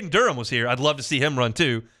 If Caden Durham was here, I'd love to see him run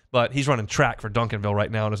too, but he's running track for Duncanville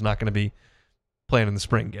right now and is not going to be playing in the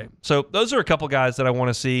spring game. So those are a couple guys that I want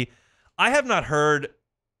to see. I have not heard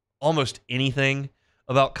almost anything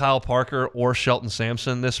about Kyle Parker or Shelton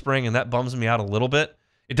Sampson this spring, and that bums me out a little bit.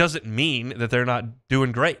 It doesn't mean that they're not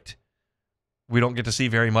doing great. We don't get to see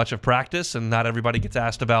very much of practice, and not everybody gets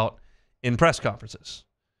asked about in press conferences.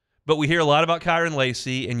 But we hear a lot about Kyron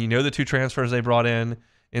Lacey, and you know the 2 transfers they brought in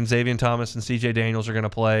Xavier Thomas and C.J. Daniels are going to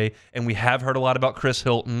play. And we have heard a lot about Chris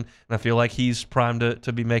Hilton, and I feel like he's primed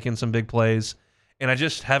to be making some big plays. And I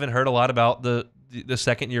just haven't heard a lot about the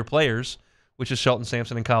second-year players, which is Shelton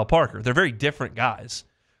Sampson and Kyle Parker. They're very different guys.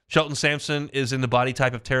 Shelton Sampson is in the body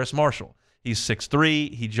type of Terrace Marshall. He's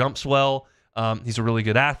 6'3", he jumps well, he's a really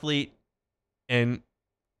good athlete, and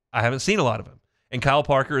I haven't seen a lot of him. And Kyle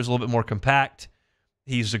Parker is a little bit more compact.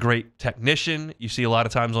 He's a great technician. You see a lot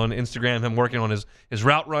of times on Instagram him working on his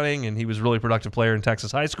route running, and he was a really productive player in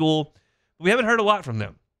Texas high school. But we haven't heard a lot from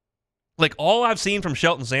them. Like, all I've seen from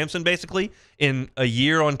Shelton Sampson, basically, in a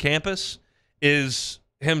year on campus is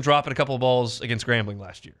him dropping a couple of balls against Grambling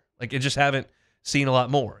last year. Like, I just haven't seen a lot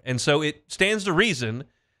more. And so it stands to reason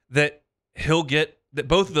that that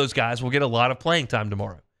both of those guys will get a lot of playing time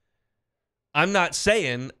tomorrow. I'm not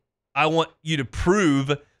saying I want you to prove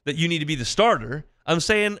that you need to be the starter. I'm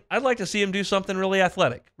saying I'd like to see him do something really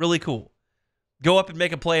athletic, really cool. Go up and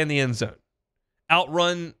make a play in the end zone.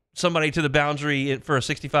 Outrun somebody to the boundary for a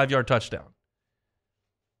 65-yard touchdown.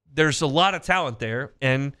 There's a lot of talent there,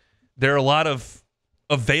 and there are a lot of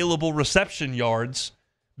available reception yards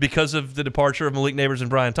because of the departure of Malik Neighbors and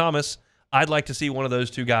Brian Thomas. I'd like to see one of those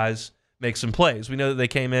two guys make some plays. We know that they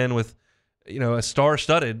came in with, a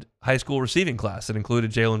star-studded high school receiving class that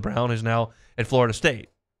included Jalen Brown, who's now at Florida State.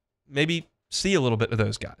 Maybe see a little bit of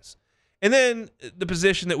those guys. And then the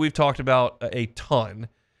position that we've talked about a ton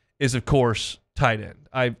is, of course, tight end.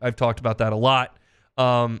 I've talked about that a lot.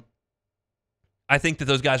 I think that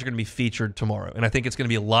those guys are going to be featured tomorrow, and I think it's going to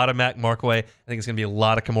be a lot of Mac Markway. I think it's going to be a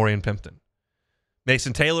lot of Kamorian Pimpton.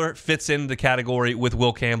 Mason Taylor fits in the category with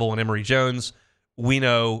Will Campbell and Emory Jones. We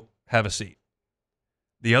know, have a seat.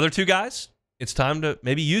 The other two guys, it's time to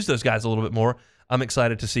maybe use those guys a little bit more. I'm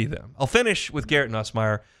excited to see them. I'll finish with Garrett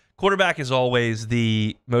Nussmeier. Quarterback is always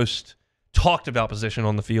the most talked about position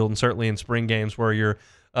on the field, and certainly in spring games where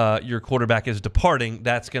your quarterback is departing,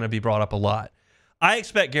 that's going to be brought up a lot. I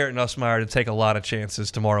expect Garrett Nussmeier to take a lot of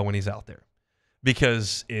chances tomorrow when he's out there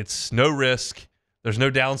because it's no risk. There's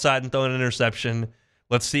no downside in throwing an interception.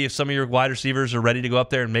 Let's see if some of your wide receivers are ready to go up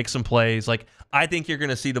there and make some plays. Like, I think you're going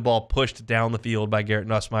to see the ball pushed down the field by Garrett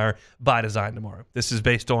Nussmeier by design tomorrow. This is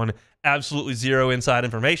based on absolutely zero inside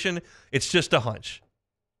information. It's just a hunch.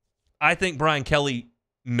 I think Brian Kelly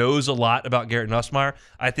knows a lot about Garrett Nussmeier.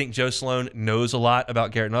 I think Joe Sloan knows a lot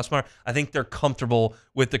about Garrett Nussmeier. I think they're comfortable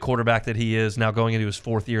with the quarterback that he is now going into his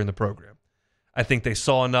 4th year in the program. I think they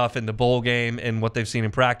saw enough in the bowl game and what they've seen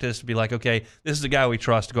in practice to be like, okay, this is a guy we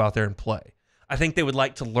trust to go out there and play. I think they would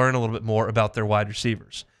like to learn a little bit more about their wide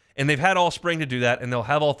receivers. And they've had all spring to do that, and they'll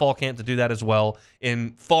have all fall camp to do that as well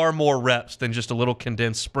in far more reps than just a little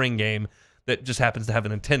condensed spring game that just happens to have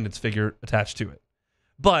an attendance figure attached to it.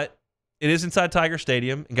 But it is inside Tiger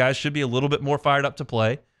Stadium, and guys should be a little bit more fired up to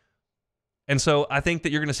play. And so I think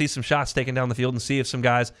that you're going to see some shots taken down the field and see if some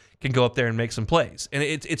guys can go up there and make some plays. And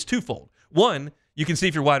it's twofold. One, you can see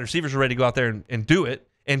if your wide receivers are ready to go out there and do it.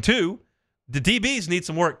 And two, the DBs need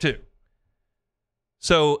some work too.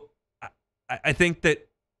 So I think that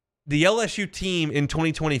the LSU team in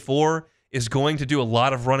 2024 is going to do a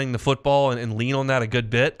lot of running the football and lean on that a good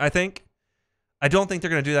bit, I think. I don't think they're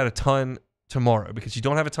going to do that a ton tomorrow because you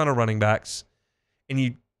don't have a ton of running backs and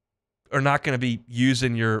you are not going to be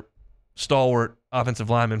using your stalwart offensive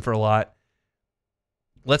lineman for a lot.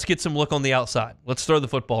 Let's get some look on the outside. Let's throw the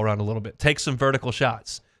football around a little bit. Take some vertical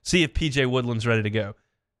shots. See if P.J. Woodland's ready to go.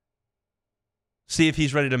 See if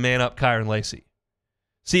he's ready to man up Kyron Lacey.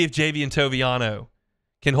 See if Javian Toviano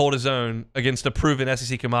can hold his own against a proven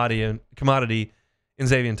SEC commodity in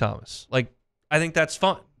Xavier Thomas. Like, I think that's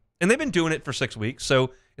fun. And they've been doing it for 6 weeks,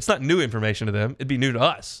 so it's not new information to them. It'd be new to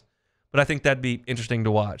us. But I think that'd be interesting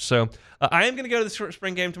to watch. So I am going to go to the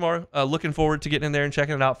spring game tomorrow. Looking forward to getting in there and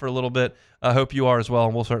checking it out for a little bit. I hope you are as well,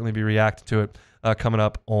 and we'll certainly be reacting to it coming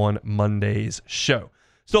up on Monday's show.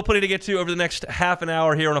 Still plenty to get to over the next half an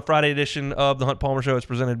hour here on a Friday edition of the Hunt Palmer Show. It's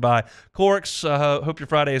presented by Corks. Hope your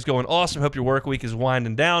Friday is going awesome. Hope your work week is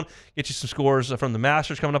winding down. Get you some scores from the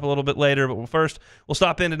Masters coming up a little bit later. But first, we'll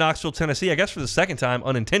stop into Knoxville, Tennessee, I guess for the second time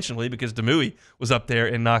unintentionally because Demouy was up there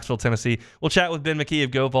in Knoxville, Tennessee. We'll chat with Ben McKee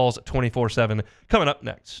of GoVols 24/7 coming up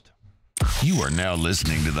next. You are now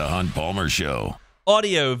listening to the Hunt Palmer Show.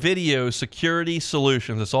 Audio, video, security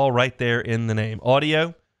solutions. It's all right there in the name.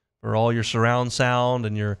 Audio for all your surround sound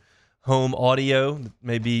and your home audio,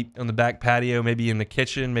 maybe on the back patio, maybe in the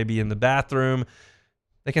kitchen, maybe in the bathroom.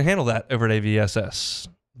 They can handle that over at AVSS.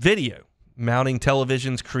 Video, mounting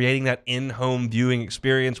televisions, creating that in-home viewing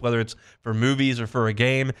experience, whether it's for movies or for a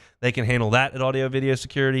game. They can handle that at Audio Video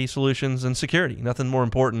Security Solutions. And security, nothing more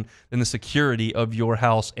important than the security of your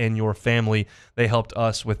house and your family. They helped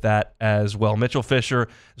us with that as well. Mitchell Fisher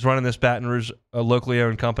is running this Baton Rouge locally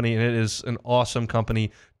owned company, and it is an awesome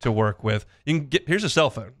company to work with. You can get, here's a cell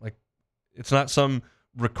phone. Like, it's not some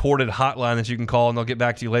recorded hotline that you can call and they'll get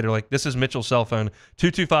back to you later. Like, this is Mitchell's cell phone,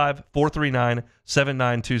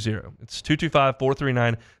 225-439-7920. It's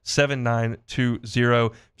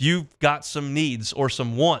 225-439-7920. If you've got some needs or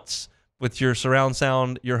some wants with your surround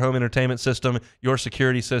sound, your home entertainment system, your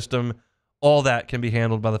security system, all that can be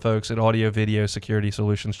handled by the folks at Audio Video Security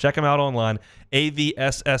Solutions. Check them out online,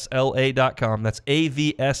 avssla.com. That's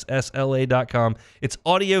avssla.com. It's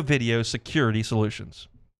Audio Video Security Solutions.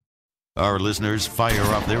 Our listeners fire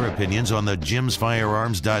off their opinions on the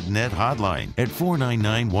jimsfirearms.net hotline at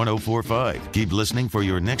 499-1045. Keep listening for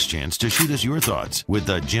your next chance to shoot us your thoughts with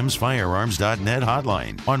the jimsfirearms.net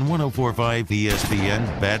hotline on 1045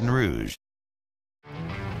 ESPN Baton Rouge.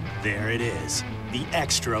 There it is, the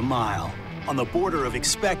extra mile, on the border of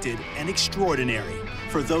expected and extraordinary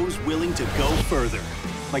for those willing to go further,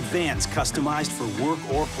 like vans customized for work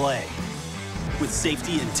or play, with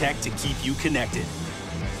safety and tech to keep you connected.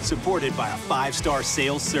 Supported by a 5-star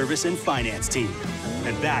sales, service, and finance team.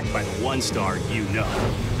 And backed by the 1-star you know.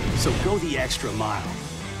 So go the extra mile.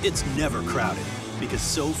 It's never crowded because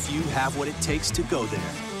so few have what it takes to go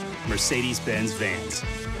there. Mercedes-Benz Vans.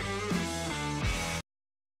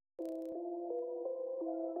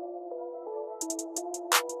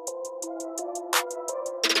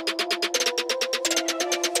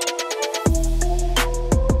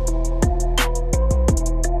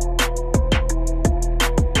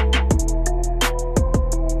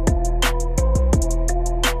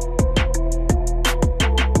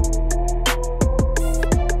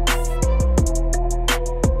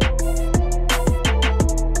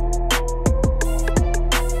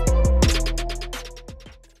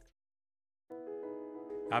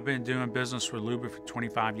 I've been doing business with Luba for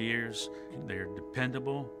 25 years. They're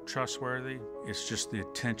dependable, trustworthy. It's just the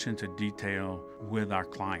attention to detail with our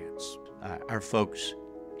clients. Our folks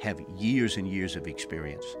have years and years of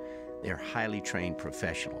experience. They're highly trained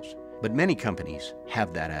professionals. But many companies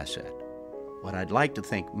have that asset. What I'd like to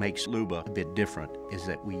think makes Luba a bit different is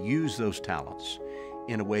that we use those talents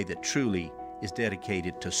in a way that truly is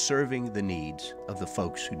dedicated to serving the needs of the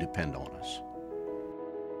folks who depend on us.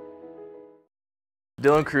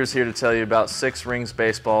 Dylan Cruz here to tell you about Six Rings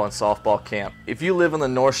Baseball and Softball Camp. If you live on the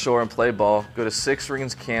North Shore and play ball, go to Six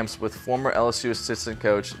Rings Camps with former LSU assistant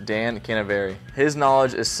coach Dan Canaveri. His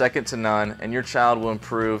knowledge is second to none, and your child will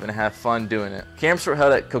improve and have fun doing it. Camps were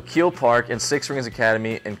held at Coquille Park and Six Rings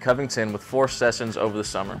Academy in Covington with 4 sessions over the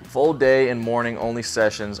summer. Full day and morning only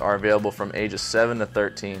sessions are available from ages 7 to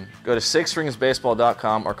 13. Go to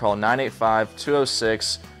sixringsbaseball.com or call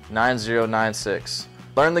 985-206-9096.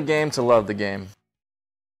 Learn the game to love the game.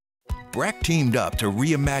 Breck teamed up to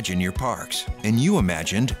reimagine your parks, and you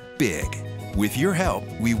imagined big. With your help,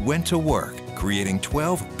 we went to work, creating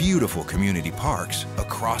 12 beautiful community parks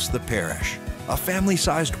across the parish. A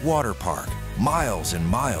family-sized water park, miles and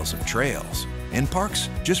miles of trails, and parks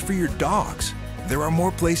just for your dogs. There are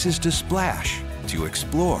more places to splash, to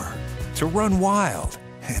explore, to run wild,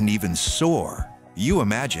 and even soar. You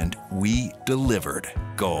imagined, we delivered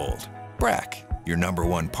gold. Breck, your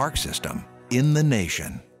 #1 park system in the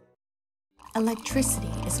nation.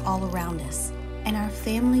 Electricity is all around us, and our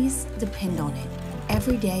families depend on it.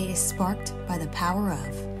 Every day is sparked by the power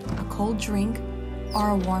of a cold drink or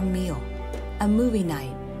a warm meal, a movie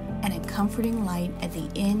night, and a comforting light at the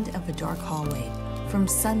end of a dark hallway. From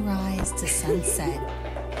sunrise to sunset,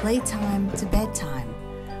 playtime to bedtime,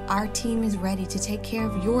 our team is ready to take care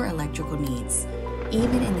of your electrical needs,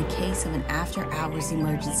 even in the case of an after-hours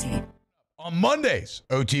emergency. On Mondays,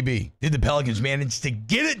 OTB, did the Pelicans manage to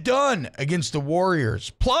get it done against the Warriors?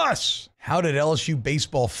 Plus, how did LSU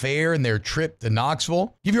baseball fare in their trip to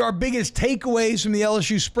Knoxville? Give you our biggest takeaways from the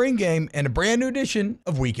LSU spring game and a brand new edition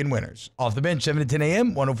of Weekend Winners. Off the bench, 7 to 10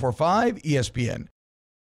 a.m., 104.5 ESPN.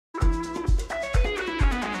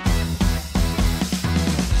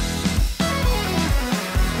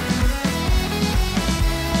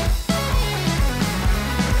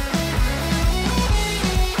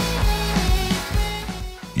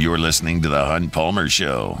 You're listening to The Hunt Palmer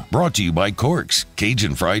Show, brought to you by Corks,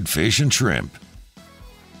 Cajun Fried Fish and Shrimp.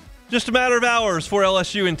 Just a matter of hours for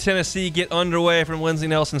LSU and Tennessee get underway from Lindsey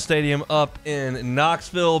Nelson Stadium up in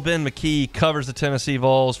Knoxville. Ben McKee covers the Tennessee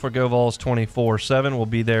Vols for Go Vols 24/7. We'll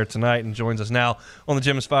be there tonight and joins us now on the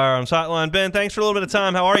Jim's Firearms Hotline. Ben, thanks for a little bit of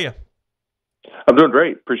time. How are you? I'm doing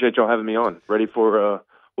great. Appreciate y'all having me on. Ready for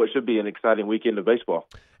what should be an exciting weekend of baseball.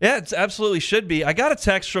 Yeah, it absolutely should be. I got a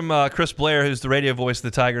text from Chris Blair, who's the radio voice of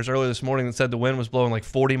the Tigers, earlier this morning that said the wind was blowing like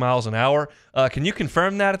 40 miles an hour. Can you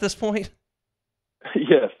confirm that at this point?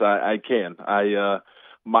 Yes, I can.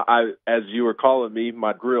 As you were calling me,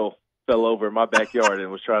 my grill fell over in my backyard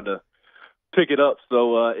and was trying to pick it up.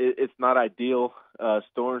 So it's not ideal.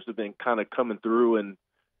 Storms have been kind of coming through in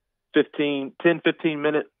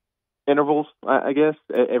 10-15-minute intervals, I guess,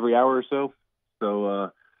 every hour or so. So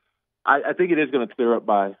I think it is going to clear up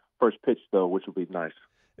by first pitch, though, which will be nice.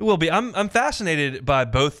 It will be. I'm fascinated by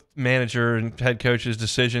both manager and head coaches'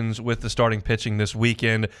 decisions with the starting pitching this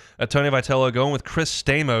weekend. Tony Vitello going with Chris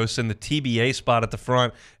Stamos in the TBA spot at the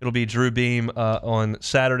front. It'll be Drew Beam on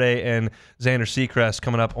Saturday and Xander Seacrest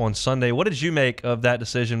coming up on Sunday. What did you make of that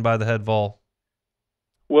decision by the head Vol?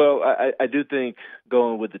 Well, I do think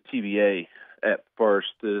going with the TBA at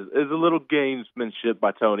first is a little gamesmanship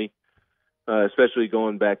by Tony. Especially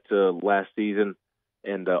going back to last season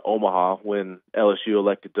and Omaha when LSU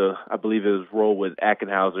elected to, I believe it was roll with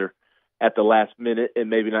Ackenhauser at the last minute and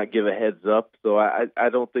maybe not give a heads up. So I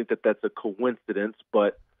don't think that that's a coincidence,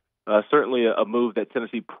 but certainly a move that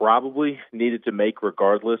Tennessee probably needed to make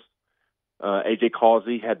regardless. A.J.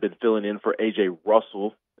 Causey had been filling in for A.J.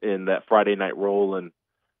 Russell in that Friday night role and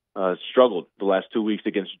struggled the last 2 weeks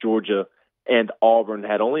against Georgia and Auburn.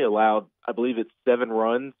 Had only allowed, I believe it's 7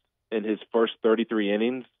 runs in his first 33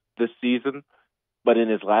 innings this season, but in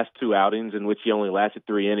his last 2 outings, in which he only lasted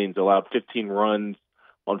 3 innings, allowed 15 runs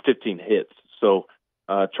on 15 hits. So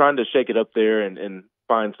trying to shake it up there and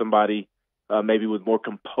find somebody maybe with more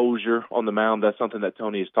composure on the mound, that's something that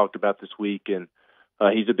Tony has talked about this week. And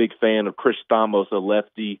he's a big fan of Chris Stamos, a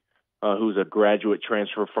lefty who's a graduate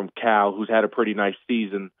transfer from Cal, who's had a pretty nice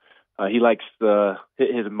season. He likes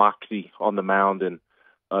his moxie on the mound, and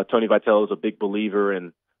Tony Vitello is a big believer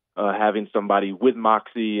in having somebody with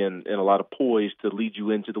moxie and a lot of poise to lead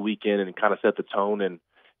you into the weekend and kind of set the tone. And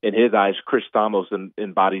in his eyes, Chris Stamos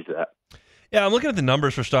embodies that. Yeah, I'm looking at the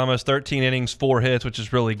numbers for Stamos. 13 innings, 4 hits, which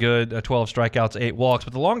is really good. 12 strikeouts, 8 walks.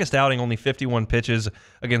 But the longest outing, only 51 pitches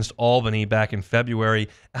against Albany back in February.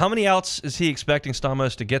 How many outs is he expecting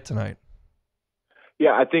Stamos to get tonight?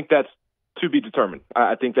 Yeah, I think that's to be determined.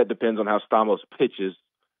 I think that depends on how Stamos pitches.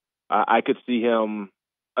 I could see him,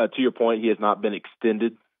 to your point, he has not been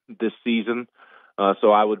extended this season.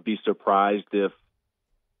 So I would be surprised if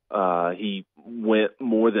he went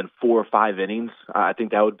more than 4 or 5 innings. I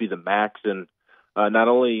think that would be the max. And not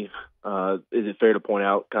only is it fair to point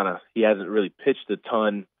out he hasn't really pitched a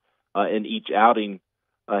ton in each outing,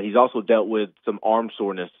 he's also dealt with some arm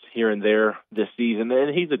soreness here and there this season,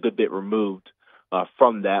 and he's a good bit removed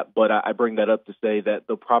from that. But I bring that up to say that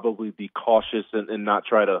they'll probably be cautious and not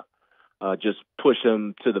try to just push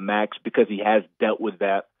him to the max because he has dealt with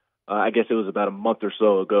that. I guess it was about a month or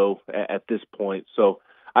so ago at this point. So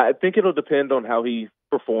I think it'll depend on how he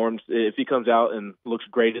performs. If he comes out and looks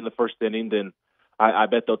great in the first inning, then I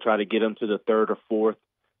bet they'll try to get him to the third or fourth.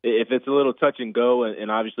 If it's a little touch and go, and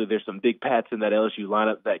obviously there's some big bats in that LSU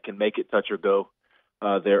lineup that can make it touch or go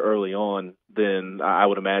there early on, then I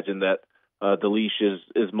would imagine that the leash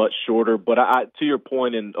is much shorter. But to your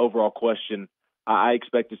point and overall question, I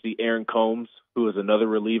expect to see Aaron Combs, who is another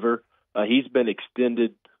reliever. He's been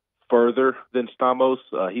extended further than Stamos.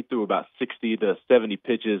 He threw about 60 to 70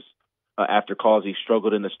 pitches after Causey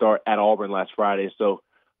struggled in the start at Auburn last Friday. So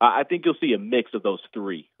I think you'll see a mix of those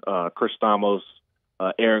three, Chris Stamos,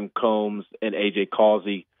 Aaron Combs, and A.J.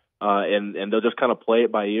 Causey, and they'll just kind of play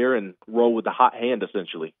it by ear and roll with the hot hand,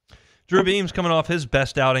 essentially. Drew Beam's coming off his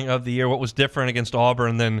best outing of the year. What was different against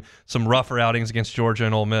Auburn than some rougher outings against Georgia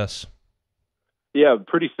and Ole Miss? Yeah,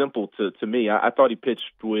 pretty simple to me. I thought he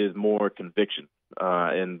pitched with more conviction,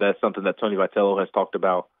 and that's something that Tony Vitello has talked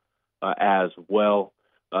about as well.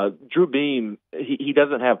 Drew Beam, he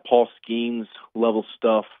doesn't have Paul Skeens level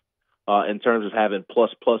stuff in terms of having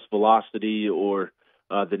plus velocity or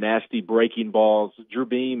the nasty breaking balls. Drew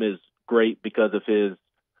Beam is great because of his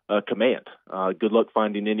command. Good luck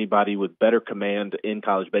finding anybody with better command in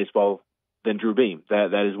college baseball than Drew Beam.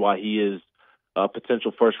 That is why he is a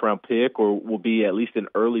potential first-round pick, or will be at least an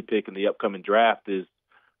early pick in the upcoming draft, is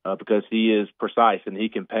because he is precise and he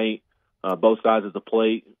can paint both sides of the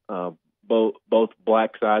plate, both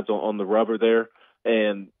black sides on the rubber there.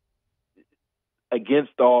 And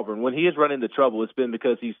against Auburn, when he has run into trouble, it's been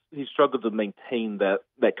because he's struggled to maintain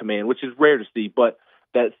that command, which is rare to see. But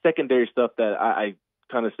that secondary stuff that I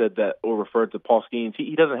kind of said that or referred to Paul Skeens,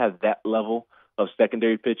 he doesn't have that level of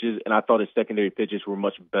secondary pitches, and I thought his secondary pitches were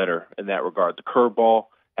much better in that regard. The curveball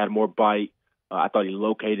had more bite. I thought he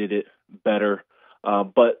located it better.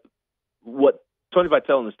 But what Tony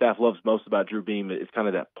Vitello and the staff loves most about Drew Beam is kind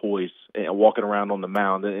of that poise and walking around on the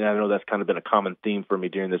mound. And I know that's kind of been a common theme for me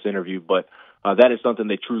during this interview, but that is something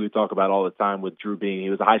they truly talk about all the time with Drew Beam. He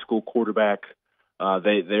was a high school quarterback.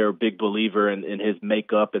 They're a big believer in his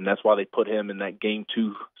makeup, and that's why they put him in that game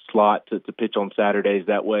 2 slot to pitch on Saturdays.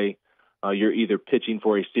 That way, you're either pitching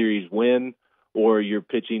for a series win or you're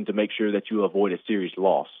pitching to make sure that you avoid a series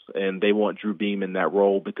loss. And they want Drew Beam in that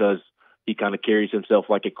role because he kind of carries himself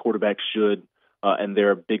like a quarterback should, and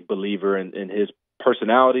they're a big believer in his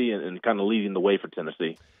personality and kind of leading the way for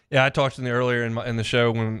Tennessee. Yeah, I talked to him earlier in the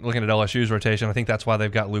show when looking at LSU's rotation. I think that's why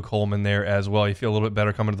they've got Luke Holman there as well. You feel a little bit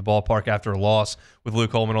better coming to the ballpark after a loss with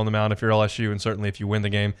Luke Holman on the mound if you're LSU, and certainly if you win the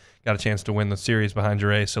game, got a chance to win the series behind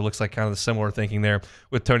your ace. So it looks like kind of the similar thinking there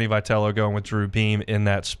with Tony Vitello going with Drew Beam in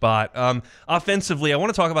that spot. Offensively, I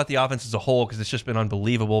want to talk about the offense as a whole because it's just been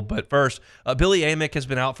unbelievable. But first, Billy Amick has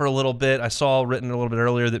been out for a little bit. I saw written a little bit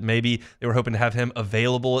earlier that maybe they were hoping to have him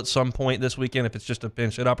available at some point this weekend if it's just a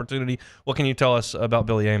pinch hit opportunity. What can you tell us about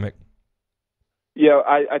Billy Amick? Yeah,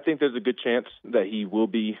 I think there's a good chance that he will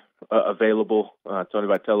be available. Tony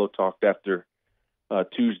Vitello talked after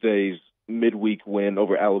Tuesday's midweek win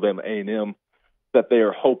over Alabama A&M that they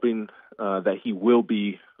are hoping that he will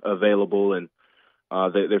be available, and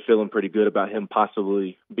they're feeling pretty good about him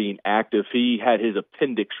possibly being active. He had his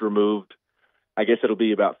appendix removed. I guess it'll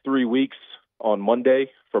be about 3 weeks on Monday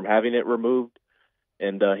from having it removed,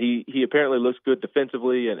 and he apparently looks good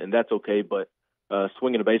defensively, and that's okay, but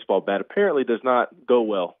swinging a baseball bat apparently does not go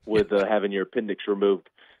well with having your appendix removed.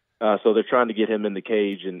 So they're trying to get him in the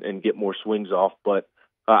cage and get more swings off. But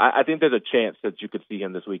I think there's a chance that you could see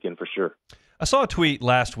him this weekend for sure. I saw a tweet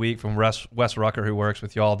last week from Wes Rucker, who works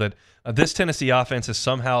with y'all, that this Tennessee offense is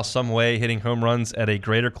somehow, some way hitting home runs at a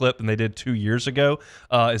greater clip than they did 2 years ago.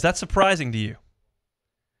 Is that surprising to you?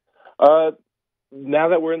 Now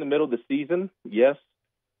that we're in the middle of the season, yes.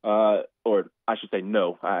 Or I should say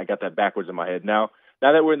no. I got that backwards in my head. Now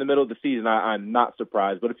that we're in the middle of the season, I'm not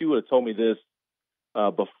surprised. But if you would have told me this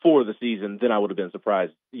before the season, then I would have been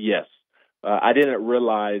surprised. Yes. I didn't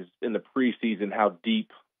realize in the preseason how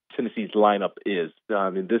deep Tennessee's lineup is. I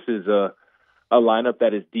mean, this is a lineup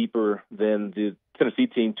that is deeper than the Tennessee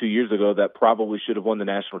team 2 years ago that probably should have won the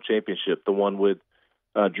national championship, the one with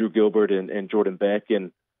Drew Gilbert and Jordan Beck.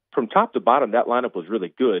 And from top to bottom, that lineup was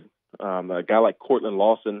really good. A guy like Cortland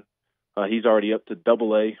Lawson, he's already up to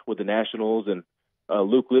AA with the Nationals, and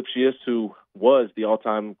Luke Lipschius, who was the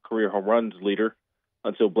all-time career home runs leader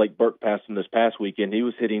until Blake Burke passed him this past weekend. He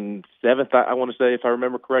was hitting 7th, I want to say, if I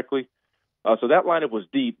remember correctly. So that lineup was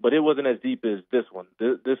deep, but it wasn't as deep as this one.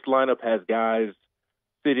 This lineup has guys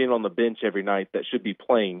sitting on the bench every night that should be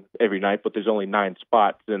playing every night, but there's only 9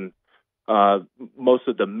 spots. And most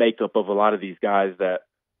of the makeup of a lot of these guys that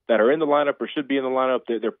are in the lineup or should be in the lineup,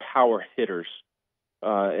 they're power hitters.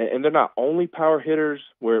 And they're not only power hitters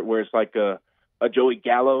where it's like a Joey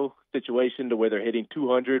Gallo situation to where they're hitting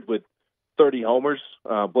 200 with 30 homers.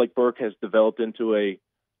 Blake Burke has developed into a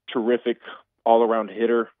terrific all-around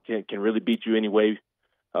hitter, can really beat you any way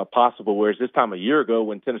possible. Whereas this time a year ago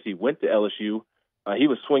when Tennessee went to LSU, he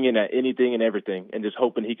was swinging at anything and everything and just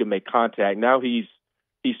hoping he could make contact. Now he's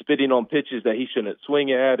spitting on pitches that he shouldn't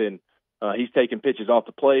swing at, and he's taking pitches off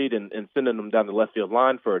the plate and sending them down the left field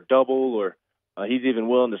line for a double, or he's even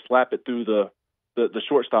willing to slap it through the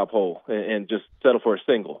shortstop hole and just settle for a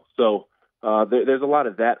single. So there's a lot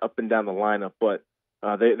of that up and down the lineup, but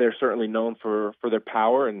they're certainly known for their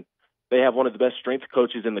power, and they have one of the best strength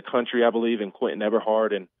coaches in the country, I believe, in Quentin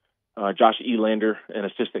Eberhard, and Josh Elander, an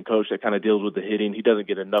assistant coach that kind of deals with the hitting. He doesn't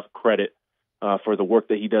get enough credit for the work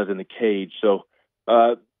that he does in the cage. So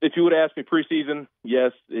if you would ask me preseason,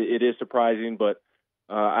 yes, it is surprising, but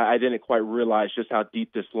I didn't quite realize just how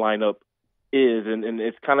deep this lineup is, and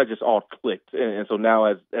it's kind of just all clicked. And so now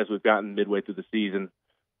as we've gotten midway through the season,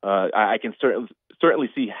 I can certainly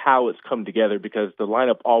see how it's come together, because the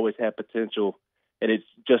lineup always had potential, and it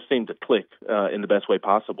just seemed to click in the best way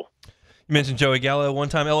possible. You mentioned Joey Gallo. One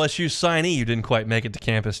time LSU signee, you didn't quite make it to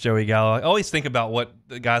campus, Joey Gallo. I always think about what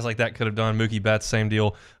guys like that could have done. Mookie Betts, same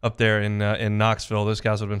deal up there in Knoxville. Those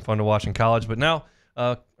guys would have been fun to watch in college, but now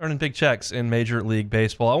earning big checks in Major League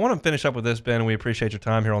Baseball. I want to finish up with this, Ben. We appreciate your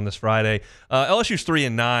time here on this Friday. LSU's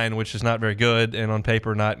 3-9, which is not very good, and on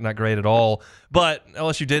paper not great at all. But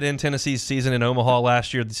LSU did end Tennessee's season in Omaha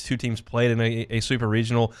last year. These two teams played in a super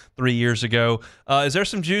regional 3 years ago. Is there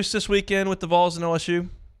some juice this weekend with the Vols and LSU?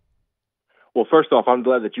 Well, first off, I'm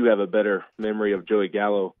glad that you have a better memory of Joey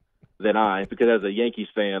Gallo than I, because as a Yankees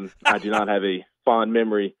fan, I do not have a fond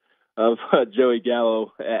memory of Joey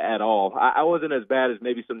Gallo at all. I wasn't as bad as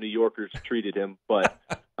maybe some New Yorkers treated him, but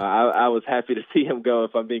I was happy to see him go,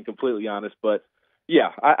 if I'm being completely honest. But, yeah,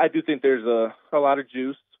 I do think there's a lot of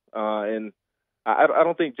juice, and I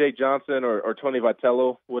don't think Jay Johnson or Tony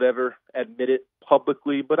Vitello would ever admit it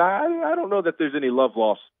publicly, but I don't know that there's any love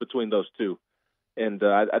lost between those two. And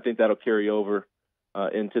I think that'll carry over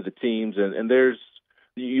into the teams. And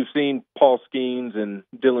you've seen Paul Skeens and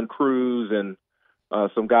Dylan Cruz and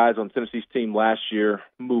some guys on Tennessee's team last year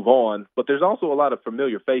move on, but there's also a lot of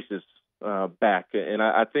familiar faces back. And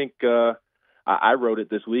I think I wrote it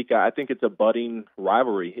this week. I think it's a budding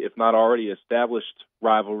rivalry, if not already established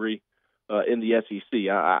rivalry in the SEC.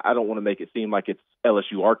 I don't want to make it seem like it's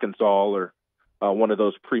LSU-Arkansas or one of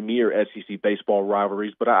those premier SEC baseball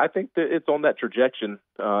rivalries, but I think that it's on that trajectory,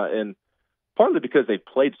 and partly because they've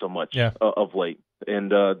played so much of late.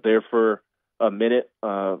 And there for a minute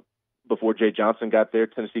before Jay Johnson got there,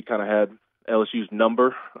 Tennessee kind of had LSU's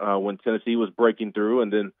number when Tennessee was breaking through,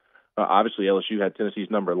 and then obviously LSU had Tennessee's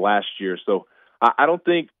number last year. So I don't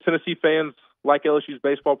think Tennessee fans like LSU's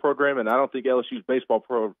baseball program, and I don't think LSU's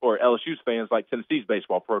LSU's fans like Tennessee's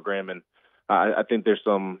baseball program. And I think there's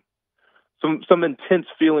some intense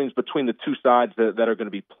feelings between the two sides that are going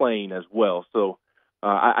to be playing as well. So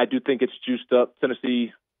I do think it's juiced up.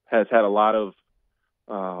 Tennessee has had a lot of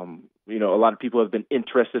people have been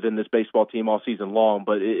interested in this baseball team all season long,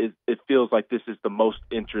 but it feels like this is the most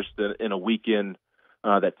interest in a weekend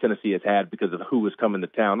that Tennessee has had because of who is coming to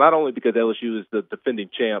town. Not only because LSU is the defending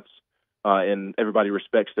champs and everybody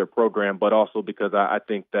respects their program, but also because I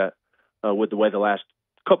think that with the way the last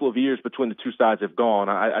couple of years between the two sides have gone,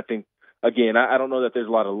 I think, again, I don't know that there's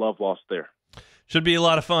a lot of love lost there. Should be a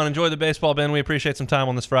lot of fun. Enjoy the baseball, Ben. We appreciate some time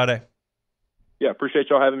on this Friday. Yeah, appreciate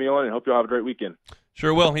y'all having me on, and hope y'all have a great weekend.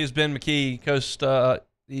 Sure will. He's Ben McKee,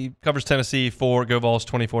 he covers Tennessee for Go Vols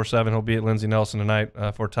 24/7. He'll be at Lindsey Nelson tonight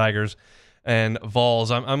for Tigers and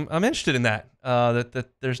Vols. I'm interested in that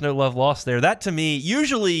there's no love lost there. That, to me,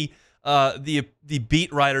 usually the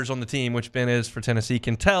beat writers on the team, which Ben is for Tennessee,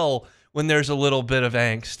 can tell when there's a little bit of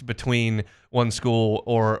angst between one school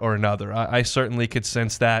or another. I certainly could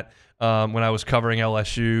sense that when I was covering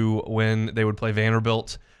LSU when they would play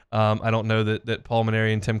Vanderbilt. I don't know that Paul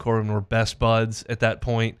Mainieri and Tim Corbin were best buds at that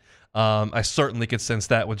point. I certainly could sense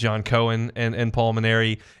that with John Cohen and Paul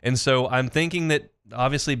Mainieri. And so I'm thinking that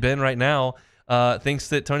obviously Ben right now thinks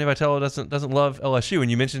that Tony Vitello doesn't love LSU. And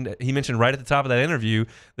he mentioned right at the top of that interview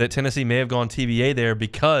that Tennessee may have gone TBA there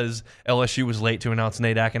because LSU was late to announce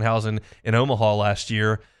Nate Ackenhausen in Omaha last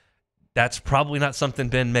year. That's probably not something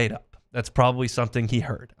Ben made up. That's probably something he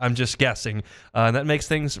heard. I'm just guessing. And that makes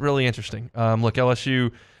things really interesting. Look,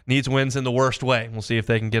 LSU needs wins in the worst way. We'll see if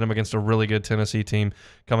they can get them against a really good Tennessee team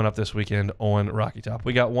coming up this weekend on Rocky Top.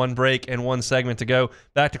 We got one break and one segment to go.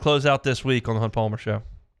 Back to close out this week on The Hunt Palmer Show.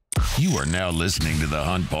 You are now listening to The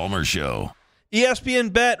Hunt Palmer Show.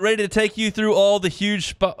 ESPN Bet, ready to take you through all the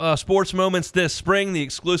huge sports moments this spring. The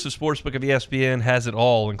exclusive sportsbook of ESPN has it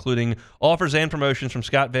all, including offers and promotions from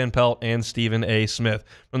Scott Van Pelt and Stephen A. Smith.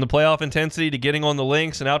 From the playoff intensity to getting on the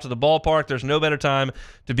links and out to the ballpark, there's no better time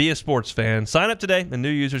to be a sports fan. Sign up today, and new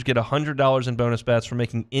users get $100 in bonus bets for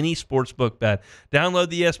making any sportsbook bet. Download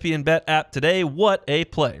the ESPN Bet app today. What a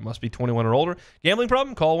play. Must be 21 or older. Gambling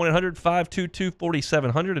problem? Call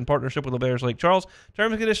 1-800-522-4700 in partnership with LeBears Lake Charles.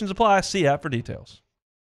 Terms and conditions apply. See app for details.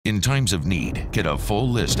 In times of need, get a full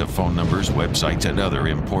list of phone numbers, websites, and other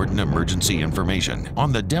important emergency information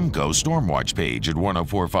on the Demco Stormwatch page at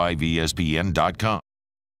 1045ESPN.com.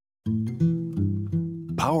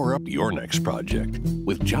 Power up your next project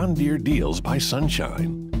with John Deere Deals by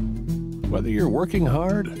Sunshine. Whether you're working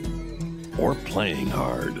hard or playing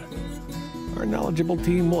hard, our knowledgeable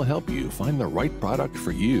team will help you find the right product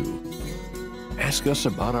for you. Ask us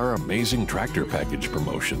about our amazing tractor package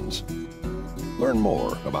promotions. Learn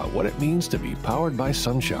more about what it means to be powered by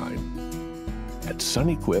sunshine at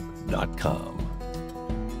sunequip.com.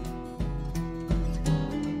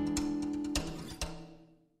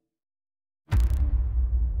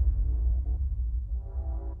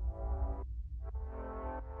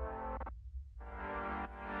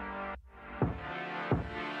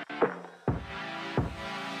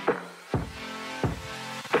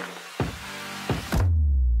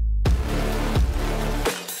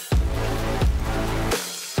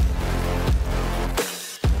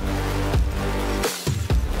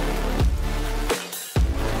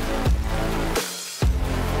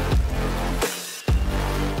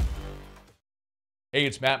 Hey,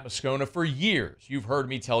 it's Matt Moscona. For years, you've heard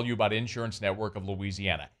me tell you about Insurance Network of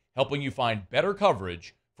Louisiana, helping you find better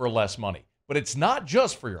coverage for less money. But it's not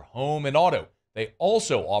just for your home and auto. They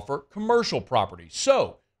also offer commercial property.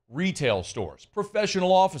 So, retail stores,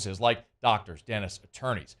 professional offices like doctors, dentists,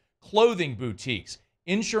 attorneys, clothing boutiques.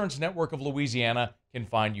 Insurance Network of Louisiana can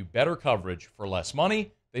find you better coverage for less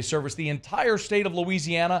money. They service the entire state of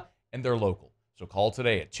Louisiana, and they're local. So call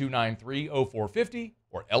today at 293-0450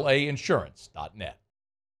 or lainsurance.net.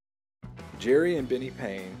 Jerry and Benny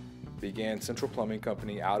Payne began Central Plumbing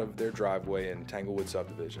Company out of their driveway in Tanglewood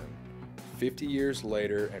subdivision. 50 years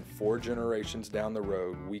later and 4 generations down the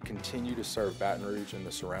road, we continue to serve Baton Rouge and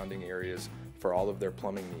the surrounding areas for all of their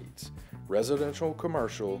plumbing needs. Residential,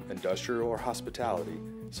 commercial, industrial, or hospitality,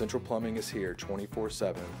 Central Plumbing is here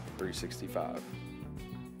 24/7, 365.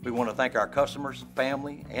 We want to thank our customers,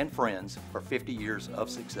 family, and friends for 50 years of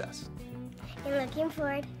success. And looking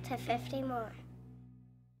forward to 50 more.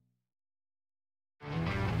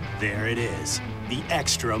 There it is, the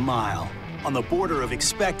extra mile, on the border of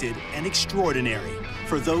expected and extraordinary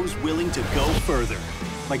for those willing to go further,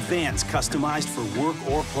 like vans customized for work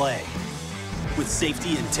or play, with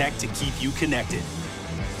safety and tech to keep you connected,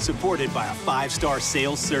 supported by a 5-star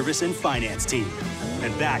sales, service, and finance team,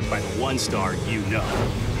 and backed by the 1-star you know.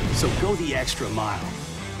 So go the extra mile.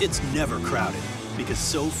 It's never crowded because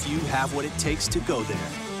so few have what it takes to go there.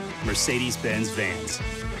 Mercedes-Benz Vans.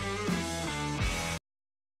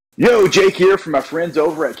 Yo, Jake here from my friends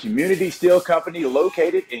over at Community Steel Company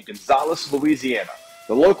located in Gonzales, Louisiana.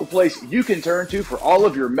 The local place you can turn to for all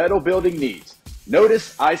of your metal building needs.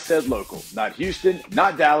 Notice I said local, not Houston,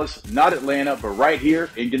 not Dallas, not Atlanta, but right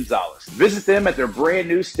here in Gonzales. Visit them at their brand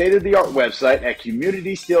new state-of-the-art website at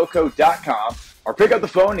communitysteelco.com or pick up the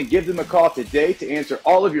phone and give them a call today to answer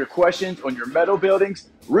all of your questions on your metal buildings,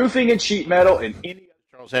 roofing and sheet metal, and any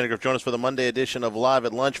Charles Handegriff, join us for the Monday edition of Live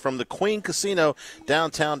at Lunch from the Queen Casino,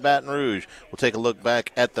 downtown Baton Rouge. We'll take a look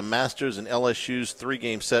back at the Masters and LSU's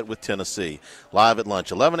 3-game set with Tennessee. Live at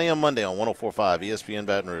Lunch, 11 a.m. Monday on 104.5 ESPN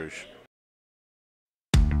Baton Rouge.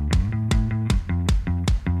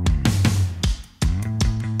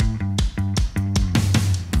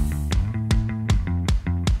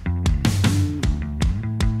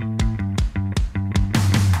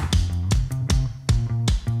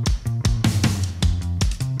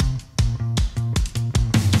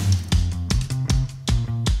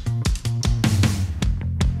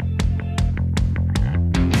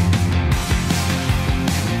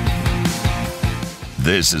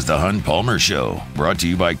 This is the Hunt Palmer Show, brought to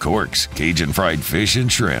you by Corks, Cajun Fried Fish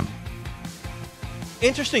and Shrimp.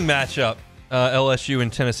 Interesting matchup, LSU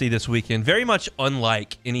and Tennessee this weekend. Very much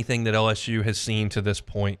unlike anything that LSU has seen to this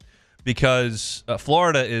point, because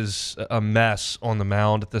Florida is a mess on the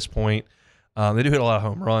mound at this point. They do hit a lot of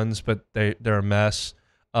home runs, but they're a mess.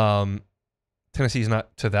 Tennessee's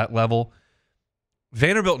not to that level.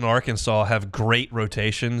 Vanderbilt and Arkansas have great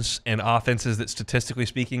rotations and offenses that, statistically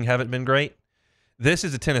speaking, haven't been great. This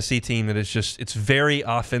is a Tennessee team that is it's very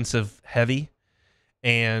offensive heavy,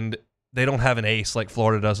 and they don't have an ace like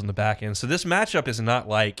Florida does on the back end. So this matchup is not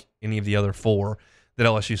like any of the other four that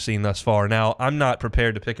LSU's seen thus far. Now, I'm not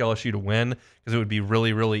prepared to pick LSU to win because it would be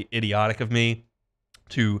really, really idiotic of me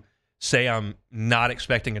to say I'm not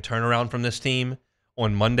expecting a turnaround from this team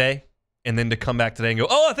on Monday and then to come back today and go,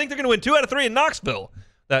 oh, I think they're going to win 2 out of 3 in Knoxville.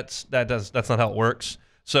 That's not how it works.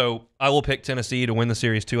 So I will pick Tennessee to win the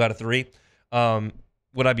series 2 out of 3.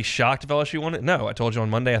 Would I be shocked if LSU won it? No. I told you on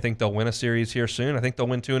Monday I think they'll win a series here soon. I think they'll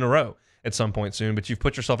win 2 in a row at some point soon. But you've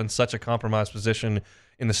put yourself in such a compromised position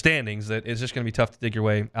in the standings that it's just going to be tough to dig your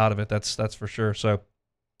way out of it. That's for sure. So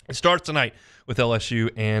it starts tonight with LSU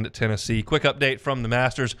and Tennessee. Quick update from the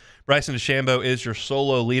Masters. Bryson DeChambeau is your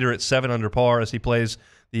solo leader at 7 under par as he plays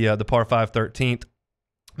the par 5 13th.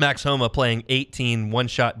 Max Homa playing 18, one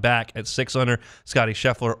shot back at 6 under. Scotty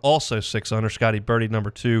Scheffler also 6 under. Scotty birdied number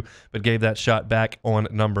 2, but gave that shot back on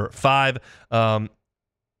number 5.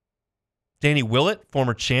 Danny Willett,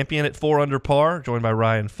 former champion at 4 under par, joined by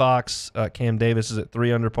Ryan Fox. Cam Davis is at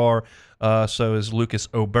 3 under par. So is Lucas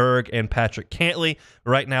Oberg and Patrick Cantley.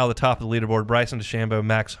 Right now, the top of the leaderboard, Bryson DeChambeau,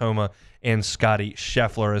 Max Homa, and Scotty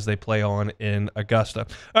Scheffler as they play on in Augusta.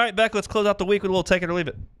 All right, Beck, let's close out the week with a little take it or leave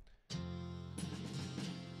it.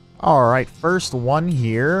 All right, first one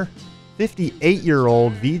here.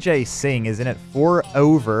 58-year-old Vijay Singh is in at 4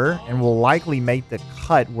 over and will likely make the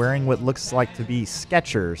cut wearing what looks like to be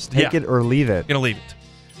Skechers. Take it or leave it. Gonna leave it.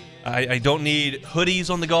 I don't need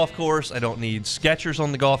hoodies on the golf course. I don't need Skechers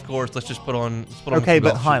on the golf course. Let's just put on. Okay,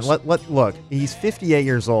 but Hunt, look. He's 58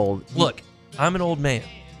 years old. Look, I'm an old man.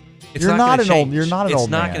 You're not an old man. It's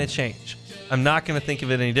not going to change. I'm not going to think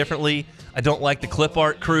of it any differently. I don't like the clip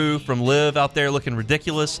art crew from Liv out there looking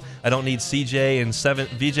ridiculous. I don't need VJ in 7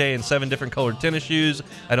 different colored tennis shoes.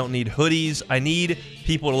 I don't need hoodies. I need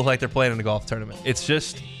people to look like they're playing in a golf tournament. It's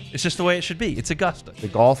just the way it should be. It's Augusta. The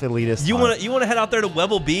golf elitist. You want to head out there to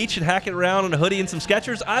Webble Beach and hack it around in a hoodie and some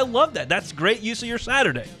Skechers? I love that. That's great use of your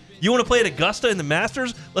Saturday. You want to play at Augusta in the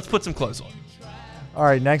Masters? Let's put some clothes on. All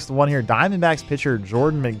right, next one here. Diamondbacks pitcher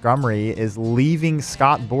Jordan Montgomery is leaving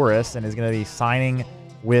Scott Boras and is going to be signing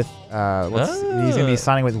with he's going to be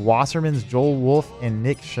signing with Wasserman's Joel Wolfe and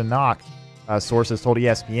Nick Shannock, sources told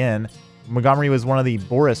ESPN. Montgomery was one of the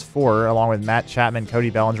Boras 4, along with Matt Chapman,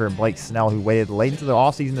 Cody Bellinger, and Blake Snell, who waited late into the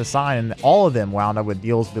offseason to sign, and all of them wound up with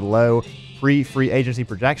deals below pre-free agency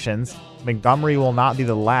projections. Montgomery will not be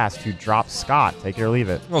the last to drop Scott. Take it or leave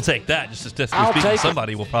it. We'll take that. Just statistically speaking,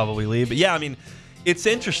 somebody will probably leave. But yeah, I mean, it's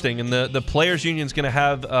interesting, and the Players Union is going to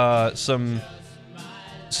have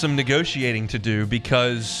some negotiating to do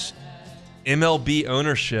because MLB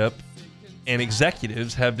ownership and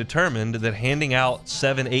executives have determined that handing out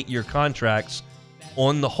 7-8-year contracts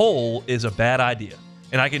on the whole is a bad idea.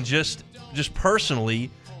 And I can just personally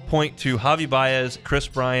point to Javi Baez, Chris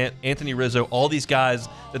Bryant, Anthony Rizzo, all these guys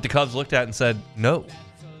that the Cubs looked at and said no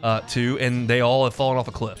to, and they all have fallen off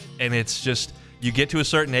a cliff. And it's just, you get to a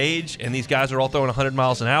certain age, and these guys are all throwing 100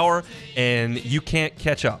 miles an hour, and you can't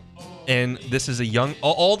catch up. And this is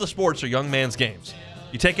all the sports are young man's games.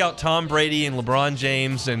 You take out Tom Brady and LeBron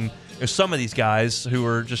James and there's some of these guys who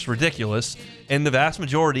are just ridiculous, and the vast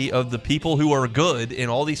majority of the people who are good in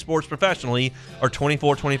all these sports professionally are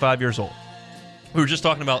 24, 25 years old. We were just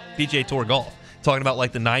talking about PGA Tour golf, talking about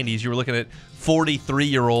like the 90s. You were looking at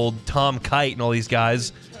 43-year-old Tom Kite and all these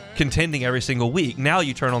guys contending every single week. Now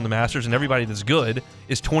you turn on the Masters and everybody that's good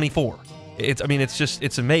is 24.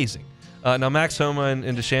 It's amazing. Now, Max Homa and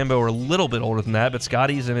DeChambeau are a little bit older than that, but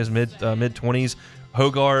Scotty's in his mid-20s.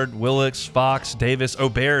 Hogard, Willix, Fox, Davis,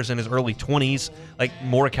 Ober's in his early 20s. Like,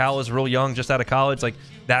 Morikawa's real young, just out of college. Like,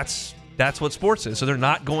 that's what sports is. So they're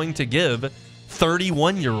not going to give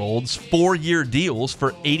 31-year-olds 4-year deals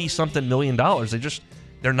for $80-something million.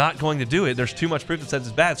 They're not going to do it. There's too much proof that says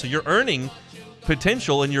it's bad. So you're earning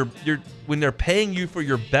potential, and you're when they're paying you for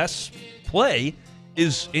your best play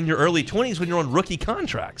is in your early 20s when you're on rookie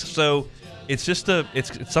contracts. So it's just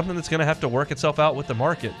it's something that's going to have to work itself out with the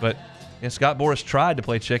market. But Scott Boras tried to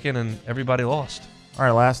play chicken, and everybody lost. All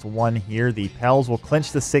right, last one here. The Pels will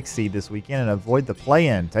clinch the 6th seed this weekend and avoid the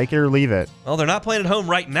play-in. Take it or leave it. Well, they're not playing at home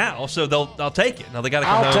right now, so I'll take it. Now they got to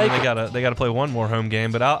come home. And they got to play one more home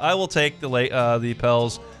game, but I will take the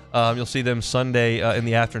Pels. You'll see them Sunday in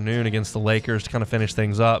the afternoon against the Lakers to kind of finish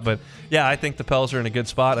things up. But, yeah, I think the Pels are in a good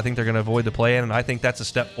spot. I think they're going to avoid the play-in, and I think that's a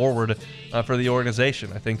step forward for the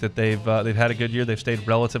organization. I think that they've had a good year. They've stayed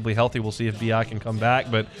relatively healthy. We'll see if B.I. can come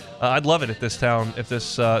back. But I'd love it if this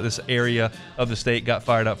area of the state got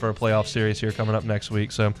fired up for a playoff series here coming up next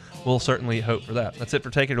week. So we'll certainly hope for that. That's it for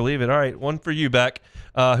Take It or Leave It. All right, one for you, Beck.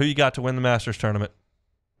 Who you got to win the Masters tournament?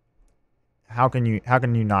 How can you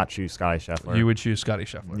not choose Scotty Scheffler? You would choose Scotty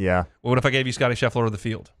Scheffler. Yeah. Well, what if I gave you Scotty Scheffler or the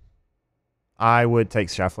field? I would take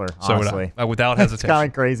Scheffler, honestly. So without hesitation. It's kind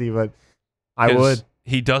of crazy, but I would.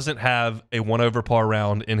 He doesn't have a 1 over par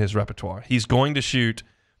round in his repertoire. He's going to shoot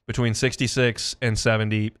between 66 and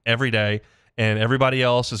 70 every day, and everybody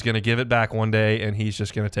else is going to give it back one day, and he's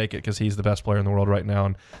just going to take it because he's the best player in the world right now,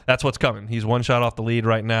 and that's what's coming. He's one shot off the lead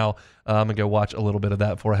right now. I'm going to go watch a little bit of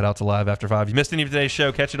that before I head out to Live After 5. If you missed any of today's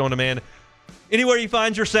show, catch it on demand anywhere you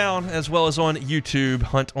find your sound, as well as on YouTube.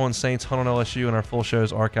 Hunt on Saints, Hunt on LSU, and our full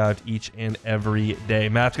shows archived each and every day.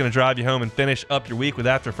 Matt's going to drive you home and finish up your week with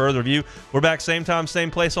After Further Review. We're back same time, same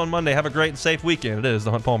place on Monday. Have a great and safe weekend. It is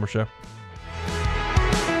the Hunt Palmer Show.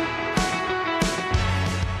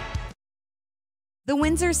 The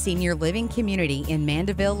Windsor Senior Living Community in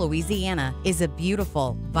Mandeville, Louisiana is a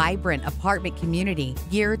beautiful, vibrant apartment community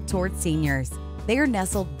geared toward seniors. They are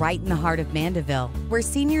nestled right in the heart of Mandeville, where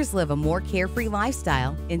seniors live a more carefree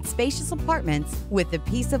lifestyle in spacious apartments with the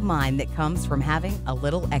peace of mind that comes from having a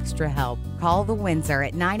little extra help. Call the Windsor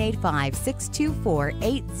at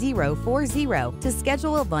 985-624-8040 to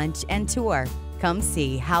schedule a lunch and tour. Come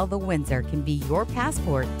see how the Windsor can be your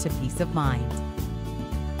passport to peace of mind.